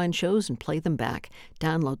rewind shows and play them back.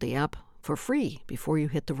 Download the app for free before you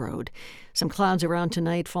hit the road. Some clouds around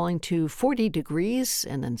tonight, falling to 40 degrees,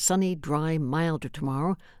 and then sunny, dry, milder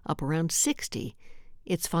tomorrow, up around 60.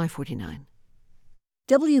 It's 5:49.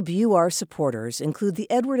 WBUR supporters include the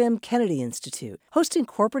Edward M. Kennedy Institute, hosting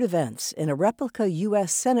corporate events in a replica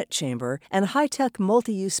U.S. Senate chamber and high-tech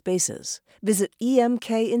multi-use spaces. Visit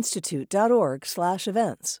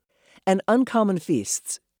emkinstitute.org/events. And Uncommon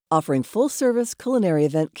Feasts, offering full-service culinary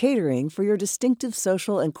event catering for your distinctive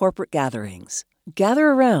social and corporate gatherings. Gather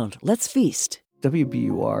around, let's feast.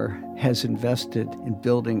 WBUR has invested in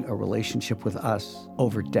building a relationship with us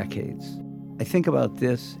over decades. I think about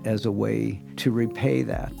this as a way to repay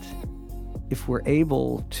that. If we're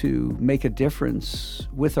able to make a difference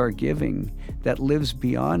with our giving that lives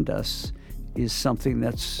beyond us, is something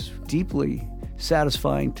that's deeply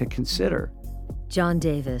satisfying to consider. John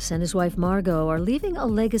Davis and his wife Margot are leaving a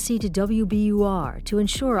legacy to WBUR to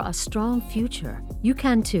ensure a strong future. You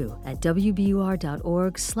can too at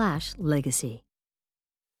wbur.org/legacy.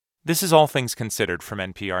 This is All Things Considered from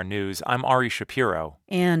NPR News. I'm Ari Shapiro.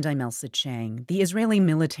 And I'm Elsa Chang. The Israeli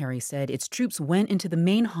military said its troops went into the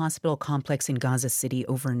main hospital complex in Gaza City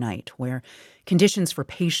overnight, where conditions for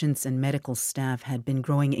patients and medical staff had been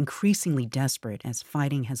growing increasingly desperate as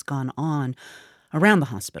fighting has gone on around the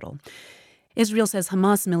hospital. Israel says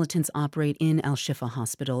Hamas militants operate in Al-Shifa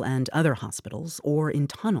Hospital and other hospitals or in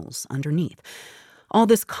tunnels underneath. All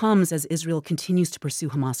this comes as Israel continues to pursue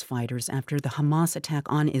Hamas fighters after the Hamas attack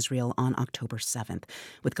on Israel on October 7th,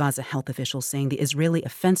 with Gaza health officials saying the Israeli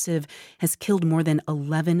offensive has killed more than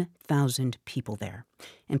 11,000 people there.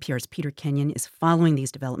 NPR's Peter Kenyon is following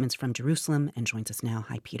these developments from Jerusalem and joins us now.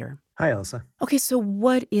 Hi, Peter. Hi, Elsa. Okay, so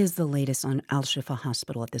what is the latest on Al-Shifa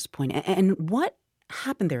Hospital at this point, and what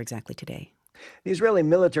happened there exactly today? The Israeli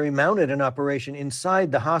military mounted an operation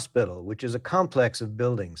inside the hospital, which is a complex of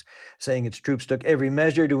buildings, saying its troops took every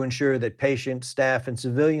measure to ensure that patients, staff, and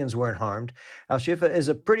civilians weren't harmed. Al-Shifa is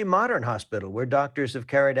a pretty modern hospital where doctors have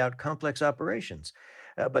carried out complex operations.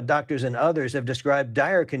 But doctors and others have described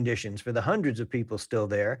dire conditions for the hundreds of people still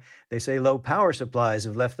there. They say low power supplies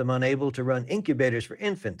have left them unable to run incubators for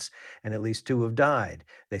infants, and at least 2 have died.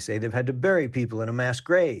 They say they've had to bury people in a mass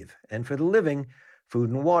grave. And for the living,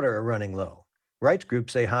 food and water are running low. Rights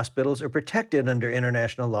groups say hospitals are protected under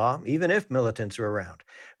international law, even if militants are around.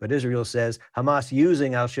 But Israel says Hamas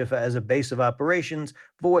using Al-Shifa as a base of operations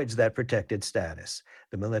voids that protected status.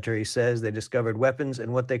 The military says they discovered weapons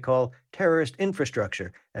and what they call terrorist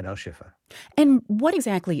infrastructure at Al-Shifa. And what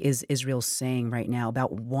exactly is Israel saying right now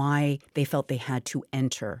about why they felt they had to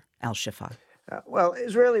enter Al-Shifa? Well,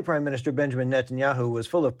 Israeli Prime Minister Benjamin Netanyahu was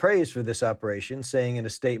full of praise for this operation, saying in a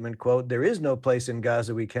statement, quote, "There is no place in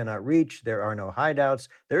Gaza we cannot reach. There are no hideouts.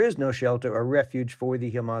 There is no shelter or refuge for the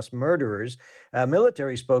Hamas murderers."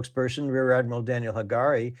 Military spokesperson Rear Admiral Daniel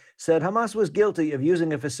Hagari said Hamas was guilty of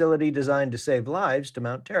using a facility designed to save lives to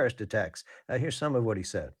mount terrorist attacks. Here's some of what he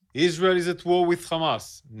said. Israel is at war with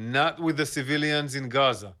Hamas, not with the civilians in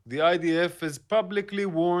Gaza. The IDF has publicly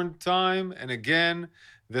warned time and again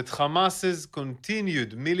that Hamas's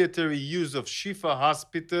continued military use of Shifa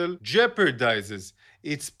Hospital jeopardizes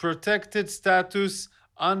its protected status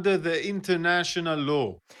under the international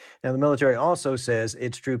law. Now, the military also says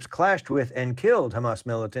its troops clashed with and killed Hamas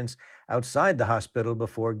militants outside the hospital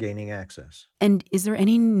before gaining access. And is there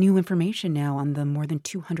any new information now on the more than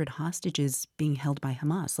 200 hostages being held by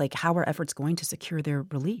Hamas? Like, how are efforts going to secure their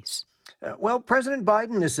release? Well, President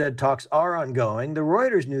Biden has said talks are ongoing. The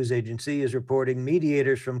Reuters news agency is reporting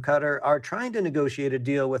mediators from Qatar are trying to negotiate a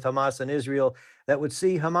deal with Hamas and Israel that would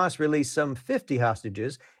see Hamas release some 50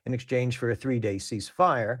 hostages in exchange for a 3-day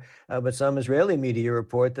ceasefire. But some Israeli media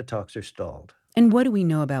report the talks are stalled. And what do we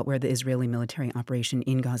know about where the Israeli military operation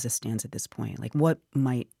in Gaza stands at this point? Like, what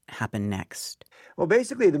might happen next? Well,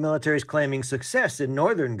 basically, the military is claiming success in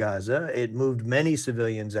northern Gaza. It moved many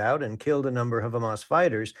civilians out and killed a number of Hamas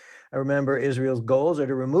fighters. I remember Israel's goals are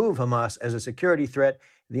to remove Hamas as a security threat.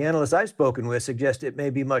 The analysts I've spoken with suggest it may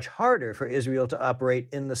be much harder for Israel to operate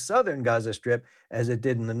in the southern Gaza Strip as it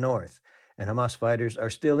did in the north. And Hamas fighters are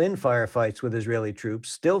still in firefights with Israeli troops,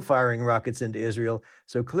 still firing rockets into Israel,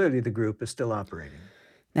 so clearly the group is still operating.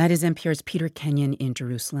 That is NPR's Peter Kenyon in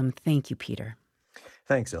Jerusalem. Thank you, Peter.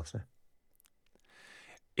 Thanks, Elsa.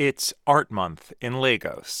 It's Art Month in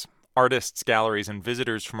Lagos. Artists, galleries, and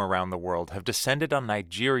visitors from around the world have descended on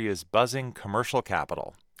Nigeria's buzzing commercial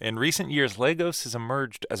capital. In recent years, Lagos has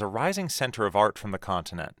emerged as a rising center of art from the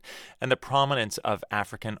continent, and the prominence of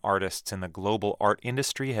African artists in the global art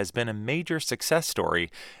industry has been a major success story,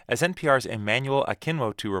 as NPR's Emmanuel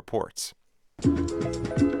Akinwotu reports.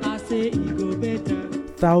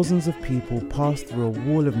 Thousands of people pass through a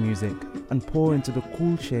wall of music and pour into the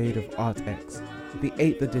cool shade of ArtX, the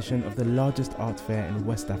 8th edition of the largest art fair in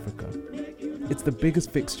West Africa. It's the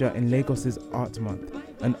biggest fixture in Lagos's Art Month,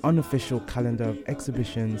 an unofficial calendar of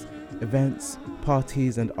exhibitions, events,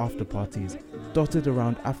 parties and after-parties dotted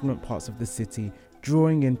around affluent parts of the city,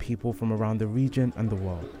 drawing in people from around the region and the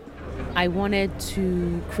world. I wanted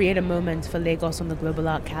to create a moment for Lagos on the global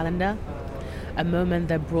art calendar, a moment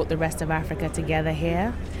that brought the rest of Africa together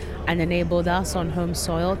here and enabled us on home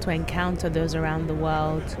soil to encounter those around the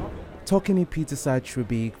world. Tokini Peterside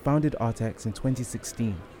Shrubig founded ArtX in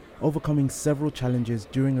 2016, overcoming several challenges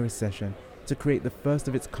during a recession to create the first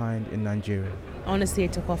of its kind in Nigeria. Honestly,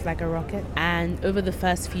 it took off like a rocket, and over the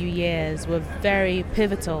first few years were very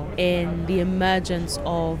pivotal in the emergence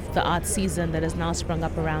of the art season that has now sprung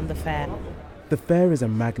up around the fair. The fair is a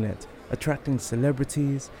magnet, attracting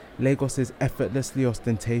celebrities, Lagos's effortlessly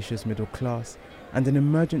ostentatious middle class, and an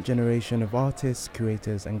emergent generation of artists,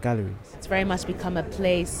 curators, and galleries. It's very much become a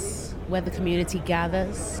place where the community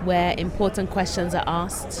gathers, where important questions are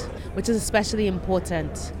asked, which is especially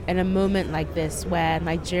important in a moment like this where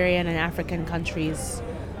Nigerian and African countries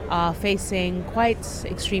are facing quite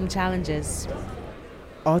extreme challenges.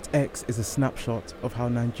 ArtX is a snapshot of how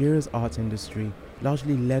Nigeria's art industry,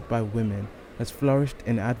 largely led by women, has flourished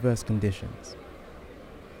in adverse conditions.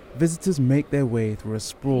 Visitors make their way through a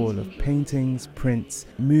sprawl of paintings, prints,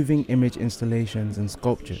 moving image installations and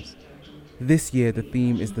sculptures. This year the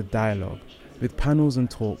theme is the dialogue, with panels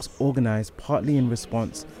and talks organized partly in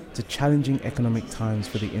response to challenging economic times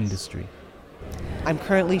for the industry. I'm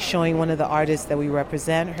currently showing one of the artists that we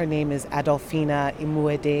represent. Her name is Adolfina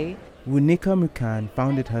Imuede. Wunika Mukan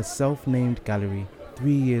founded her self-named gallery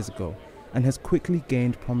 3 years ago and has quickly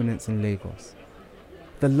gained prominence in Lagos.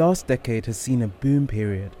 The last decade has seen a boom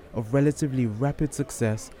period of relatively rapid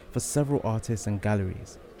success for several artists and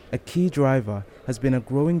galleries. A key driver has been a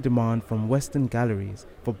growing demand from Western galleries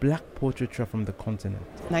for black portraiture from the continent.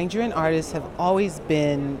 Nigerian artists have always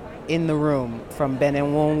been in the room, from Ben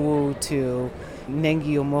Enwonwu to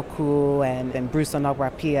Nengi Omoku and Bruce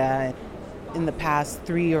Onagbapia. In the past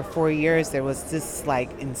 3 or 4 years, there was this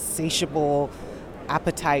insatiable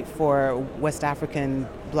appetite for West African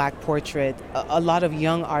black portrait. A lot of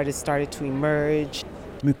young artists started to emerge.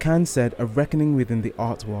 Mukan said a reckoning within the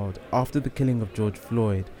art world after the killing of George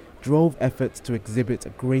Floyd drove efforts to exhibit a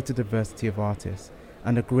greater diversity of artists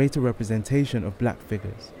and a greater representation of black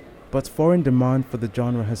figures. But foreign demand for the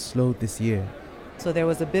genre has slowed this year. So there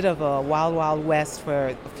was a bit of a wild, wild west for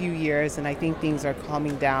a few years, and I think things are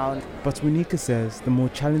calming down. But Wunika says the more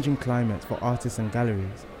challenging climate for artists and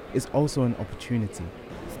galleries is also an opportunity.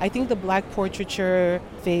 I think the black portraiture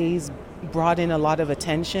phase brought in a lot of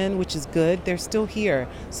attention, which is good. They're still here.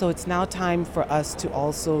 So it's now time for us to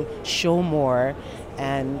also show more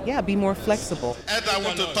and, be more flexible. And I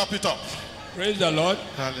want to top it up. Praise the Lord.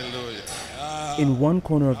 Hallelujah. In one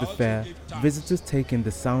corner of the fair, visitors take in the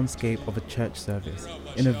soundscape of a church service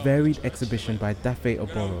in a varied exhibition by Dafe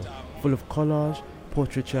Oboro, full of collage,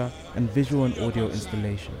 portraiture, and visual and audio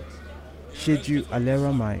installations. Shiju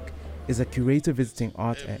Alera Mike is a curator visiting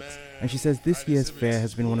ArtX, and she says this year's fair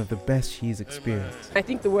has been one of the best she's experienced. I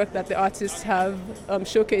think the work that the artists have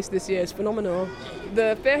showcased this year is phenomenal.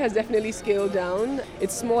 The fair has definitely scaled down.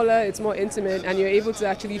 It's smaller, it's more intimate, and you're able to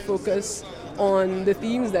actually focus on the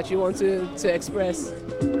themes that you want to express.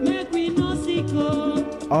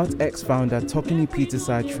 ArtX founder Tokini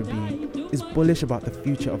Peterside Trubi is bullish about the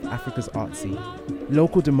future of Africa's art scene.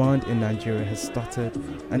 Local demand in Nigeria has stuttered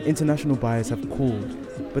and international buyers have cooled,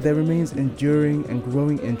 but there remains enduring and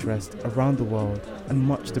growing interest around the world and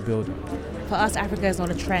much to build on. For us, Africa is not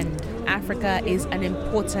a trend. Africa is an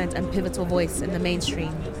important and pivotal voice in the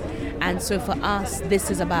mainstream. And so for us, this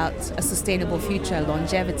is about a sustainable future,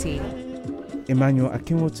 longevity. Emmanuel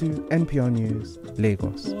Akinwotu, NPR News,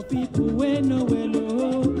 Lagos.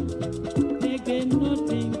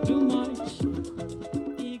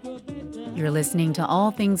 You're listening to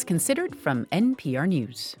All Things Considered from NPR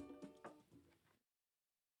News.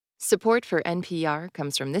 Support for NPR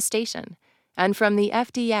comes from this station and from the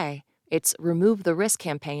FDA. Its Remove the Risk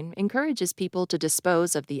campaign encourages people to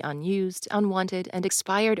dispose of the unused, unwanted, and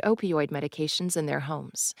expired opioid medications in their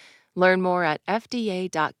homes. Learn more at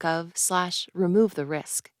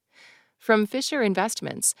fda.gov/removetherisk. From Fisher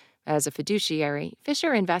Investments. As a fiduciary,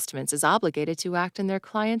 Fisher Investments is obligated to act in their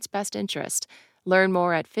client's best interest. Learn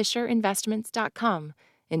more at fisherinvestments.com.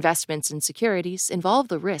 Investments in securities involve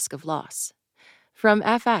the risk of loss. From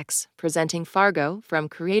FX, presenting Fargo from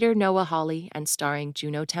creator Noah Hawley and starring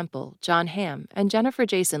Juno Temple, John Hamm, and Jennifer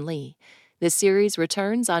Jason Leigh. This series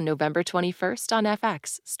returns on November 21st on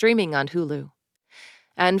FX, streaming on Hulu.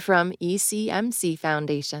 And from ECMC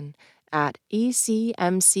Foundation at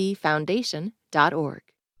ecmcfoundation.org.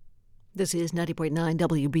 This is 90.9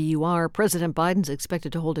 WBUR. President Biden's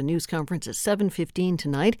expected to hold a news conference at 7:15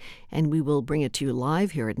 tonight, and we will bring it to you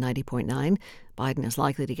live here at 90.9. Biden is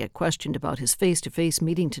likely to get questioned about his face-to-face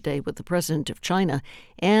meeting today with the president of China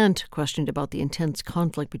and questioned about the intense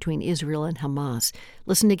conflict between Israel and Hamas.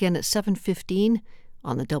 Listen again at 7:15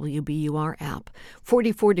 on the WBUR app.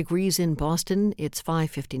 44 degrees in Boston. It's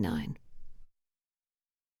 5:59.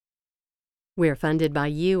 We're funded by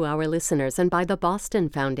you, our listeners, and by the Boston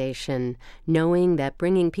Foundation. Knowing that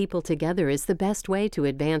bringing people together is the best way to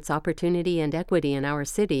advance opportunity and equity in our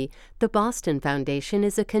city, the Boston Foundation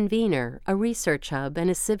is a convener, a research hub, and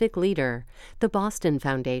a civic leader. The Boston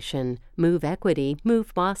Foundation. Move equity,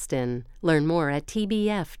 move Boston. Learn more at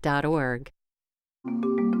tbf.org.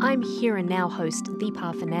 I'm Here and Now host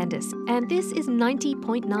Deepa Fernandes, and this is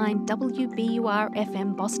 90.9 WBUR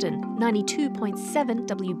FM Boston, 92.7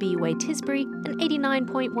 WBUA Tisbury, and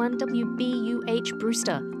 89.1 WBUH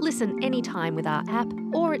Brewster. Listen anytime with our app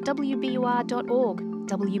or at WBUR.org.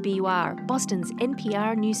 WBUR, Boston's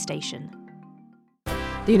NPR news station.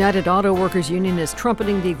 The United Auto Workers Union is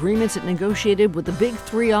trumpeting the agreements it negotiated with the big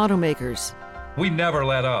three automakers. We never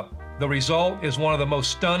let up. The result is one of the most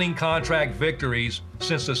stunning contract victories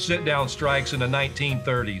since the sit-down strikes in the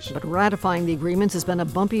 1930s. But ratifying the agreements has been a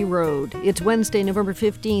bumpy road. It's Wednesday, November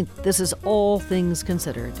 15th. This is All Things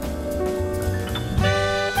Considered.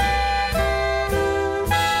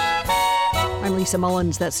 I'm Lisa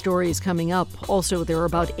Mullins. That story is coming up. Also, there are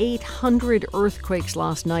about 800 earthquakes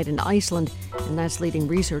last night in Iceland, and that's leading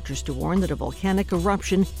researchers to warn that a volcanic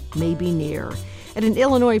eruption may be near. At an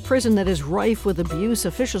Illinois prison that is rife with abuse,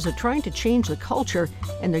 officials are trying to change the culture,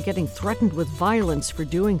 and they're getting threatened with violence for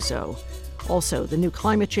doing so. Also, the new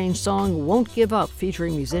climate change song, Won't Give Up,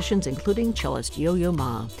 featuring musicians including cellist Yo-Yo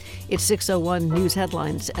Ma. It's 6:01 news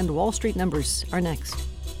headlines, and Wall Street numbers are next.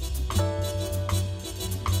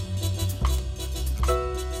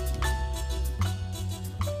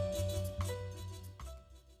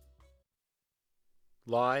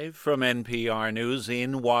 Live from NPR News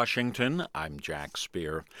in Washington, I'm Jack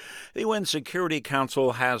Speer. The UN Security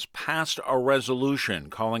Council has passed a resolution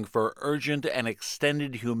calling for urgent and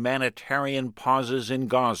extended humanitarian pauses in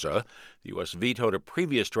Gaza. The U.S. vetoed a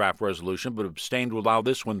previous draft resolution but abstained to allow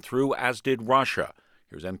this one through, as did Russia.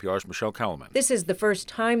 Here's NPR's Michelle Kellerman. This is the first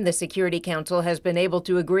time the Security Council has been able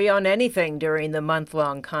to agree on anything during the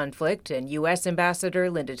month-long conflict, and U.S.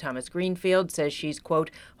 Ambassador Linda Thomas-Greenfield says she's,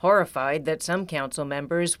 quote, horrified that some council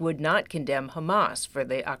members would not condemn Hamas for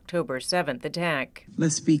the October 7th attack.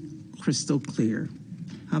 Let's be crystal clear.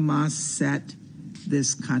 Hamas set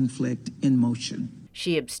this conflict in motion.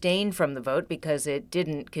 She abstained from the vote because it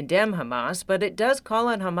didn't condemn Hamas, but it does call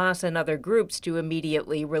on Hamas and other groups to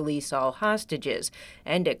immediately release all hostages.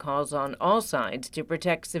 And it calls on all sides to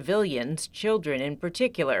protect civilians, children in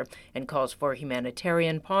particular, and calls for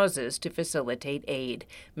humanitarian pauses to facilitate aid.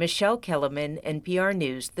 Michelle Kellerman, NPR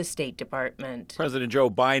News, the State Department. President Joe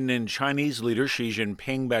Biden and Chinese leader Xi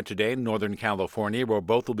Jinping met today in Northern California, where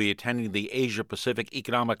both will be attending the Asia-Pacific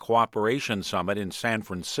Economic Cooperation Summit in San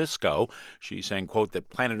Francisco. Xi saying, quote,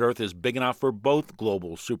 that planet Earth is big enough for both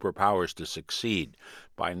global superpowers to succeed.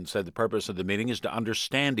 Biden said the purpose of the meeting is to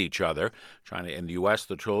understand each other. China and the U.S.,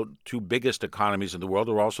 the two biggest economies in the world,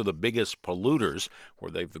 are also the biggest polluters,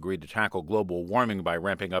 where they've agreed to tackle global warming by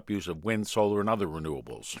ramping up use of wind, solar, and other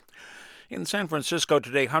renewables. In San Francisco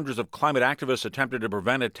today, hundreds of climate activists attempted to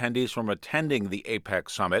prevent attendees from attending the APEC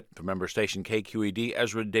summit. From member station KQED,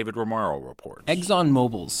 Ezra David Romero reports.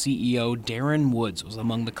 ExxonMobil's CEO Darren Woods was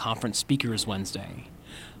among the conference speakers Wednesday.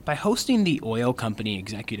 By hosting the oil company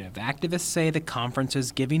executive, activists say the conference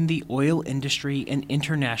is giving the oil industry an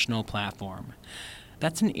international platform.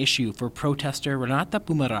 That's an issue for protester Renata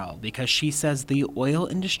Pumaral because she says the oil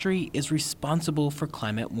industry is responsible for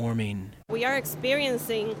climate warming. We are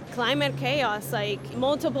experiencing climate chaos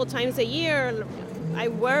multiple times a year. I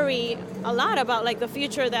worry a lot about the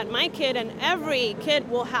future that my kid and every kid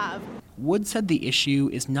will have. Wood said the issue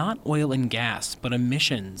is not oil and gas, but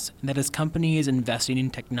emissions, and that his company is investing in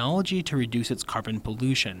technology to reduce its carbon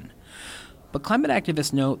pollution. But climate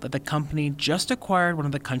activists note that the company just acquired one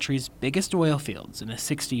of the country's biggest oil fields in a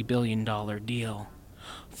 $60 billion deal.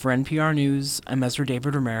 For NPR News, I'm Ezra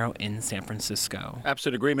David Romero in San Francisco.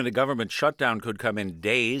 Absent agreement, a government shutdown could come in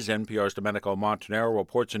days. NPR's Domenico Montanaro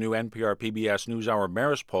reports a new NPR PBS NewsHour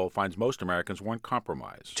Marist poll finds most Americans weren't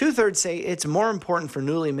compromised. 2/3 say it's more important for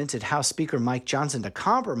newly minted House Speaker Mike Johnson to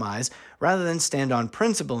compromise rather than stand on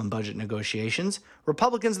principle in budget negotiations.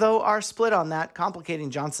 Republicans, though, are split on that, complicating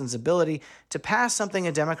Johnson's ability to pass something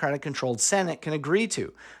a Democratic-controlled Senate can agree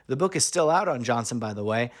to. The book is still out on Johnson, by the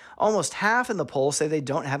way. Almost half in the poll say they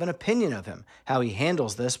don't have an opinion of him. How he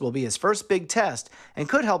handles this will be his first big test and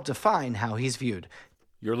could help define how he's viewed.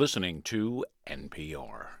 You're listening to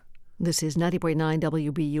NPR. This is 90.9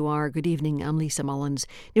 WBUR. Good evening, I'm Lisa Mullins.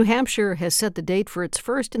 New Hampshire has set the date for its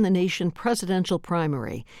first-in-the-nation presidential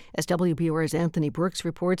primary. As WBUR's Anthony Brooks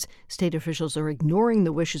reports, state officials are ignoring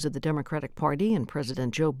the wishes of the Democratic Party and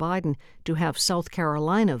President Joe Biden to have South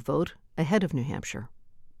Carolina vote ahead of New Hampshire.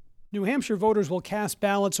 New Hampshire voters will cast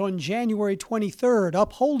ballots on January 23rd,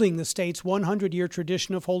 upholding the state's 100-year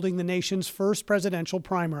tradition of holding the nation's first presidential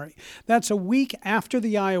primary. That's a week after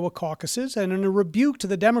the Iowa caucuses and in a rebuke to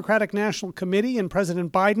the Democratic National Committee and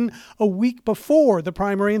President Biden a week before the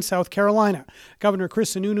primary in South Carolina. Governor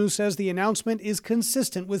Chris Sununu says the announcement is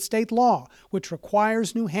consistent with state law, which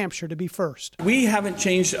requires New Hampshire to be first. We haven't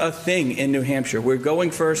changed a thing in New Hampshire. We're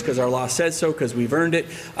going first because our law says so, because we've earned it.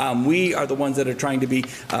 We are the ones that are trying to be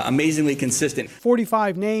amazingly consistent.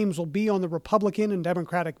 45 names will be on the Republican and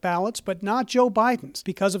Democratic ballots, but not Joe Biden's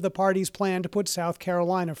because of the party's plan to put South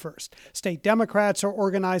Carolina first. State Democrats are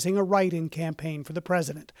organizing a write-in campaign for the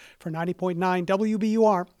president. For 90.9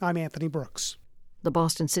 WBUR, I'm Anthony Brooks. The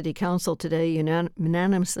Boston City Council today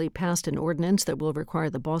unanimously passed an ordinance that will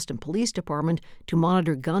require the Boston Police Department to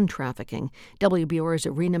monitor gun trafficking. WBUR's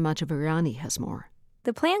Irina Machavirani has more.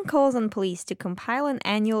 The plan calls on police to compile an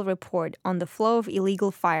annual report on the flow of illegal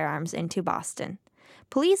firearms into Boston.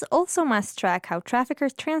 Police also must track how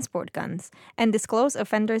traffickers transport guns and disclose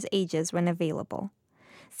offenders' ages when available.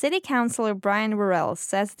 City Councilor Brian Worrell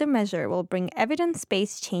says the measure will bring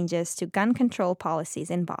evidence-based changes to gun control policies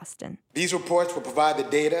in Boston. These reports will provide the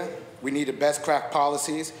data we need to best craft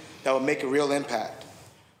policies that will make a real impact.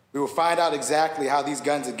 We will find out exactly how these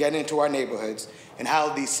guns are getting into our neighborhoods and how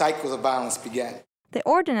these cycles of violence begin. The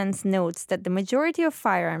ordinance notes that the majority of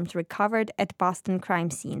firearms recovered at Boston crime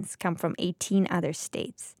scenes come from 18 other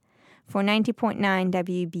states. For 90.9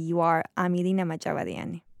 WBUR, I'm Irina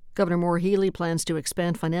Machavirani. Governor Maura Healey plans to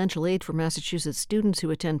expand financial aid for Massachusetts students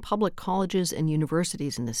who attend public colleges and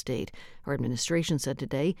universities in the state. Her administration said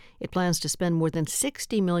today it plans to spend more than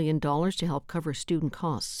 $60 million to help cover student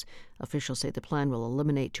costs. Officials say the plan will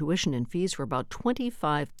eliminate tuition and fees for about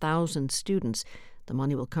 25,000 students. The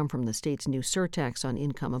money will come from the state's new surtax on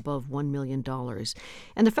income above $1 million.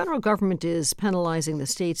 And the federal government is penalizing the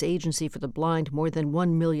state's Agency for the Blind more than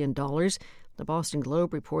 $1 million. The Boston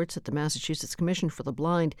Globe reports that the Massachusetts Commission for the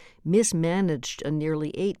Blind mismanaged a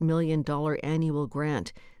nearly $8 million annual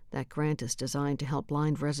grant. That grant is designed to help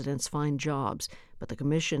blind residents find jobs, but the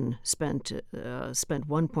commission spent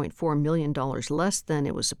 $1.4 million less than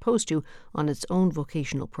it was supposed to on its own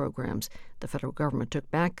vocational programs. The federal government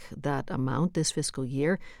took back that amount this fiscal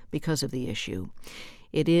year because of the issue.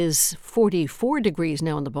 It is 44 degrees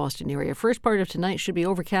now in the Boston area. First part of tonight should be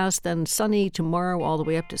overcast, then sunny tomorrow all the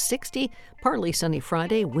way up to 60. Partly sunny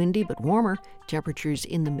Friday, windy but warmer. Temperatures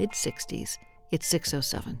in the mid-60s. It's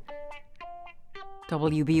 6:07.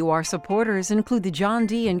 WBUR supporters include the John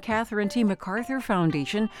D. and Catherine T. MacArthur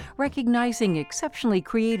Foundation, recognizing exceptionally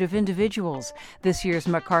creative individuals. This year's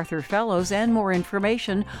MacArthur Fellows and more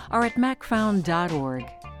information are at macfound.org.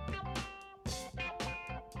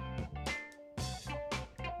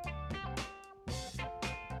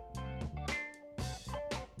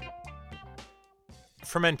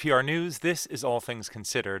 From NPR News, this is All Things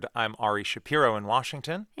Considered. I'm Ari Shapiro in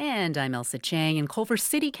Washington. And I'm Elsa Chang in Culver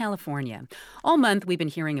City, California. All month, we've been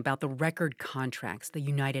hearing about the record contracts the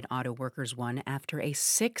United Auto Workers won after a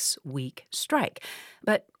 6-week strike.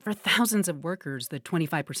 But for thousands of workers, the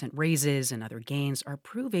 25% raises and other gains are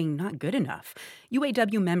proving not good enough.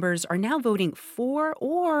 UAW members are now voting for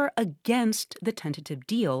or against the tentative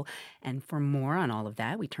deal. And for more on all of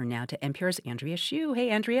that, we turn now to NPR's Andrea Hsu. Hey,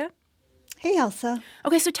 Andrea. Hey, Elsa.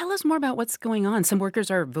 Okay, so tell us more about what's going on. Some workers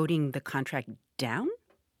are voting the contract down?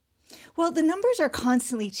 Well, the numbers are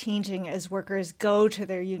constantly changing as workers go to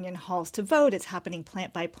their union halls to vote. It's happening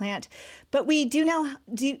plant by plant. But we do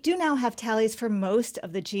now have tallies for most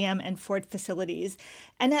of the GM and Ford facilities.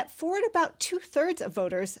 And at Ford, about 2/3 of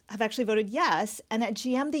voters have actually voted yes. And at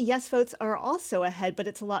GM, the yes votes are also ahead, but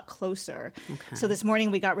it's a lot closer. Okay. So this morning,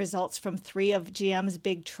 we got results from 3 of GM's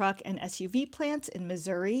big truck and SUV plants in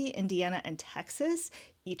Missouri, Indiana, and Texas.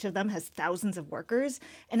 Each of them has thousands of workers.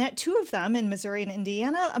 And at 2 of them, in Missouri and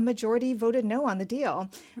Indiana, a majority voted no on the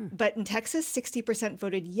deal. But in Texas, 60%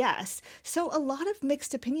 voted yes. So a lot of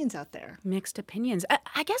mixed opinions out there. Mixed opinions.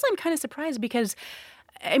 I guess I'm kind of surprised because,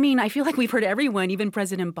 I mean, I feel like we've heard everyone, even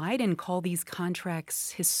President Biden, call these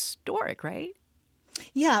contracts historic, right?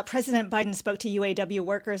 Yeah, President Biden spoke to UAW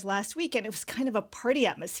workers last week, and it was kind of a party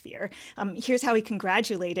atmosphere. Here's how he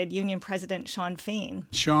congratulated Union President Shawn Fain.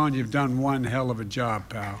 Shawn, you've done one hell of a job,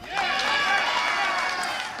 pal.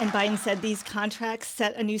 And Biden said these contracts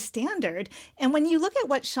set a new standard. And when you look at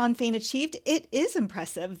what Shawn Fain achieved, it is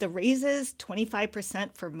impressive. The raises,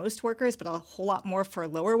 25% for most workers, but a whole lot more for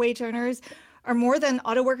lower wage earners, are more than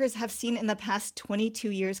auto workers have seen in the past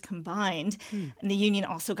 22 years combined. And the union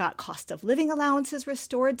also got cost of living allowances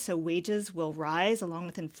restored, so wages will rise along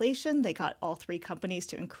with inflation. They got all 3 companies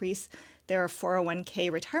to increase their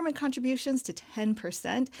 401k retirement contributions to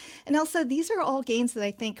 10%. And also, these are all gains that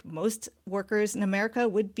I think most workers in America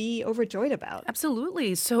would be overjoyed about.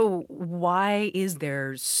 Absolutely. So why is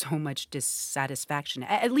there so much dissatisfaction,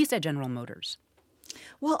 at least at General Motors?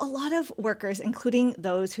 Well, a lot of workers, including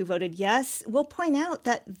those who voted yes, will point out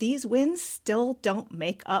that these wins still don't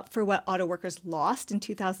make up for what auto workers lost in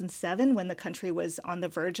 2007 when the country was on the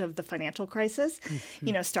verge of the financial crisis.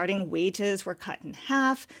 You know, starting wages were cut in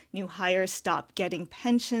half, new hires stopped getting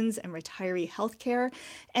pensions and retiree health care.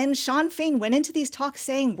 And Shawn Fain went into these talks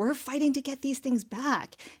saying, we're fighting to get these things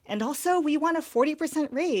back. And also, we want a 40%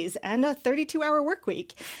 raise and a 32-hour work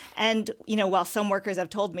week. And, you know, while some workers have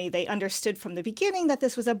told me they understood from the beginning that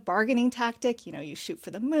this was a bargaining tactic, you know, you shoot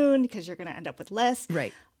for the moon because you're going to end up with less.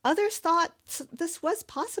 Right. Others thought this was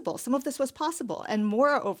possible. Some of this was possible. And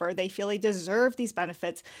moreover, they feel they deserve these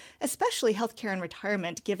benefits, especially healthcare and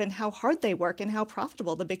retirement, given how hard they work and how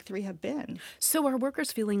profitable the big 3 have been. So are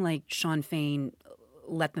workers feeling like Shawn Fain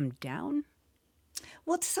let them down?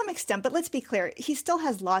 Well, to some extent, but let's be clear, he still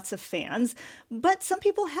has lots of fans. But some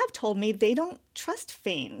people have told me they don't trust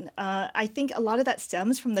Fain. I think a lot of that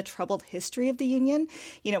stems from the troubled history of the union.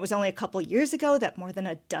 You know, it was only a couple years ago that more than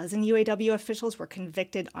a dozen UAW officials were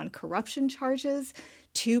convicted on corruption charges.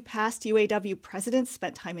 2 past UAW presidents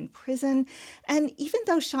spent time in prison. And even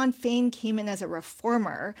though Shawn Fain came in as a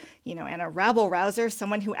reformer, you know, and a rabble-rouser,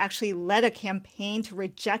 someone who actually led a campaign to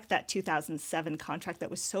reject that 2007 contract that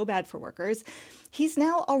was so bad for workers, he's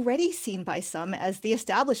now already seen by some as the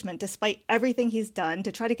establishment, despite everything he's done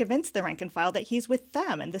to try to convince the rank and file that he's with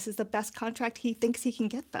them, and this is the best contract he thinks he can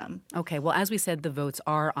get them. Okay, well, as we said, the votes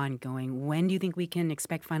are ongoing. When do you think we can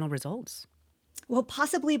expect final results? Well,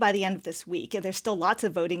 possibly by the end of this week. There's still lots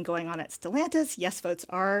of voting going on at Stellantis. Yes votes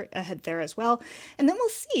are ahead there as well. And then we'll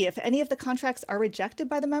see if any of the contracts are rejected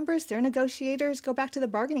by the members. Their negotiators go back to the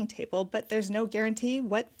bargaining table, but there's no guarantee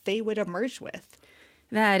what they would emerge with.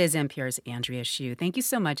 That is NPR's Andrea Hsu. Thank you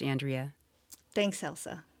so much, Andrea. Thanks,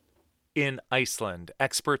 Elsa. In Iceland,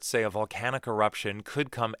 experts say a volcanic eruption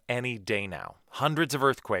could come any day now. Hundreds of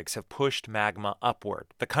earthquakes have pushed magma upward.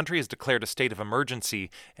 The country has declared a state of emergency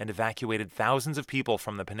and evacuated thousands of people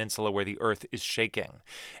from the peninsula where the earth is shaking.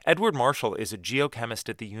 Edward Marshall is a geochemist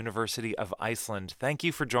at the University of Iceland. Thank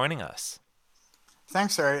you for joining us.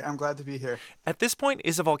 Thanks, Ari. I'm glad to be here. At this point,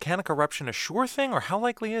 is a volcanic eruption a sure thing, or how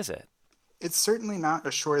likely is it? It's certainly not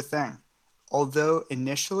a sure thing. Although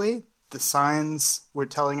initially, the signs were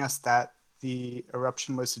telling us that the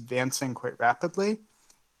eruption was advancing quite rapidly.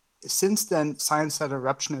 Since then, signs that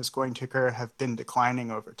eruption is going to occur have been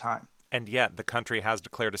declining over time. And yet, the country has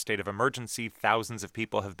declared a state of emergency. Thousands of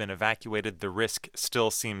people have been evacuated. The risk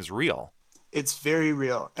still seems real. It's very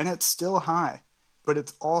real, and it's still high. But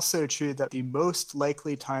it's also true that the most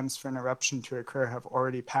likely times for an eruption to occur have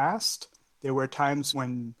already passed. There were times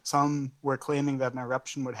when some were claiming that an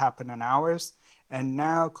eruption would happen in hours, and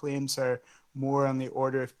now claims are more on the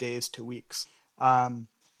order of days to weeks.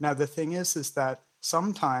 Now, the thing is that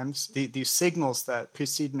sometimes these signals that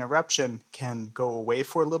precede an eruption can go away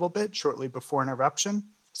for a little bit shortly before an eruption.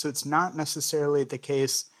 So it's not necessarily the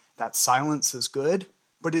case that silence is good,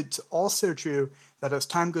 but it's also true that as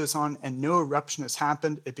time goes on and no eruption has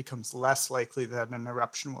happened, it becomes less likely that an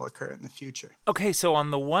eruption will occur in the future. Okay, so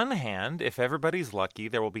on the one hand, if everybody's lucky,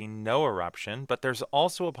 there will be no eruption, but there's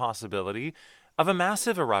also a possibility of a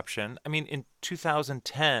massive eruption. I mean, in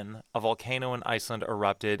 2010, a volcano in Iceland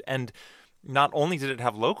erupted, and not only did it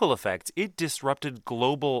have local effects, it disrupted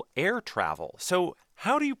global air travel. So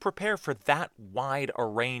how do you prepare for that wide a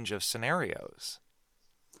range of scenarios?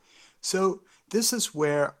 So this is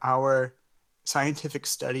where our scientific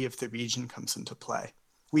study of the region comes into play.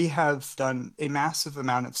 We have done a massive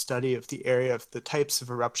amount of study of the area of the types of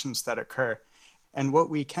eruptions that occur. And what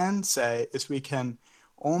we can say is we can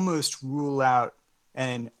almost rule out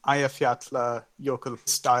an Eyjafjallajökull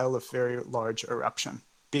style of very large eruption,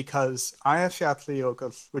 because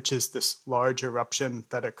Eyjafjallajökull, which is this large eruption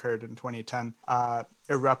that occurred in 2010,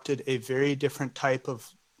 erupted a very different type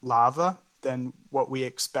of lava than what we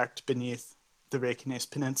expect beneath the Reykjanes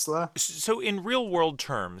Peninsula. So in real world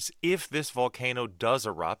terms, if this volcano does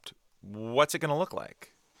erupt, what's it going to look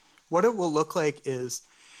like? What it will look like is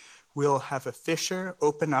we'll have a fissure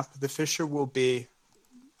open up. The fissure will be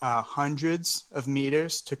hundreds of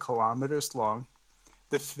meters to kilometers long.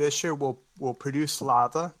 The fissure will produce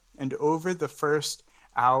lava, and over the first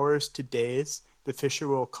hours to days, the fissure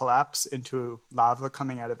will collapse into lava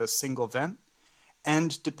coming out of a single vent.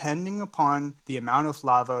 And depending upon the amount of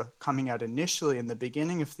lava coming out initially in the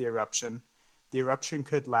beginning of the eruption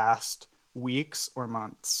could last weeks or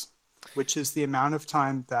months, which is the amount of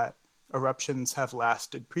time that eruptions have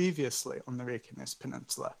lasted previously on the Reykjanes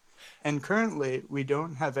Peninsula. And currently, we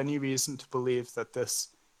don't have any reason to believe that this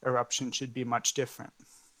eruption should be much different.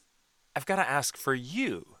 I've got to ask, for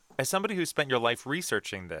you, as somebody who spent your life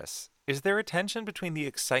researching this, is there a tension between the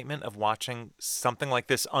excitement of watching something like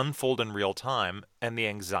this unfold in real time and the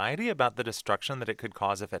anxiety about the destruction that it could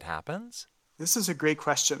cause if it happens? This is a great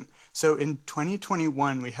question. So in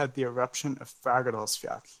 2021, we had the eruption of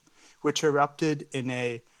Fagradalsfjall, which erupted in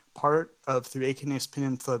a part of the Reykjanes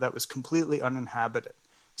Peninsula that was completely uninhabited.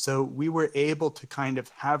 So we were able to kind of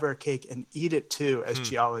have our cake and eat it too as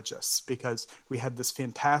geologists, because we had this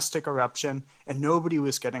fantastic eruption and nobody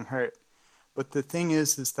was getting hurt. But the thing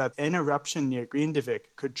is that an eruption near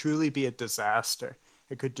Grindavik could truly be a disaster.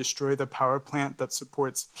 It could destroy the power plant that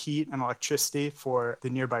supports heat and electricity for the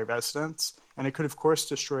nearby residents, and it could, of course,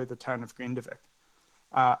 destroy the town of Grindavik.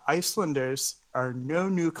 Icelanders are no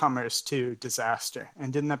newcomers to disaster,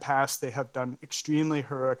 and in the past they have done extremely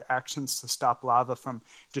heroic actions to stop lava from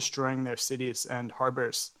destroying their cities and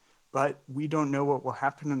harbors. But we don't know what will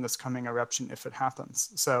happen in this coming eruption if it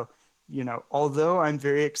happens. So, although I'm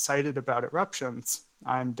very excited about eruptions,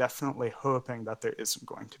 I'm definitely hoping that there isn't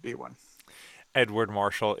going to be one. Edward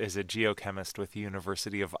Marshall is a geochemist with the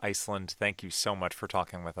University of Iceland. Thank you so much for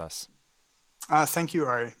talking with us. Thank you,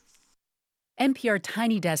 Ari. NPR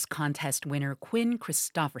Tiny Desk contest winner Quinn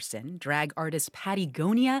Christopherson, drag artist Patty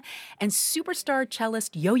Gonia, and superstar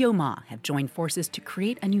cellist Yo-Yo Ma have joined forces to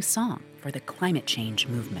create a new song for the climate change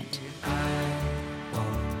movement. I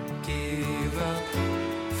won't give up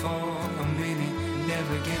for a minute,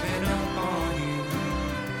 never giving up on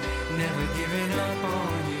you, never giving up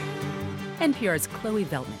on you. NPR's Chloe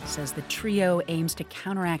Veltman says the trio aims to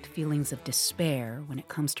counteract feelings of despair when it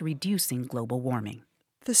comes to reducing global warming.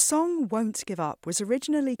 The song Won't Give Up was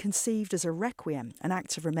originally conceived as a requiem, an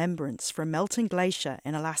act of remembrance for a melting glacier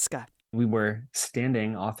in Alaska. We were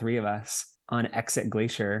standing, all three of us, on Exit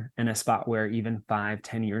Glacier in a spot where even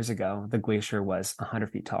 5-10 years ago, the glacier was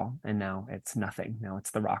 100 feet tall, and now it's nothing. Now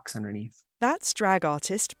it's the rocks underneath. That's drag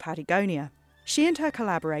artist Patagonia. She and her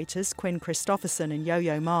collaborators, Quinn Christopherson and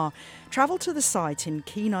Yo-Yo Ma, travelled to the site in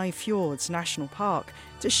Kenai Fjords National Park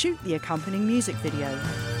to shoot the accompanying music video.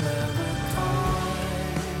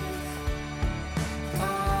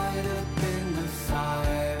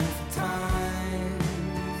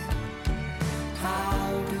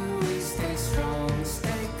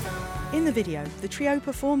 In the video, the trio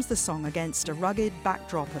performs the song against a rugged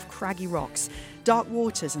backdrop of craggy rocks, dark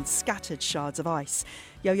waters and scattered shards of ice.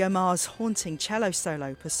 Yo-Yo Ma's haunting cello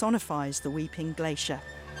solo personifies the weeping glacier.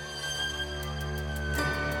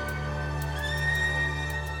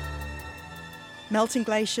 Melting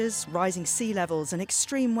glaciers, rising sea levels and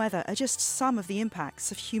extreme weather are just some of the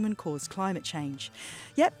impacts of human-caused climate change.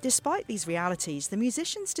 Yet, despite these realities, the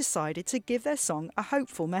musicians decided to give their song a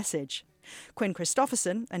hopeful message. Quinn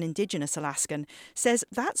Christopherson, an Indigenous Alaskan, says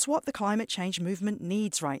that's what the climate change movement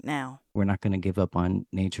needs right now. We're not going to give up on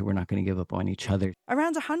nature. We're not going to give up on each other.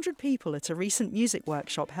 Around 100 people at a recent music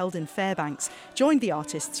workshop held in Fairbanks joined the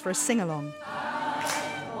artists for a sing-along.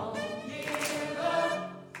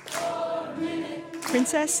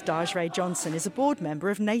 Princess Dajre Johnson is a board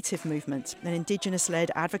member of Native Movement, an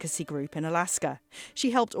Indigenous-led advocacy group in Alaska.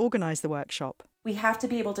 She helped organise the workshop. We have to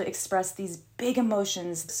be able to express these big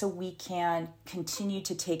emotions so we can continue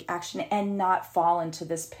to take action and not fall into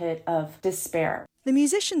this pit of despair. The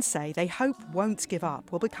musicians say they hope Won't Give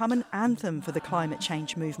Up will become an anthem for the climate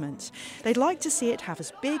change movement. They'd like to see it have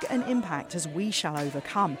as big an impact as We Shall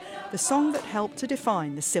Overcome, the song that helped to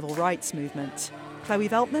define the civil rights movement. Chloe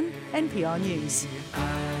Veltman, NPR News.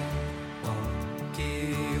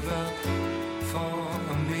 Give up for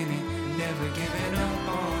a minute, never giving up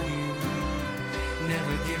on you,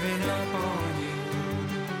 never giving up on you.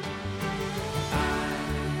 I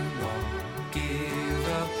won't give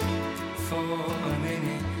up for a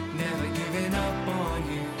minute, never giving up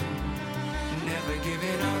on you, never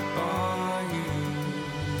giving up on you.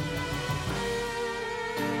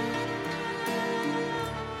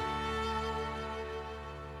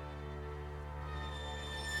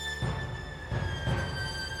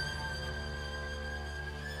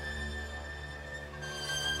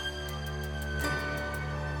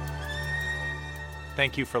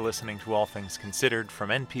 Thank you for listening to All Things Considered from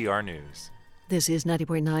NPR News. This is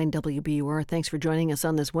 90.9 WBUR. Thanks for joining us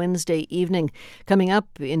on this Wednesday evening. Coming up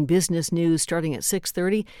in business news starting at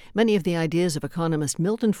 6:30, many of the ideas of economist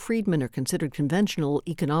Milton Friedman are considered conventional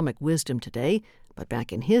economic wisdom today, but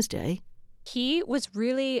back in his day, he was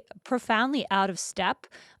really profoundly out of step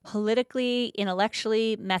politically,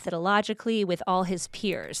 intellectually, methodologically with all his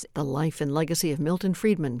peers. The life and legacy of Milton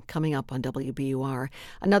Friedman coming up on WBUR.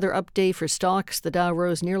 Another update for stocks. The Dow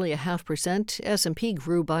rose nearly 0.5%. S&P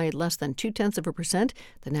grew by less than 0.2%.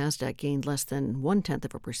 The Nasdaq gained less than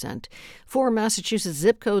 0.1%. 4 Massachusetts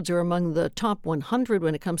zip codes are among the top 100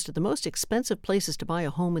 when it comes to the most expensive places to buy a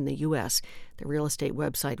home in the U.S. The real estate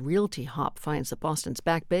website RealtyHop finds that Boston's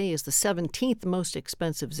Back Bay is the 17th most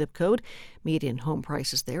expensive zip code. Median home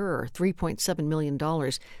prices there are $3.7 million.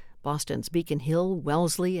 Boston's Beacon Hill,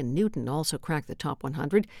 Wellesley, and Newton also cracked the top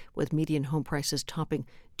 100, with median home prices topping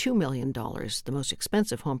 $2 million. The most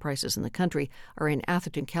expensive home prices in the country are in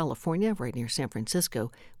Atherton, California, right near San Francisco,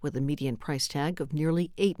 with a median price tag of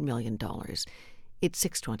nearly $8 million. It's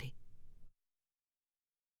 6:20.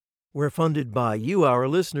 We're funded by you, our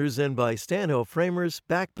listeners, and by Stanhope Framers,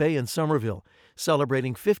 Back Bay, and Somerville,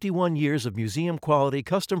 celebrating 51 years of museum-quality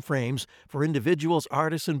custom frames for individuals,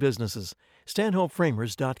 artists, and businesses.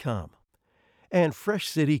 StanhopeFramers.com. And Fresh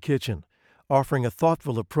City Kitchen, offering a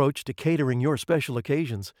thoughtful approach to catering your special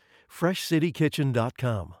occasions.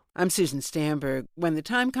 FreshCityKitchen.com. I'm Susan Stamberg. When the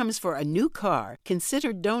time comes for a new car,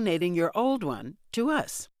 consider donating your old one to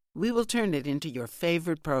us. We will turn it into your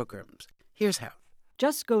favorite programs. Here's how.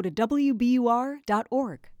 Just go to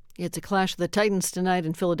WBUR.org. It's a clash of the Titans tonight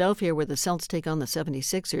in Philadelphia, where the Celts take on the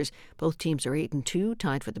 76ers. Both teams are 8-2,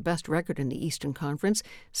 tied for the best record in the Eastern Conference.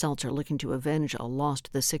 Celts are looking to avenge a loss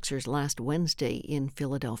to the Sixers last Wednesday in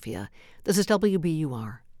Philadelphia. This is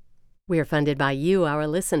WBUR. We're funded by you, our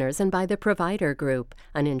listeners, and by the Provider Group,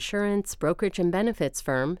 an insurance, brokerage, and benefits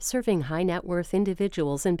firm serving high-net-worth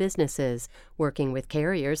individuals and businesses, working with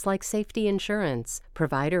carriers like Safety Insurance,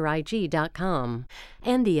 ProviderIG.com,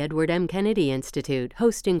 and the Edward M. Kennedy Institute,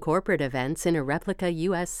 hosting corporate events in a replica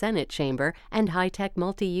U.S. Senate chamber and high-tech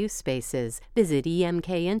multi-use spaces. Visit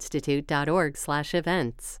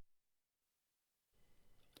emkinstitute.org/events.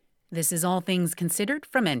 This is All Things Considered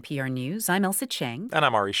from NPR News. I'm Elsa Chang. And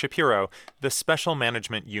I'm Ari Shapiro. The Special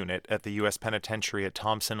Management Unit at the U.S. Penitentiary at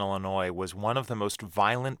Thompson, Illinois, was one of the most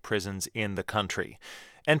violent prisons in the country.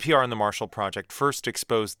 NPR and the Marshall Project first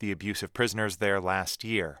exposed the abuse of prisoners there last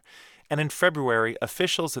year. And in February,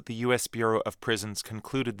 officials at the U.S. Bureau of Prisons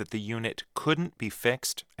concluded that the unit couldn't be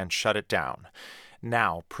fixed and shut it down.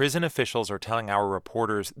 Now, prison officials are telling our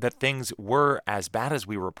reporters that things were as bad as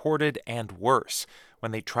we reported and worse.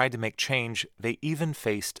 When they tried to make change, they even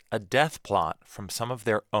faced a death plot from some of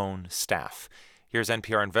their own staff. Here's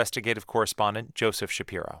NPR investigative correspondent Joseph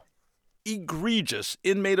Shapiro. Egregious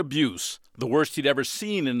inmate abuse, the worst he'd ever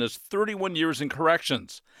seen in his 31 years in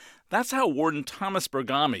corrections. That's how Warden Thomas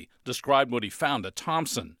Bergami described what he found at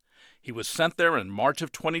Thompson. He was sent there in March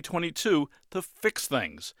of 2022 to fix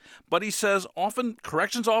things. But he says often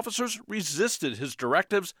corrections officers resisted his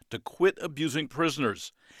directives to quit abusing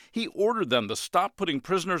prisoners. He ordered them to stop putting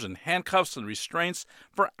prisoners in handcuffs and restraints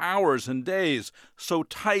for hours and days, so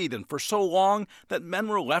tight and for so long that men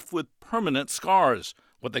were left with permanent scars,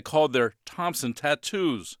 what they called their Thompson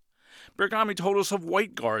tattoos. Bergami told us of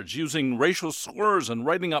white guards using racial slurs and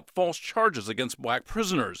writing up false charges against black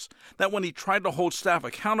prisoners. That when he tried to hold staff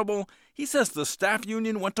accountable, he says the staff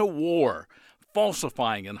union went to war,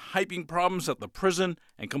 falsifying and hyping problems at the prison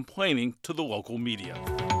and complaining to the local media.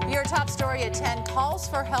 Your top story at 10, calls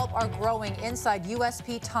for help are growing inside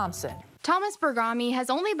USP Thompson. Thomas Bergami has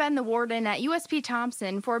only been the warden at USP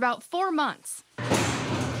Thompson for about 4 months.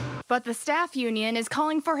 But the staff union is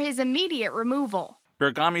calling for his immediate removal.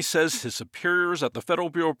 Bergami says his superiors at the Federal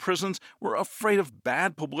Bureau of Prisons were afraid of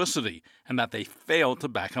bad publicity and that they failed to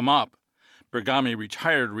back him up. Bergami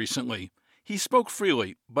retired recently. He spoke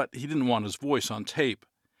freely, but he didn't want his voice on tape.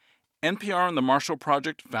 NPR and the Marshall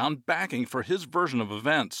Project found backing for his version of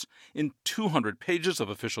events in 200 pages of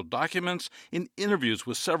official documents, in interviews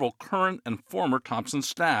with several current and former Thompson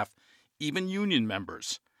staff, even union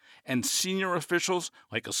members, and senior officials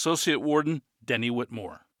like Associate Warden Denny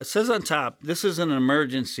Whitmore. It says on top, this is an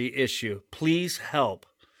emergency issue. Please help.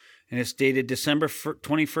 And it's dated December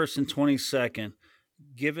 21st and 22nd.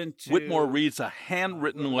 Given to... Whitmore reads a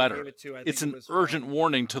handwritten letter. It's an urgent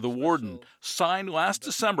warning to the warden, signed last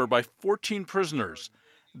December by 14 prisoners.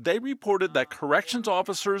 They reported that corrections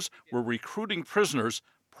officers were recruiting prisoners,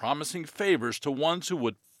 promising favors to ones who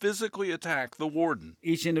would physically attack the warden.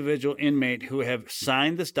 Each individual inmate who have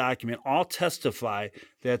signed this document all testify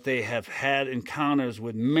that they have had encounters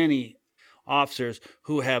with many officers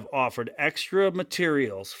who have offered extra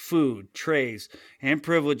materials, food, trays, and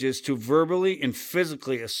privileges to verbally and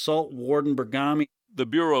physically assault Warden Bergami. The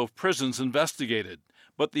Bureau of Prisons investigated,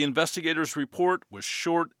 but the investigator's report was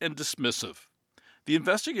short and dismissive. The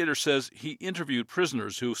investigator says he interviewed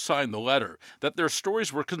prisoners who signed the letter, that their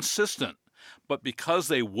stories were consistent. But because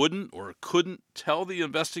they wouldn't or couldn't tell the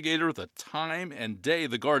investigator the time and day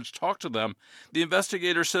the guards talked to them, the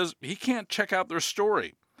investigator says he can't check out their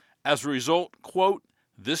story. As a result, quote,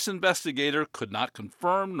 this investigator could not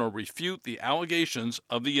confirm nor refute the allegations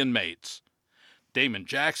of the inmates. Damon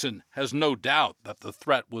Jackson has no doubt that the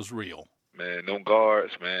threat was real. Man, them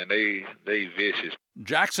guards, man, they vicious.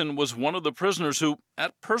 Jackson was one of the prisoners who,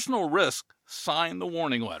 at personal risk, signed the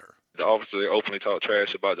warning letter. The officers, they openly talk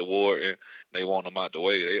trash about the warden. They want them out the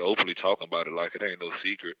way. They openly talking about it like it ain't no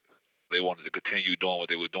secret. They wanted to continue doing what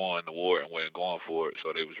they were doing. The warden wasn't going for it,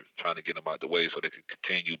 so they was trying to get them out the way so they could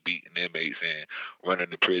continue beating inmates and running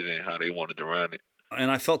the prison how they wanted to run it. And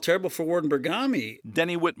I felt terrible for Warden Bergami.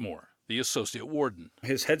 Denny Whitmore, the associate warden.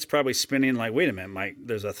 His head's probably spinning like, wait a minute,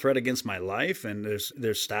 there's a threat against my life, and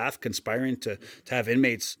there's staff conspiring to have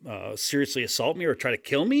inmates seriously assault me or try to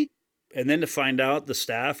kill me. And then to find out the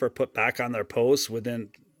staff are put back on their posts within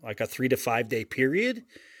like a 3 to 5 day period,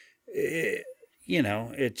 it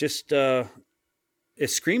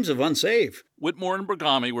screams of unsafe. Whitmore and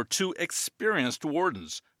Bergami were two experienced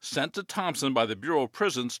wardens sent to Thompson by the Bureau of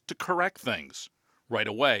Prisons to correct things. Right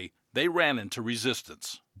away, they ran into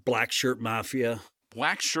resistance. Black shirt mafia.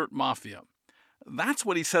 Black shirt mafia. That's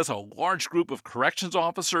what he says a large group of corrections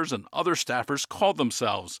officers and other staffers called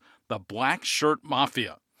themselves, the Black Shirt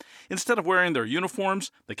Mafia. Instead of wearing their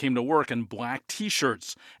uniforms, they came to work in black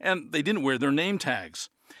T-shirts, and they didn't wear their name tags.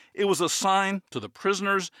 It was a sign to the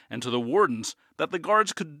prisoners and to the wardens that the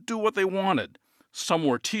guards could do what they wanted. Some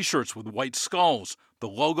wore T-shirts with white skulls, the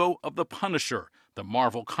logo of the Punisher, the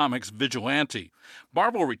Marvel Comics vigilante.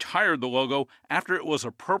 Marvel retired the logo after it was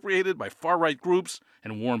appropriated by far-right groups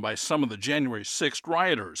and worn by some of the January 6th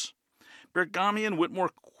rioters. Bergami and Whitmore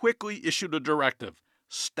quickly issued a directive.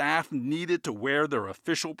 Staff needed to wear their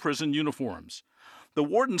official prison uniforms. The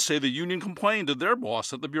wardens say the union complained to their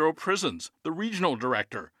boss at the Bureau of Prisons, the regional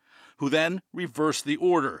director. who then reversed the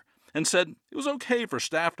order and said it was okay for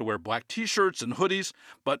staff to wear black T-shirts and hoodies,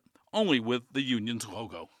 but only with the union's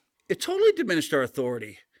logo. It totally diminished our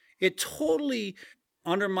authority. It totally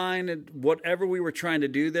undermined whatever we were trying to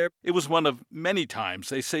do there. It was one of many times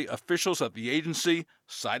they say officials at the agency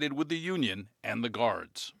sided with the union and the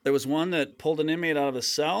guards. There was one that pulled an inmate out of a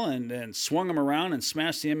cell and swung him around and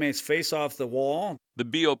smashed the inmate's face off the wall. The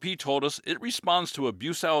BOP told us it responds to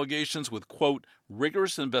abuse allegations with, quote,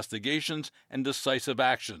 rigorous investigations and decisive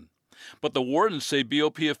action. But the wardens say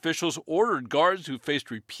BOP officials ordered guards who faced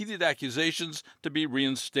repeated accusations to be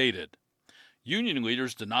reinstated. Union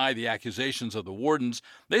leaders deny the accusations of the wardens.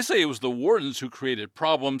 They say it was the wardens who created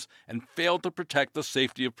problems and failed to protect the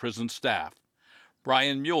safety of prison staff.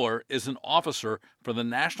 Brian Mueller is an officer for the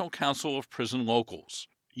National Council of Prison Locals.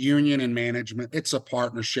 Union and management, it's a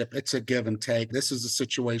partnership. It's a give and take. This is a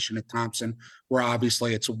situation at Thompson where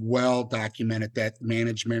obviously it's well documented that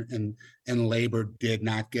management and labor did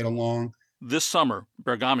not get along. This summer,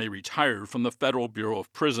 Bergami retired from the Federal Bureau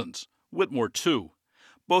of Prisons. Whitmore, too.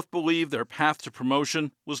 Both believe their path to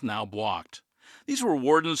promotion was now blocked. These were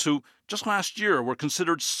wardens who, just last year, were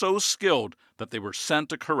considered so skilled that they were sent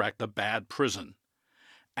to correct a bad prison.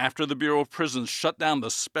 After the Bureau of Prisons shut down the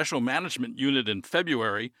Special Management Unit in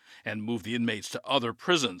February and moved the inmates to other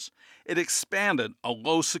prisons, it expanded a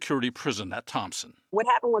low-security prison at Thompson. What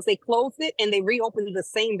happened was they closed it and they reopened the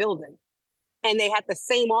same building, and they had the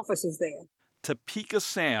same officers there. Topeka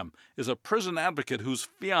Sam is a prison advocate whose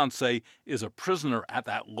fiancé is a prisoner at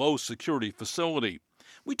that low-security facility.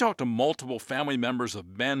 We talked to multiple family members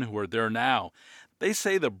of men who are there now. They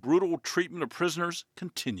say the brutal treatment of prisoners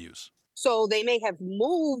continues. So they may have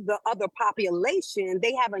moved the other population.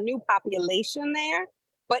 They have a new population there,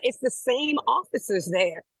 but it's the same officers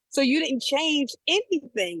there. So you didn't change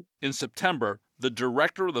anything. In September, the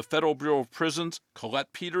director of the Federal Bureau of Prisons,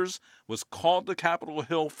 Colette Peters, was called to Capitol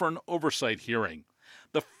Hill for an oversight hearing.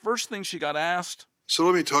 The first thing she got asked, so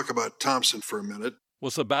let me talk about Thompson for a minute,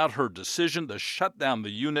 was about her decision to shut down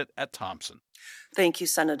the unit at Thompson. Thank you,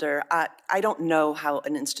 Senator. I don't know how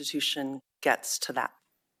an institution gets to that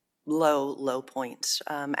low point.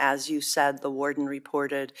 As you said, the warden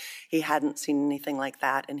reported he hadn't seen anything like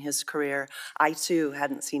that in his career. I, too,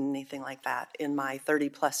 hadn't seen anything like that in my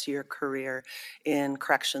 30-plus year career in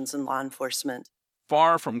corrections and law enforcement.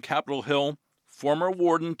 Far from Capitol Hill, former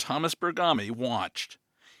warden Thomas Bergami watched.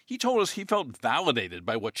 He told us he felt validated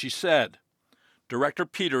by what she said. Director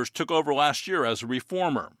Peters took over last year as a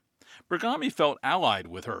reformer. Bergami felt allied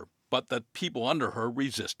with her, but that people under her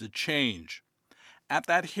resisted change. At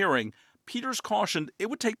that hearing, Peters cautioned it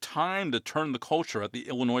would take time to turn the culture at the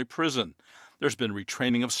Illinois prison. There's been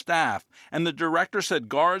retraining of staff, and the director said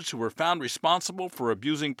guards who were found responsible for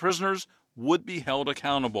abusing prisoners would be held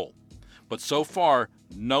accountable. But so far,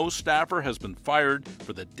 no staffer has been fired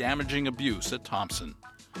for the damaging abuse at Thompson.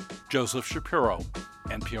 Joseph Shapiro,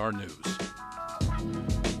 NPR News.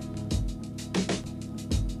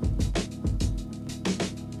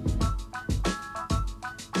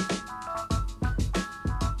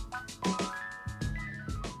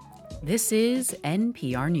 This is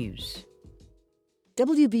NPR News.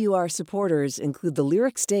 WBUR supporters include the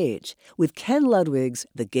Lyric Stage with Ken Ludwig's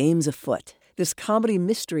The Game's Afoot. This comedy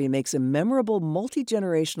mystery makes a memorable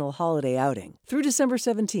multi-generational holiday outing. Through December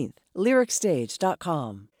 17th,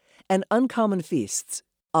 lyricstage.com. And Uncommon Feasts,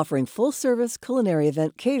 offering full-service culinary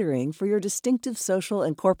event catering for your distinctive social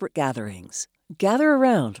and corporate gatherings. Gather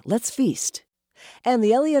around, let's feast. And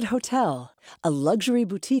the Elliott Hotel, a luxury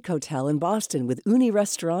boutique hotel in Boston with uni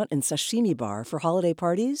restaurant and sashimi bar for holiday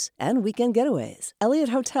parties and weekend getaways.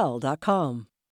 ElliottHotel.com.